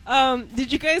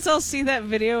 Did you guys all see that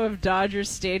video of Dodger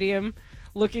Stadium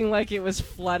looking like it was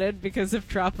flooded because of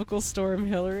Tropical Storm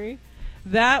Hillary?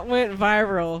 That went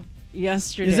viral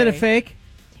yesterday. Is it a fake?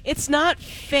 It's not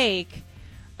fake,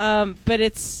 but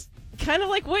it's kind of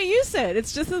like what you said.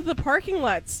 It's just that the parking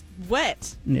lot's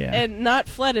wet and not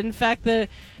flooded. In fact, the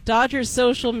Dodgers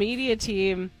social media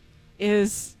team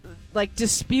is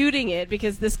disputing it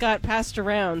because this got passed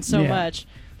around so much.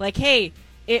 Hey,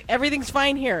 everything's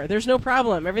fine here. There's no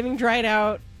problem. Everything dried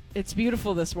out. It's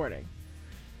beautiful this morning.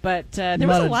 But there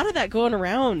was a lot of that going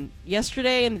around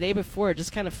yesterday and the day before,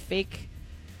 just kind of fake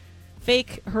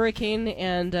hurricane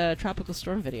and tropical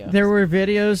storm videos. There were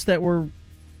videos that were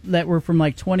from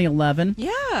 2011.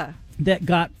 Yeah. That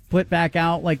got put back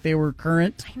out like they were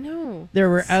current. I know. There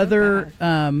were other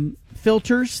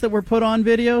filters that were put on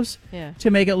videos to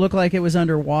make it look like it was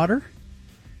underwater.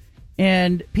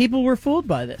 And people were fooled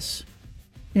by this.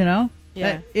 Yeah.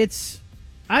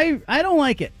 I don't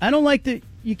like it. I don't like that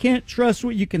you can't trust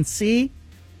what you can see.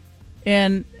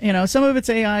 And, some of it's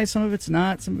AI, some of it's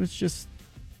not. Some of it's just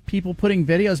people putting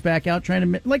videos back out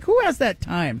trying to... who has that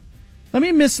time Let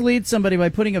me mislead somebody by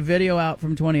putting a video out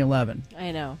from 2011.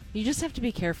 I know. You just have to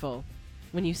be careful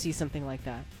when you see something like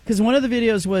that. Because one of the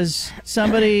videos was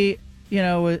somebody,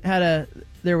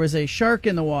 there was a shark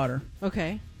in the water.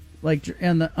 Okay. Like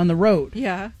on the road.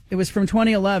 Yeah. It was from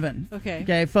 2011. Okay.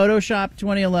 Okay, Photoshop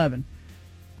 2011.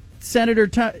 Senator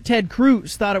Ted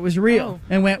Cruz thought it was real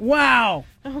and went, wow.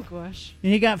 Oh, gosh.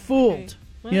 And he got fooled,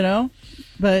 Okay. Well,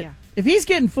 But yeah. if he's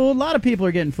getting fooled, a lot of people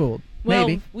are getting fooled. Well,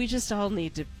 Maybe. we just all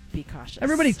need to be cautious.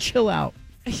 Everybody chill out.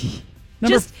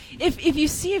 Just if you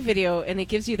see a video and it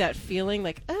gives you that feeling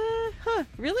like,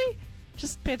 really?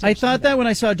 Just pay attention. I thought that when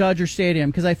I saw Dodger Stadium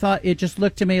because I thought it just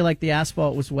looked to me like the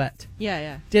asphalt was wet.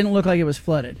 Yeah. Didn't look like it was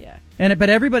flooded. Yeah.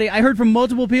 But everybody, I heard from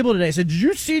multiple people today, said, did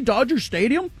you see Dodger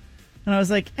Stadium? And I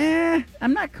was like,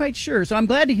 I'm not quite sure. So I'm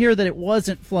glad to hear that it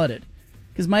wasn't flooded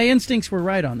because my instincts were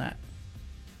right on that.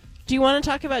 Do you want to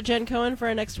talk about Jen Cohen for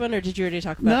our next one, or did you already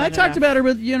talk about that? No, I talked about her,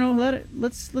 but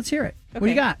let's hear it. What do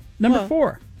you got? Number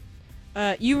 4.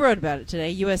 You wrote about it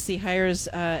today. USC hires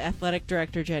athletic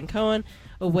director Jen Cohen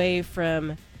away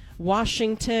from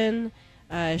Washington.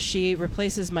 She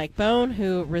replaces Mike Bone,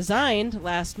 who resigned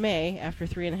last May after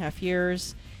 3.5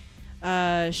 years.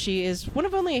 She is one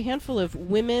of only a handful of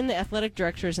women athletic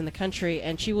directors in the country,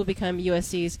 and she will become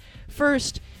USC's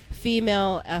first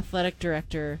female athletic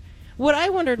director. What I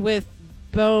wondered with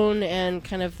Bone and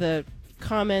kind of the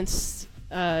comments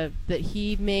that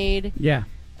he made,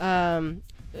 there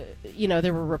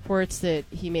were reports that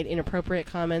he made inappropriate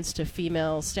comments to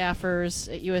female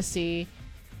staffers at USC.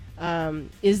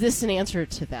 Is this an answer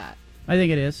to that? I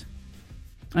think it is.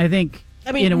 I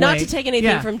mean, not to take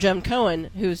anything from Jen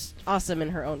Cohen, who's awesome in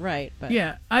her own right. But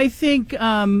yeah, I think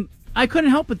I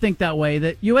couldn't help but think that way,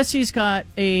 that USC's got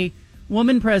a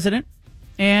woman president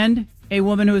and a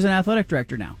woman who is an athletic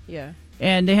director now. Yeah.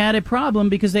 And they had a problem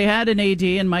because they had an AD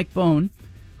in Mike Bone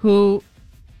who,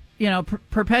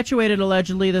 perpetuated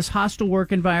allegedly this hostile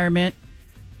work environment.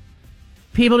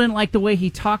 People didn't like the way he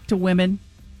talked to women,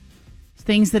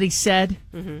 things that he said.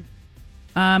 Mm-hmm.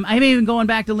 I'm even going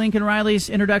back to Lincoln Riley's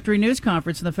introductory news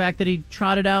conference and the fact that he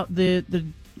trotted out the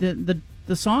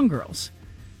song girls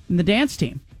and the dance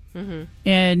team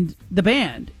and the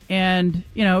band. And,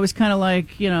 it was kind of like,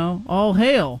 all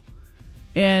hail.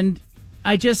 And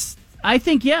I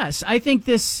think, yes, I think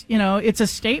this, it's a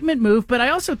statement move, but I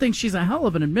also think she's a hell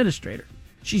of an administrator.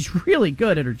 She's really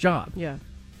good at her job. Yeah.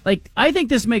 I think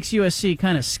this makes USC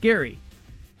kind of scary.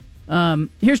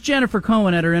 Here's Jennifer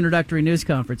Cohen at her introductory news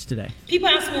conference today. People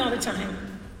ask me all the time,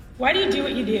 why do you do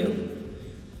what you do?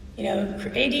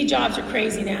 AD jobs are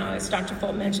crazy now, as Dr.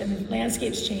 Folt mentioned. The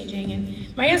landscape's changing.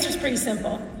 And my answer is pretty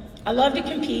simple. I love to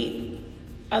compete.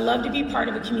 I love to be part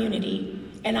of a community.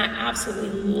 And I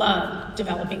absolutely love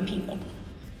developing people.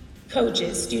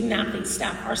 Coaches, student athletes,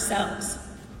 staff, ourselves.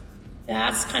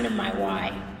 That's kind of my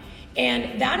why.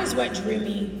 And that is what drew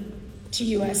me to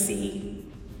USC.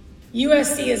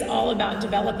 USC is all about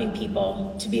developing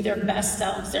people to be their best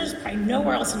selves. There's probably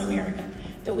nowhere else in America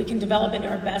that we can develop into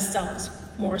our best selves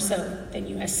more so than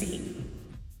USC.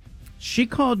 She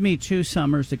called me 2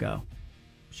 summers ago.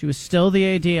 She was still the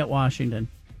AD at Washington.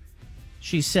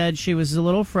 She said she was a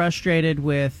little frustrated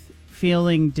with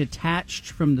feeling detached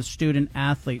from the student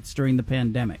athletes during the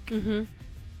pandemic. Mm-hmm.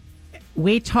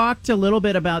 We talked a little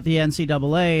bit about the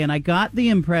NCAA, and I got the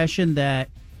impression that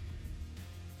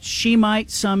she might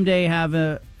someday have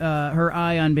her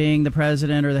eye on being the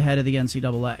president or the head of the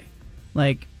NCAA.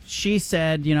 Like she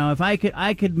said, if I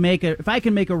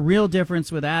can make a real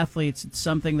difference with athletes, it's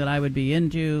something that I would be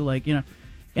into.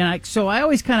 So I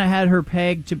always kind of had her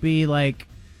pegged to be like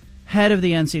head of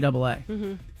the NCAA.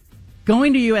 Mm-hmm.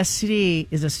 Going to USC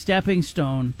is a stepping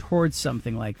stone towards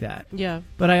something like that. Yeah.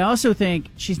 But I also think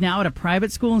she's now at a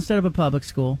private school instead of a public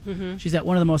school. Mm-hmm. She's at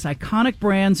one of the most iconic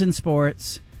brands in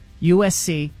sports,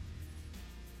 USC.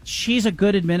 She's a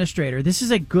good administrator. This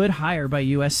is a good hire by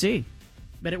USC.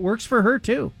 But it works for her,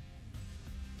 too.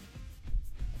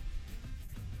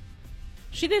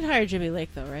 She did hire Jimmy Lake,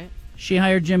 though, right? She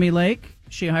hired Jimmy Lake.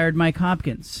 She hired Mike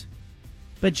Hopkins.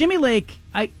 But Jimmy Lake,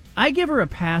 I give her a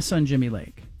pass on Jimmy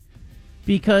Lake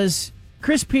because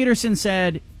Chris Peterson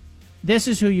said, this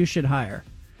is who you should hire.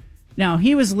 Now,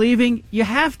 he was leaving. You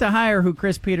have to hire who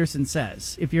Chris Peterson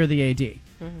says if you're the AD.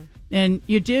 Mm-hmm. And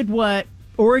you did what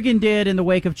Oregon did in the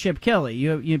wake of Chip Kelly.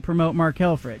 You promote Mark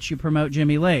Helfrich. You promote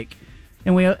Jimmy Lake.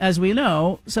 And as we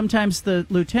know, sometimes the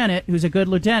lieutenant, who's a good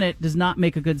lieutenant, does not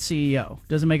make a good CEO,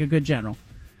 doesn't make a good general.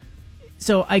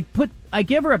 So I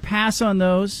give her a pass on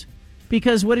those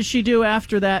because what does she do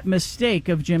after that mistake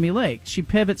of Jimmy Lake? She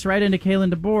pivots right into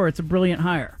Kalen DeBoer. It's a brilliant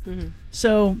hire. Mm-hmm.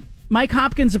 So Mike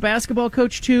Hopkins, a basketball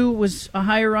coach too, was a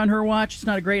hire on her watch. It's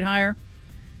not a great hire.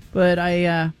 But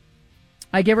I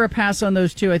give her a pass on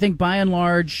those two. I think by and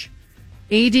large,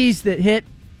 ADs that hit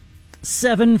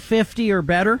 750 or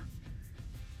better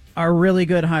are really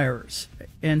good hirers.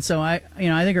 And so I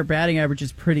think her batting average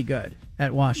is pretty good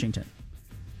at Washington.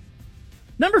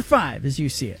 Number 5, as you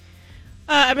see it.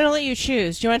 I'm going to let you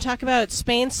choose. Do you want to talk about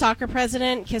Spain's soccer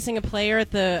president kissing a player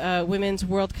at the Women's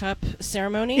World Cup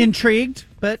ceremony? Intrigued,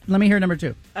 but let me hear number 2.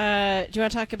 Do you want to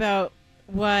talk about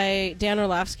why Dan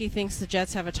Orlovsky thinks the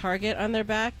Jets have a target on their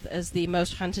back as the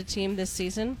most hunted team this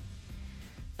season?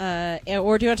 Or do you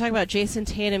want to talk about Jason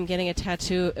Tatum getting a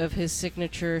tattoo of his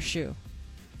signature shoe?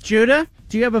 Judah,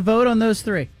 do you have a vote on those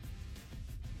 3?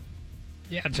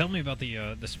 Yeah, tell me about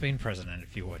the Spain president,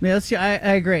 if you would. Yeah,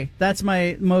 I agree. That's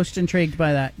my most intrigued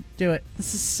by that. Do it.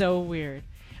 This is so weird.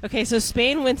 Okay, so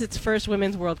Spain wins its first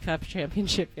Women's World Cup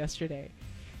championship yesterday.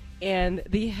 And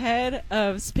the head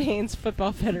of Spain's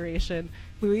Football Federation,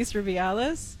 Luis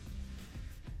Rubiales,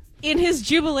 in his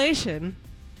jubilation,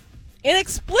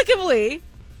 inexplicably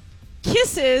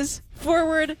kisses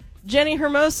forward Jenny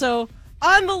Hermoso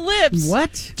on the lips.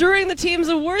 What? During the team's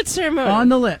award ceremony. On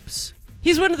the lips.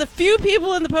 He's one of the few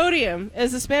people in the podium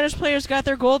as the Spanish players got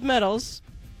their gold medals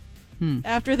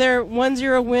after their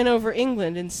 1-0 win over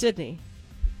England in Sydney.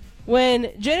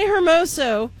 When Jenny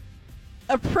Hermoso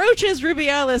approaches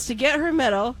Rubiales to get her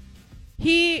medal,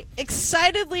 he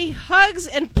excitedly hugs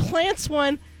and plants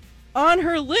one on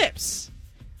her lips.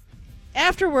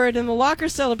 Afterward, in the locker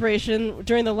celebration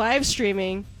during the live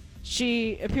streaming,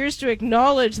 she appears to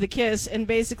acknowledge the kiss and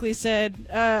basically said,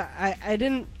 I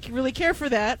didn't really care for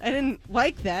that. I didn't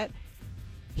like that.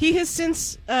 He has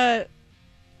since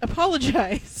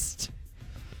apologized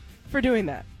for doing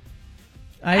that.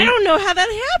 I don't know how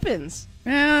that happens.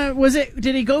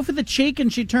 Did he go for the cheek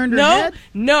and she turned her head?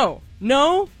 No.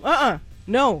 No.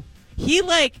 He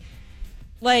like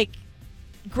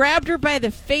grabbed her by the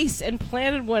face and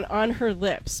planted one on her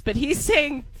lips. But he's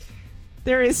saying,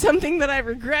 there is something that I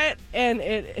regret, and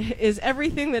it is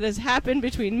everything that has happened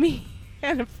between me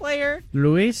and a player,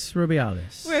 Luis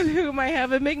Rubiales, with whom I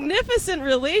have a magnificent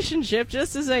relationship,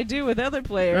 just as I do with other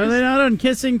players. Are they not on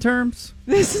kissing terms?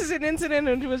 This is an incident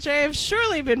in which I have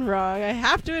surely been wrong. I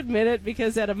have to admit it,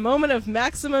 because at a moment of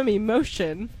maximum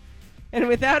emotion, and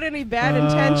without any bad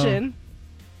intention,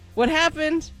 what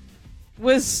happened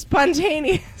was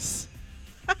spontaneous.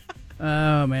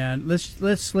 Oh man,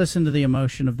 let's listen to the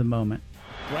emotion of the moment.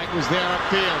 Greg was there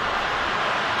upfield.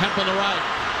 Hemp on the right.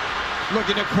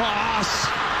 Looking to cross.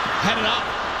 Headed up.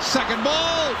 Second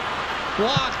ball.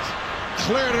 Blocked.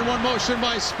 Cleared in one motion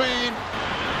by Spain.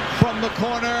 From the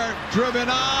corner. Driven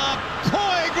up.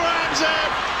 Coy grabs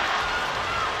it.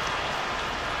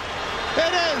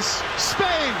 It is.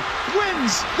 Spain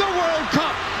wins the World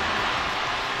Cup.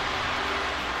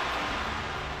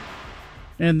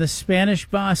 And the Spanish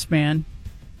boss man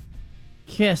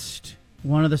kissed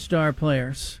one of the star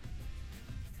players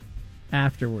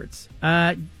afterwards.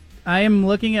 I am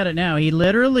looking at it now. He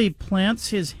literally plants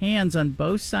his hands on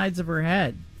both sides of her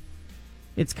head.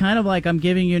 It's kind of like, I'm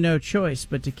giving you no choice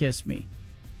but to kiss me.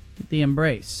 The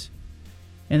embrace.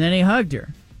 And then he hugged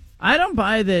her. I don't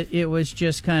buy that it was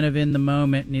just kind of in the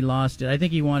moment and he lost it. I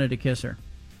think he wanted to kiss her.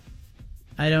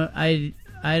 I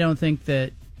don't think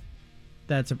that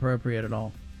that's appropriate at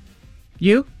all.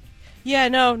 You? Yeah,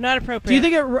 no, not appropriate. Do you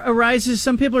think it arises?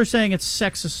 Some people are saying it's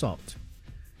sex assault.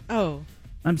 Oh.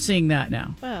 I'm seeing that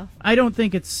now. Well. I don't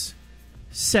think it's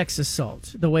sex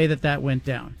assault, the way that went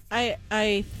down.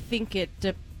 I think it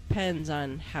depends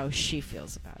on how she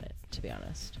feels about it, to be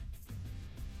honest.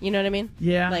 You know what I mean?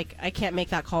 Yeah. Like, I can't make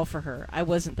that call for her. I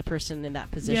wasn't the person in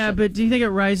that position. Yeah, but do you think it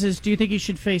rises? Do you think he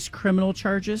should face criminal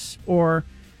charges or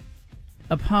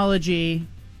apology,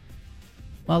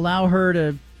 allow her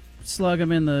to slug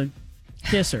him in the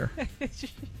kisser?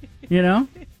 You know?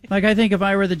 Like, I think if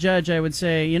I were the judge, I would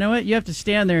say, you know what? You have to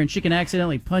stand there and she can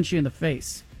accidentally punch you in the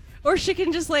face. Or she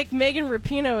can just, like, Megan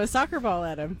Rapinoe a soccer ball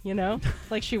at him, you know?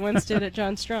 Like she once did at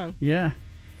John Strong. Yeah.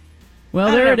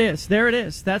 Well, there it is. There it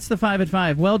is. That's the 5 at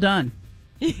 5. Well done.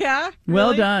 Yeah? Well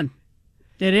really? done.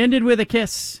 It ended with a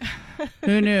kiss.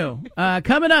 Who knew?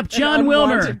 Coming up, John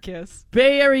Wilner, kiss.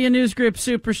 Bay Area News Group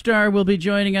superstar, will be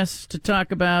joining us to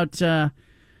talk about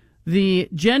the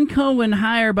Jen Cohen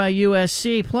hire by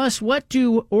USC. Plus, what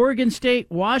do Oregon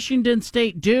State, Washington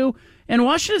State do? And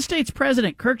Washington State's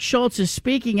president, Kirk Schultz, is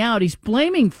speaking out. He's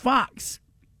blaming Fox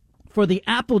for the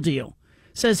Apple deal.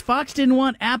 Says Fox didn't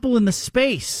want Apple in the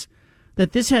space.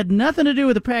 That this had nothing to do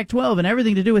with the Pac-12 and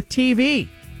everything to do with TV.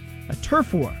 A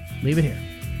turf war. Leave it here.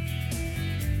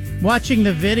 Watching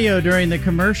the video during the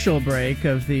commercial break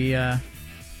of the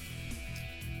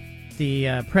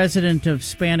president of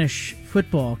Spanish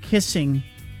football kissing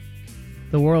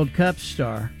the World Cup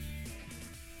star.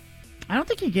 I don't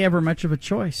think he gave her much of a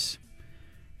choice.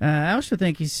 I also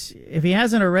think if he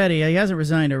hasn't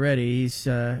resigned already, he's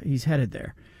headed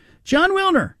there. John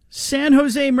Wilner, San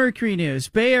Jose Mercury News,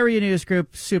 Bay Area News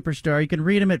Group superstar. You can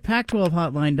read him at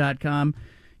pac12hotline.com.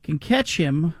 You can catch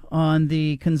him on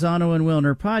the Canzano and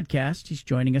Wilner podcast. He's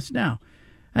joining us now.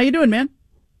 How you doing, man?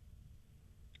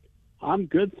 I'm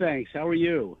good, thanks. How are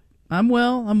you? I'm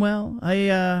well.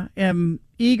 I am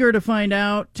eager to find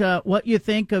out what you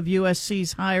think of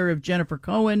USC's hire of Jennifer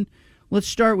Cohen. Let's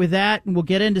start with that, and we'll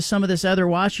get into some of this other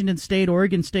Washington State,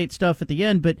 Oregon State stuff at the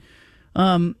end. But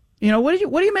what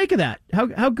do you make of that?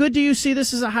 How good do you see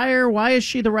this as a hire? Why is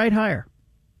she the right hire?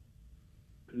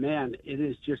 Man, it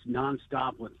is just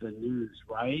nonstop with the news,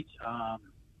 right?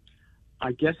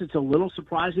 I guess it's a little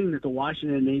surprising that the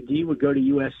Washington AD would go to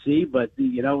USC, but at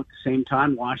the same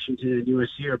time, Washington and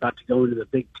USC are about to go into the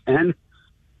Big Ten,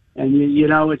 and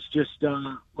it's just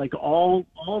like all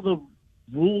the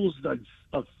rules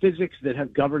of physics that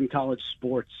have governed college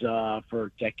sports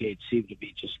for decades seem to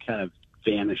be just kind of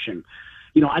vanishing.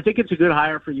 I think it's a good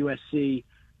hire for USC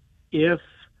if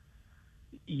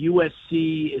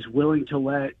USC is willing to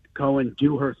let Cohen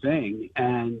do her thing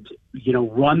and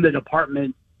run the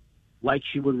department like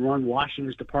she would run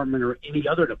Washington's department or any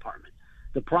other department.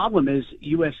 The problem is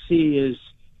USC is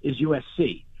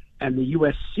USC, and the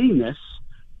USC-ness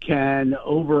can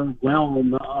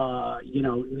overwhelm,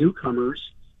 newcomers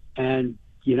and,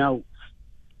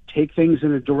 take things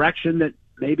in a direction that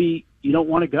maybe you don't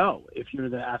want to go if you're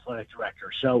the athletic director.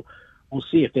 So we'll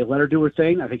see. If they let her do her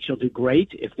thing, I think she'll do great.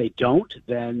 If they don't,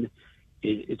 then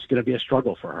it's going to be a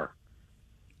struggle for her.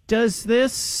 Does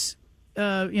this,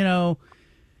 Lincoln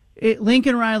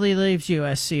Riley leaves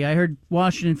USC. I heard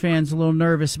Washington fans a little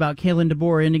nervous about Kalen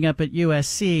DeBoer ending up at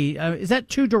USC. Is that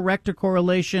too direct a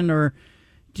correlation, or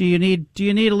do you need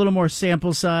a little more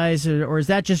sample size, or is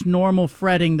that just normal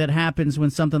fretting that happens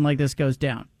when something like this goes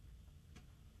down?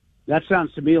 That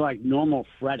sounds to me like normal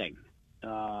fretting,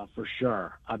 for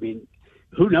sure. I mean,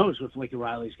 who knows if Lincoln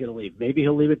Riley's going to leave? Maybe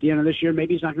he'll leave at the end of this year.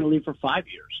 Maybe he's not going to leave for 5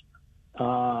 years.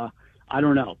 I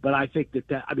don't know, but I think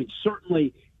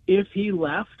certainly if he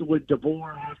left, would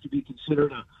DeBoer have to be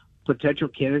considered a potential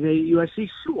candidate at USC?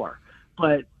 Sure.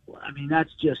 But,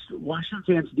 that's just – Washington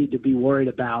fans need to be worried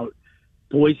about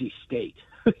Boise State,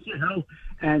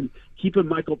 and keeping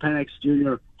Michael Penix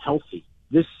Jr. healthy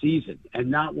this season and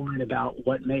not worrying about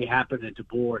what may happen to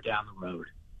DeBoer down the road.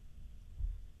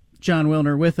 John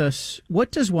Wilner with us.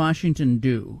 What does Washington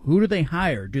do? Who do they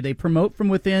hire? Do they promote from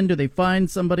within? Do they find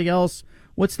somebody else?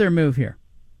 What's their move here?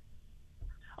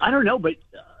 I don't know, but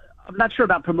I'm not sure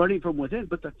about promoting from within.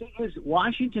 But the thing is,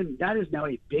 Washington, that is now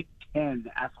a Big Ten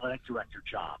athletic director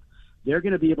job. They're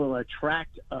going to be able to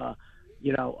attract, a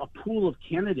pool of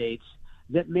candidates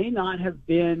that may not have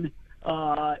been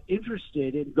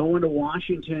interested in going to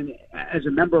Washington as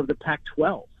a member of the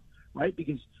Pac-12, right?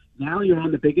 Because now you're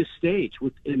on the biggest stage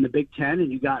in the Big Ten,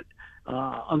 and you got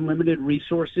unlimited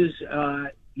resources,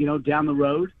 down the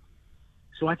road.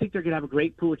 So I think they're going to have a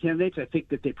great pool of candidates. I think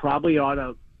that they probably ought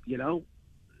to,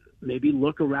 maybe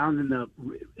look around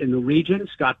in the region.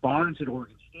 Scott Barnes at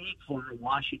Oregon State, former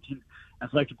Washington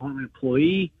Athletic Department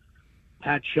employee.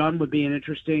 Pat Shum would be an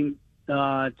interesting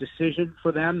decision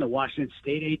for them, the Washington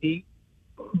State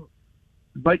AD.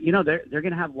 But they're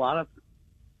going to have a lot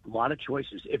of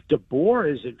choices. If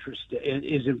DeBoer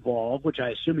is involved, which I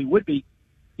assume he would be,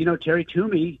 Terry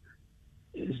Toomey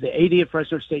is the AD at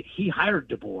Fresno State. He hired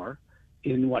DeBoer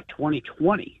in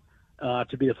 2020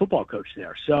 to be the football coach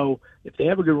there. So if they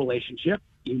have a good relationship,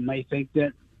 you may think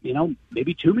that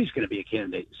maybe Toomey's going to be a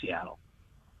candidate in Seattle.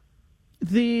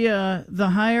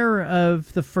 The hire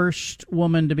of the first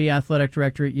woman to be athletic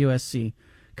director at USC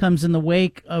comes in the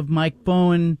wake of Mike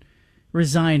Bowen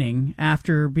resigning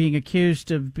after being accused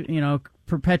of,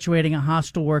 perpetuating a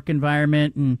hostile work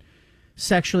environment and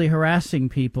sexually harassing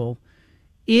people.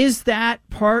 Is that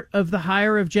part of the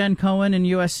hire of Jen Cohen in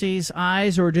USC's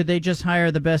eyes, or did they just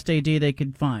hire the best AD they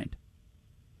could find?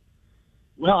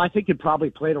 Well, I think it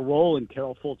probably played a role in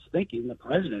Carol Folt's thinking, the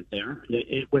president there.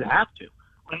 It would have to.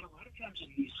 A lot of times in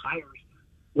these hires,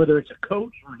 whether it's a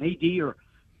coach or an AD or,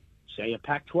 say, a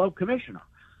Pac-12 commissioner,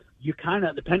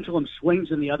 the pendulum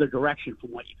swings in the other direction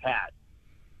from what you've had.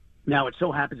 Now, it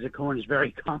so happens that Cohen is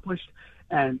very accomplished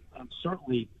and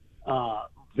certainly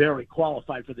very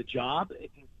qualified for the job.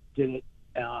 Did it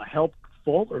help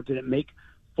Folt, or did it make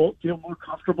Folt feel more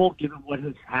comfortable given what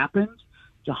has happened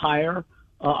to hire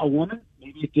a woman?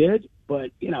 Maybe it did,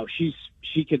 but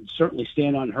she can certainly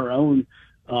stand on her own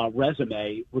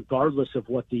resume, regardless of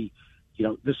what the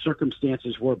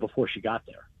circumstances were before she got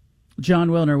there. John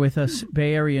Wilner with us,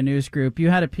 Bay Area News Group. You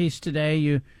had a piece today.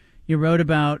 You wrote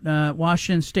about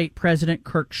Washington State President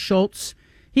Kirk Schultz.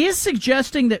 He is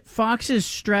suggesting that Fox's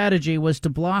strategy was to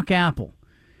block Apple,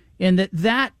 and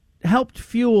that helped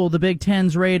fuel the Big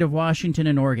Ten's raid of Washington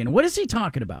and Oregon. What is he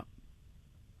talking about?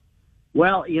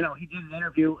 Well, he did an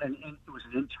interview, and it was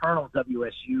an internal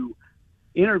WSU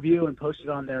interview and posted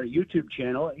on their YouTube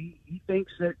channel. He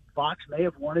thinks that Fox may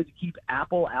have wanted to keep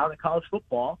Apple out of college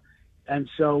football. And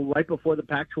so right before the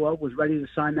Pac-12 was ready to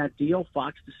sign that deal,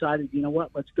 Fox decided, you know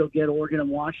what, let's go get Oregon and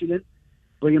Washington,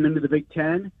 bring them into the Big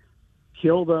Ten,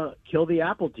 kill the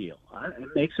Apple deal. It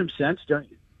makes some sense.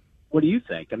 What do you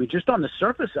think? I mean, just on the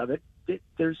surface of it,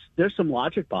 there's some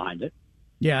logic behind it.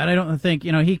 Yeah, and I don't think,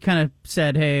 he kind of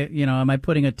said, hey, am I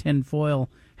putting a tinfoil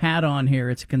hat on here?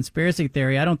 It's a conspiracy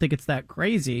theory. I don't think it's that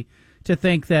crazy to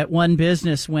think that one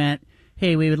business went,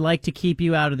 hey, we would like to keep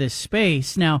you out of this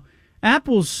space. Now,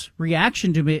 Apple's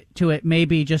reaction to it may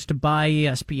be just to buy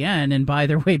ESPN and buy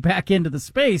their way back into the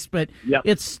space, but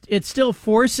it still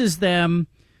forces them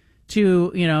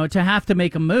to have to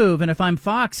make a move. And if I'm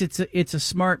Fox, it's a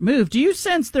smart move. Do you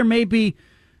sense there may be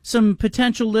some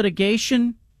potential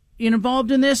litigation involved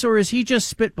in this, or is he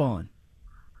just spitballing?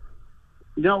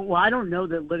 No, well, I don't know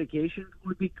that litigation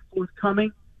would be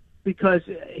forthcoming because,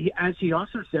 as he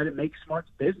also said, it makes smart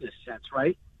business sense,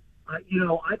 right?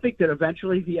 I think that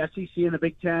eventually the SEC and the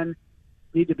Big Ten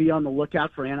need to be on the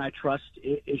lookout for antitrust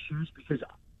issues because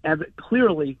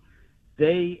clearly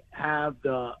they have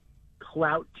the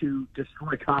clout to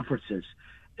destroy conferences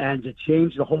and to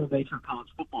change the whole nature of college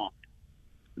football.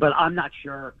 But I'm not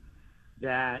sure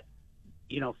that,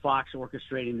 Fox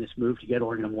orchestrating this move to get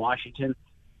Oregon and Washington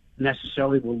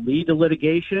necessarily will lead to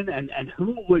litigation, and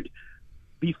who would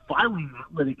be filing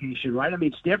that litigation, right? I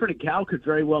mean, Stanford and Cal could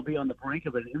very well be on the brink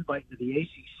of an invite to the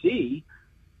ACC,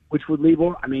 which would leave,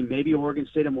 maybe Oregon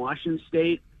State and Washington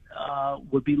State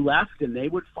would be left, and they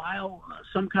would file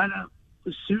some kind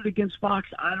of suit against Fox.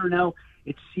 I don't know.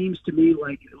 It seems to me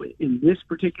like in this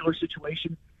particular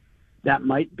situation, that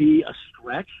might be a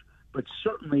stretch, but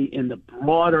certainly in the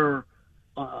broader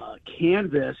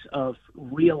canvas of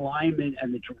realignment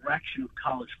and the direction of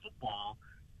college football,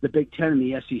 the Big Ten and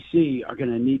the SEC are going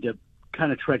to need to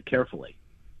kind of tread carefully.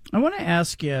 I want to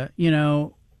ask you,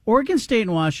 Oregon State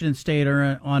and Washington State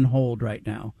are on hold right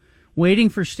now, waiting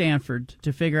for Stanford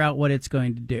to figure out what it's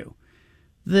going to do.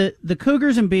 The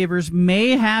Cougars and Beavers may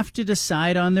have to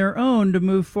decide on their own to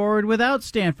move forward without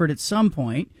Stanford at some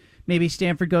point. Maybe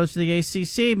Stanford goes to the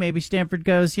ACC. Maybe Stanford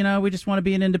goes, we just want to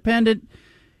be an independent.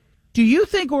 Do you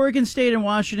think Oregon State and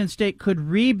Washington State could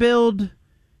rebuild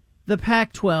the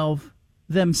Pac-12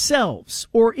 themselves,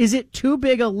 or is it too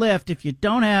big a lift if you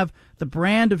don't have the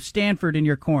brand of Stanford in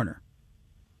your corner?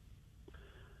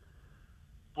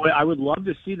 Boy, I would love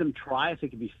to see them try. I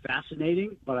think it'd be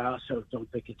fascinating, but I also don't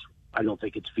think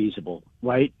it's feasible,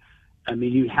 right? I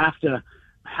mean, you have to.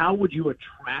 How would you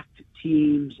attract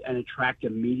teams and attract a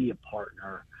media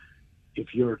partner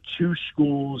if your two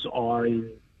schools are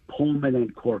in Pullman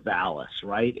and Corvallis,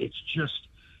 right? It's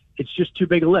just too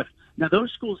big a lift. Now,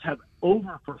 those schools have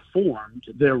overperformed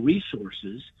their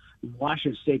resources.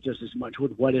 Washington State does as much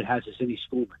with what it has as any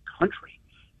school in the country.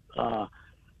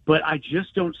 But I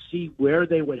just don't see where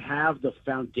they would have the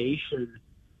foundation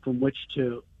from which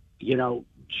to,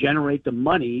 generate the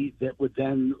money that would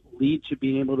then lead to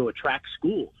being able to attract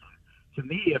schools. To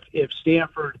me, if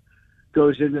Stanford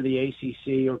goes into the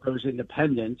ACC or goes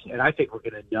independent, and I think we're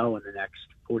going to know in the next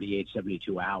 48,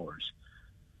 72 hours,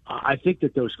 I think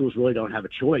that those schools really don't have a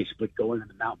choice but go into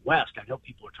the Mountain West. I know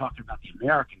people are talking about the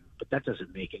American, but that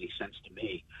doesn't make any sense to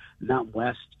me. The Mountain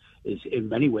West is in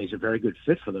many ways a very good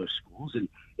fit for those schools. And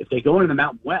if they go into the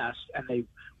Mountain West and they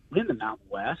win the Mountain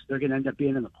West, they're going to end up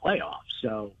being in the playoffs.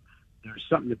 So there's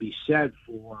something to be said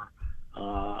for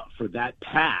that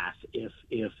path if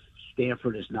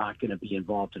Stanford is not going to be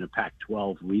involved in a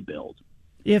Pac-12 rebuild.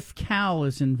 If Cal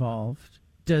is involved,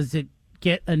 does it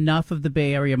get enough of the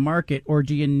Bay Area market, or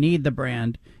do you need the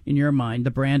brand, in your mind,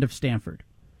 the brand of Stanford?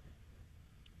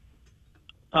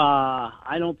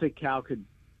 I don't think Cal could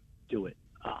do it.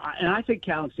 And I think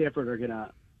Cal and Stanford are going to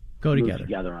go move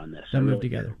together on this. They'll move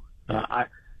together.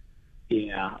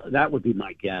 Yeah, that would be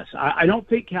my guess. I don't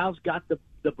think Cal's got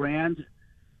the brand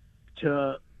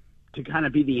to kind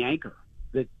of be the anchor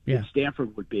that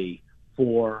Stanford would be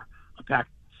for a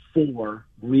Pac-4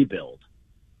 rebuild.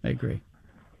 I agree.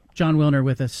 John Wilner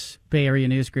with us, Bay Area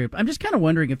News Group. I'm just kind of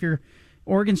wondering if you're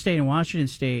Oregon State and Washington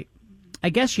State, I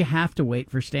guess you have to wait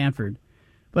for Stanford.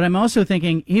 But I'm also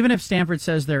thinking, even if Stanford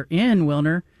says they're in,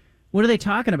 Wilner, what are they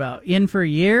talking about? In for a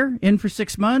year? In for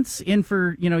 6 months? In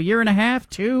for, year and a half,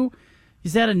 2?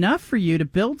 is that enough for you to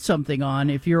build something on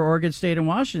if you're Oregon State and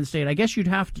Washington State? I guess you'd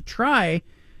have to try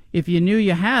if you knew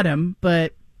you had him,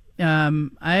 but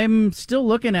I'm still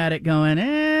looking at it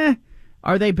going,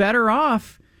 are they better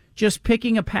off just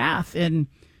picking a path and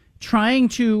trying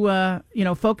to,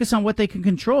 focus on what they can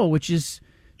control, which is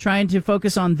trying to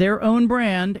focus on their own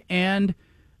brand and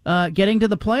getting to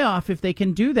the playoff if they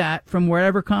can do that from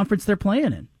wherever conference they're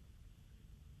playing in?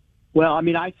 Well, I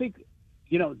mean, I think,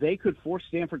 they could force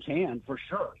Stanford's hand for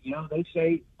sure. They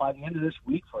say by the end of this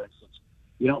week, for instance,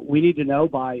 we need to know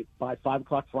by 5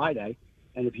 o'clock Friday.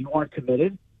 And if you aren't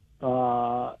committed,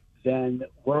 then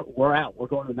we're out. We're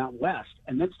going to the Mountain West.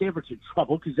 And then Stanford's in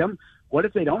trouble because what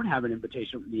if they don't have an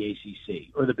invitation from the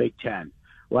ACC or the Big Ten,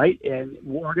 right? And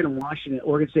Oregon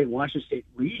State and Washington State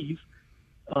leave.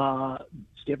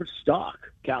 Stanford's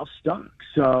stuck. Cal's stuck.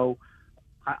 So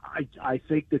I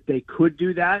think that they could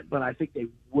do that, but I think they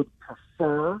would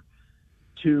prefer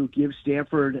to give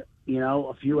Stanford,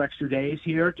 a few extra days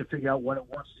here to figure out what it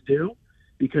wants to do.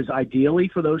 Because ideally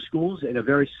for those schools in a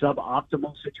very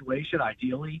suboptimal situation,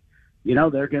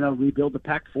 they're going to rebuild the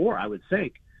Pac-4, I would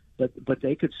think. But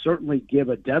they could certainly give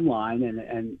a deadline,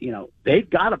 and they've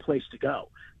got a place to go.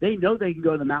 They know they can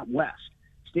go to the Mountain West.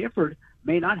 Stanford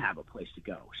may not have a place to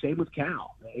go. Same with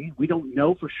Cal. We don't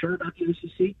know for sure about the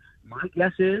ACC. My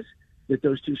guess is that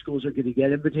those two schools are going to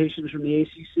get invitations from the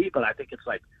ACC, but I think it's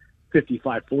like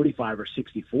 55-45 or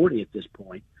 60-40 at this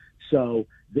point. So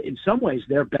in some ways,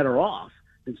 they're better off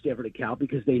than Stanford and Cal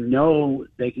because they know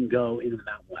they can go into the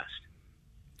Mountain West.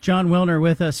 John Wilner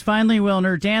with us. Finally,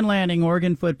 Wilner, Dan Lanning,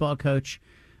 Oregon football coach,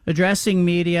 addressing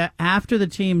media after the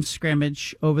team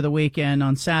scrimmage over the weekend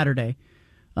on Saturday.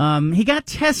 He got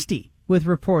testy with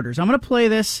reporters. I'm going to play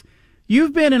this.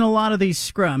 You've been in a lot of these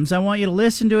scrums. I want you to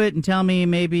listen to it and tell me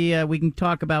maybe we can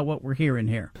talk about what we're hearing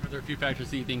here. Are there a few factors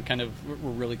that you think kind of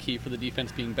were really key for the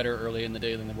defense being better early in the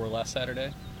day than they were last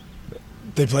Saturday?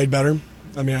 They played better.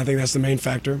 I mean, I think that's the main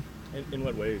factor. In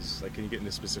what ways? Like, can you get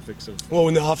into specifics of? Well,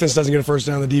 when the offense doesn't get a first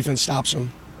down, the defense stops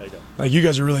them. There you go. Like, you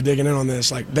guys are really digging in on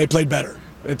this. Like, they played better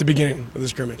at the beginning of the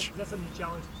scrimmage. Is that something you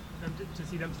challenge them to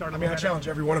see them start? I mean, I challenge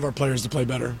every one of our players to play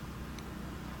better.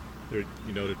 You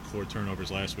noted 4 turnovers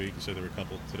last week. You said there were a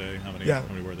couple today. How many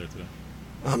were there today?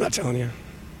 I'm not telling you.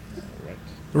 All right.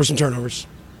 There were some turnovers.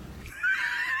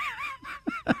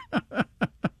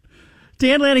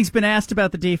 Dan Lanning's been asked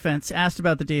about the defense. He's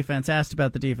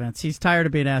tired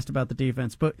of being asked about the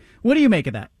defense. But what do you make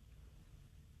of that?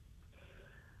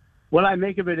 What I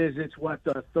make of it is it's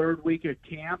the third week of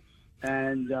camp,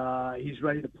 and he's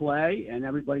ready to play, and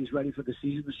everybody's ready for the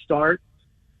season to start.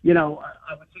 I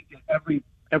would think that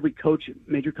every coach,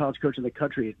 major college coach in the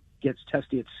country, gets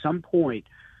tested at some point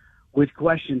with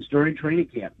questions during training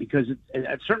camp because at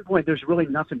a certain point there's really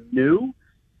nothing new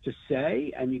to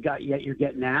say, and yet you're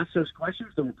getting asked those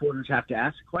questions. The reporters have to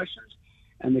ask the questions,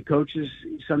 and the coaches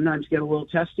sometimes get a little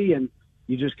testy, and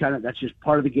you just that's just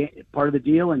part of the game, part of the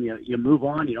deal, and you move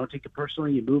on. You don't take it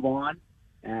personally. You move on,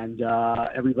 and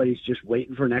everybody's just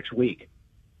waiting for next week.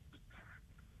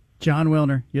 John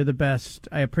Wilner, you're the best.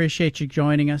 I appreciate you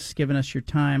joining us, giving us your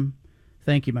time.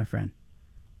 Thank you, my friend.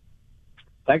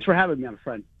 Thanks for having me, my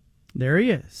friend. There he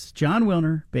is, John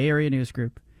Wilner, Bay Area News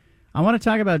Group. I want to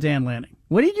talk about Dan Lanning.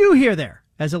 What did you hear there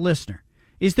as a listener?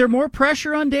 Is there more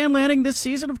pressure on Dan Lanning this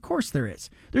season? Of course there is.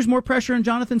 There's more pressure on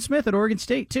Jonathan Smith at Oregon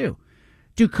State, too.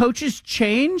 Do coaches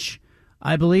change?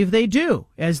 I believe they do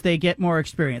as they get more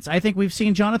experience. I think we've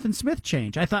seen Jonathan Smith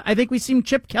change. I think we've seen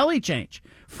Chip Kelly change.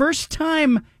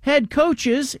 First-time head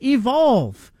coaches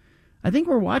evolve. I think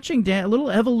we're watching a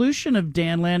little evolution of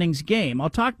Dan Lanning's game. I'll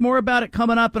talk more about it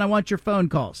coming up, and I want your phone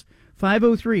calls.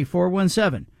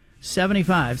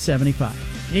 503-417-7575.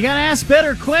 You got to ask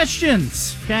better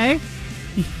questions, okay?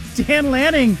 Dan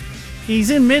Lanning, he's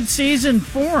in mid-season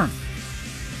form.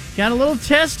 Got a little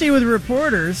testy with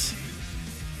reporters.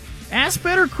 Ask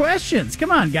better questions.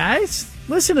 Come on, guys.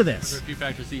 Listen to this. Are there a few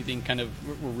factors that you think kind of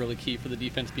were really key for the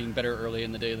defense being better early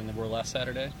in the day than they were last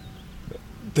Saturday?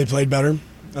 They played better.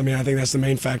 I mean, I think that's the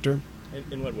main factor.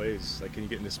 In what ways? Like, can you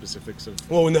get into specifics of?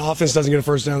 Well, when the offense doesn't get a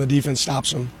first down, the defense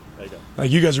stops them. There you go.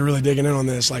 Like, you guys are really digging in on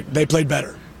this. Like, they played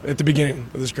better at the beginning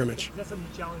of the scrimmage. Is that something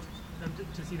you challenge them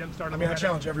to see them start? I mean, I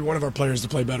challenge every one of our players to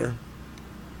play better.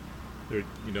 You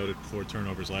noted 4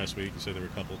 turnovers last week. You said there were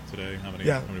a couple today. How many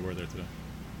were there today?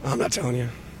 I'm not telling you.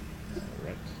 All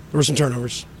right. There were some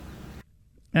turnovers.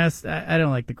 I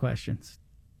don't like the questions.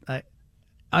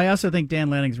 I also think Dan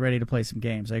Lanning's ready to play some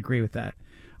games. I agree with that.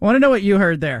 I want to know what you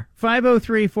heard there.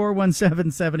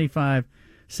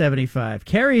 503-417-7575.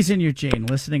 Carrie's in Eugene,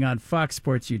 listening on Fox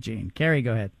Sports Eugene. Carrie,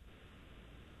 go ahead.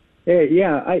 Hey,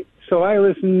 yeah. So I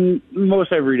listen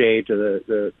most every day to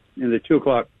the in the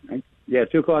 2:00,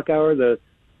 2:00 hour. The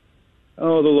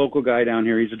local guy down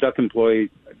here. He's a Duck employee.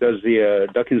 Does the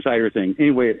Duck Insider thing.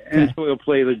 Anyway, and so he'll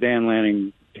play the Dan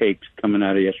Lanning takes coming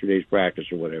out of yesterday's practice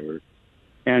or whatever.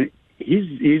 And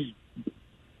he's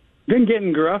been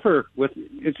getting gruffer with.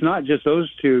 It's not just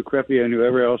those two, Crepia and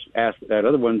whoever else asked that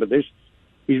other one, but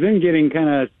he's been getting kind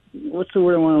of, what's the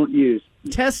word I want to use?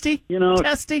 Testy?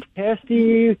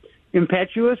 Testy,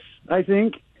 impetuous, I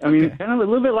think. I mean, kind of a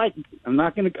little bit like, I'm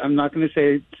not gonna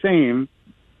say same,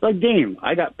 like Dame.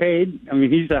 I got paid. I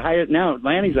mean, he's the highest now.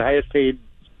 Lanning's the highest paid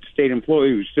state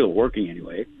employee who's still working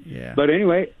anyway. Yeah. But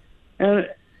anyway,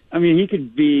 I mean, he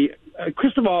could be.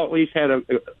 Cristobal at least had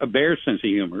a bear sense of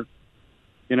humor.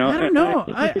 I don't know.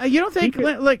 You don't think all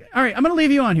right? I'm going to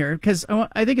leave you on here because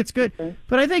I think it's good. Okay.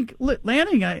 But I think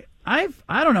Lanning, I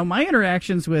don't know. My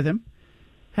interactions with him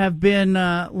have been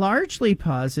largely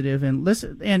positive,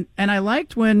 and I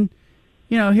liked when,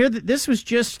 this was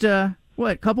just a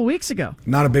couple weeks ago.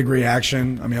 Not a big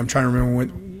reaction. I mean, I'm trying to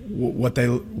remember what they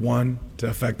won to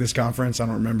affect this conference. I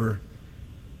don't remember.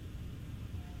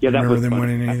 Yeah, that was them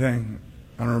winning anything.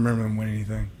 I don't remember them winning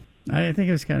anything. I think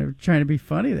it was kind of trying to be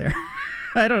funny there.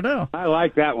 I don't know. I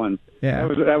like that one. Yeah,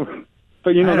 that was,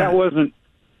 but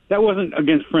that wasn't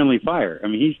against friendly fire. I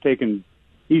mean, he's taken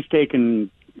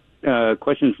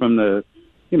questions from the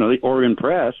Oregon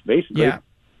press, basically.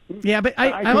 Yeah, but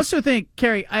I also think,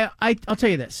 Kerry, I'll tell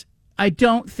you this. I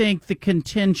don't think the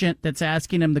contingent that's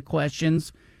asking him the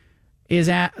questions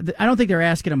I don't think they're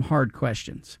asking him hard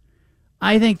questions.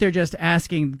 I think they're just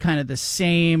asking kind of the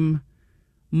same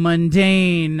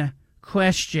mundane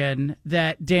question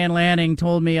that Dan Lanning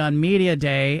told me on Media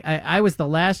Day. I was the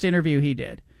last interview he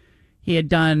did. He had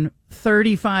done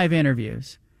 35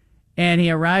 interviews, and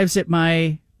he arrives at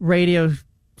my radio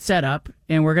setup,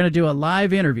 and we're going to do a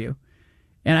live interview.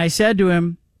 And I said to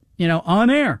him, on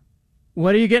air,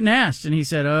 what are you getting asked? And he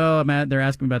said, Matt, they're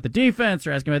asking about the defense.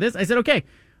 They're asking about this. I said, okay,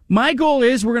 my goal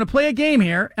is we're going to play a game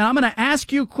here, and I'm going to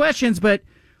ask you questions, but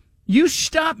you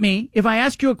stop me if I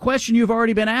ask you a question you've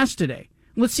already been asked today.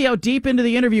 Let's see how deep into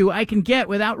the interview I can get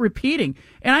without repeating.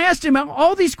 And I asked him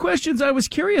all these questions I was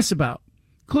curious about,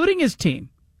 including his team,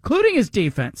 including his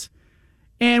defense.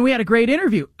 And we had a great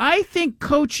interview. I think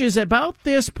coaches about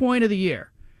this point of the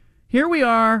year, here we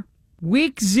are,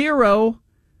 week 0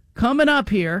 coming up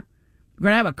here. We're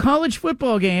going to have a college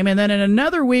football game, and then in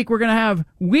another week we're going to have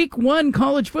week 1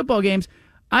 college football games.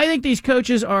 I think these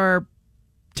coaches are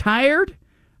tired.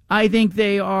 I think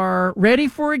they are ready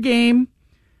for a game.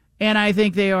 And I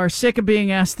think they are sick of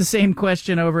being asked the same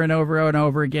question over and over and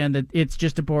over again, that it's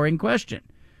just a boring question.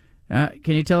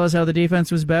 Can you tell us how the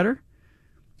defense was better?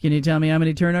 Can you tell me how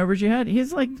many turnovers you had?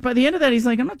 He's like, by the end of that, he's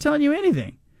like, I'm not telling you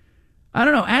anything. I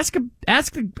don't know.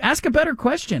 Ask a better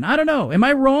question. I don't know. Am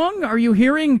I wrong? Are you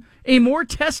hearing a more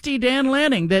testy Dan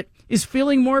Lanning that is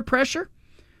feeling more pressure?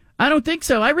 I don't think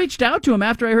so. I reached out to him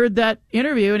after I heard that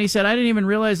interview, and he said, I didn't even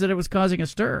realize that it was causing a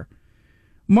stir.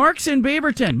 Mark's in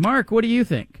Beaverton. Mark, what do you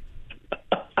think?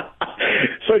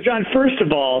 So, John, first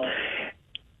of all,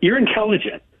 you're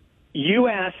intelligent. You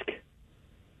ask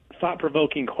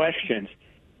thought-provoking questions.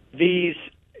 These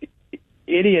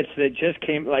idiots that just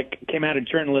came out of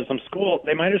journalism school,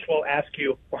 they might as well ask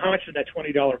you, well, how much did that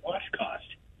 $20 watch cost?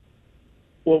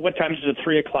 Well, what time does the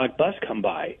 3 o'clock bus come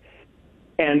by?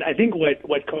 And I think what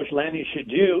Coach Lanning should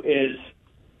do is,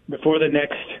 before the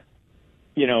next,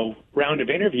 round of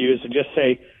interviews, and just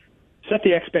say, set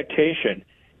the expectation.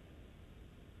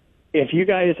 If you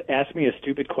guys ask me a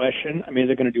stupid question, I'm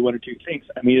either going to do one or two things.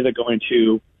 I'm either going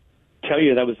to tell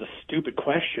you that was a stupid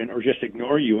question or just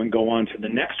ignore you and go on to the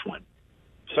next one.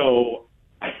 So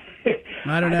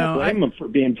I don't know. I blame him for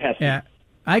being tested. Yeah.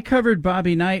 I covered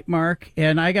Bobby Knight, Mark,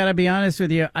 and I got to be honest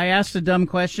with you. I asked a dumb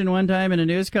question one time in a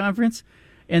news conference,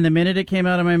 and the minute it came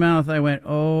out of my mouth, I went,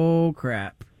 "Oh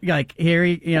crap!" Like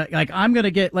Harry, I'm going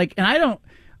to get and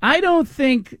I don't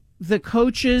think the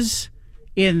coaches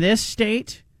in this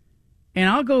state. And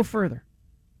I'll go further.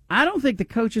 I don't think the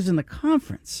coaches in the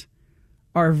conference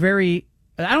I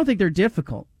don't think they're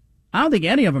difficult. I don't think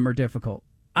any of them are difficult.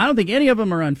 I don't think any of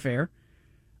them are unfair.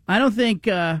 I don't think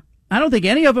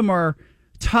any of them are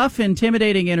tough,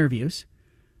 intimidating interviews.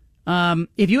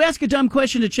 If you ask a dumb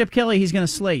question to Chip Kelly, he's going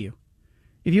to slay you.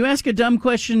 If you ask a dumb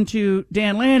question to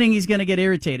Dan Lanning, he's going to get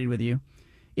irritated with you.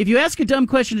 If you ask a dumb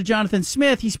question to Jonathan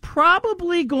Smith, he's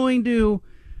probably going to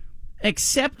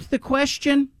accept the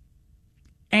question,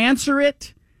 answer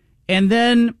it, and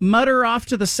then mutter off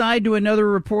to the side to another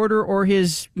reporter or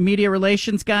his media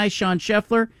relations guy, Sean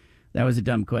Scheffler, that was a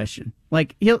dumb question.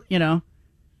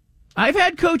 I've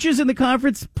had coaches in the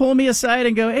conference pull me aside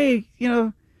and go, hey,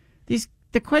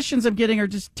 the questions I'm getting are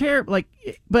just terrible. Like,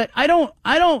 but I don't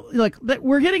like.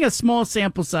 We're getting a small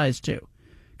sample size too,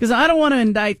 because I don't want to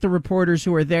indict the reporters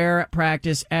who are there at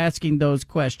practice asking those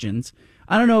questions.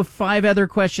 I don't know if 5 other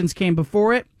questions came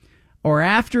before it or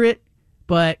after it,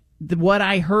 but what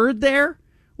I heard there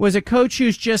was a coach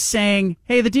who's just saying,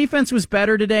 "Hey, the defense was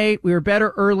better today. We were better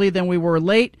early than we were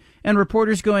late." And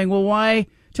reporters going, "Well, why?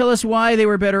 Tell us why they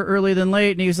were better early than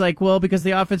late." And he was like, "Well, because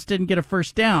the offense didn't get a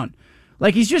first down."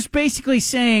 Like, he's just basically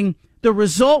saying the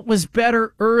result was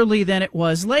better early than it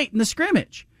was late in the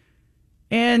scrimmage.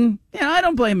 And, I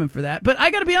don't blame him for that. But I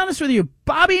got to be honest with you,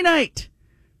 Bobby Knight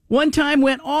one time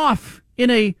went off in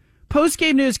a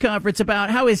post-game news conference about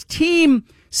how his team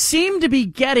seemed to be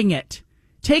getting it,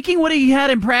 taking what he had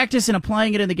in practice and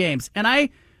applying it in the games. And I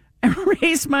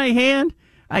raised my hand.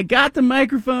 I got the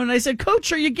microphone and I said,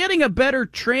 "Coach, are you getting a better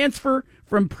transfer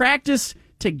from practice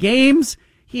to games?"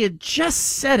 He had just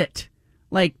said it.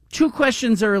 Like 2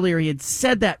 questions earlier, he had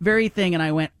said that very thing, and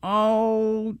I went,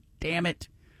 "Oh, damn it."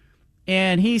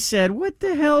 And he said, "What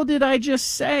the hell did I just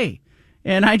say?"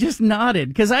 And I just nodded,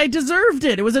 because I deserved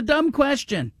it. It was a dumb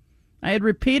question. I had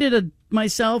repeated it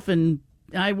myself, and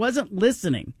I wasn't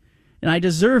listening, and I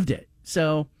deserved it.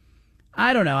 So,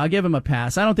 I don't know. I'll give him a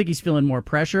pass. I don't think he's feeling more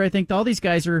pressure. I think all these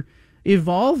guys are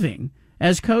evolving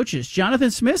as coaches. Jonathan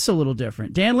Smith's a little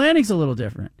different. Dan Lanning's a little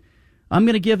different. I'm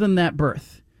going to give them that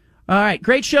berth. All right,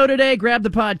 great show today. Grab the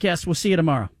podcast. We'll see you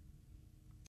tomorrow.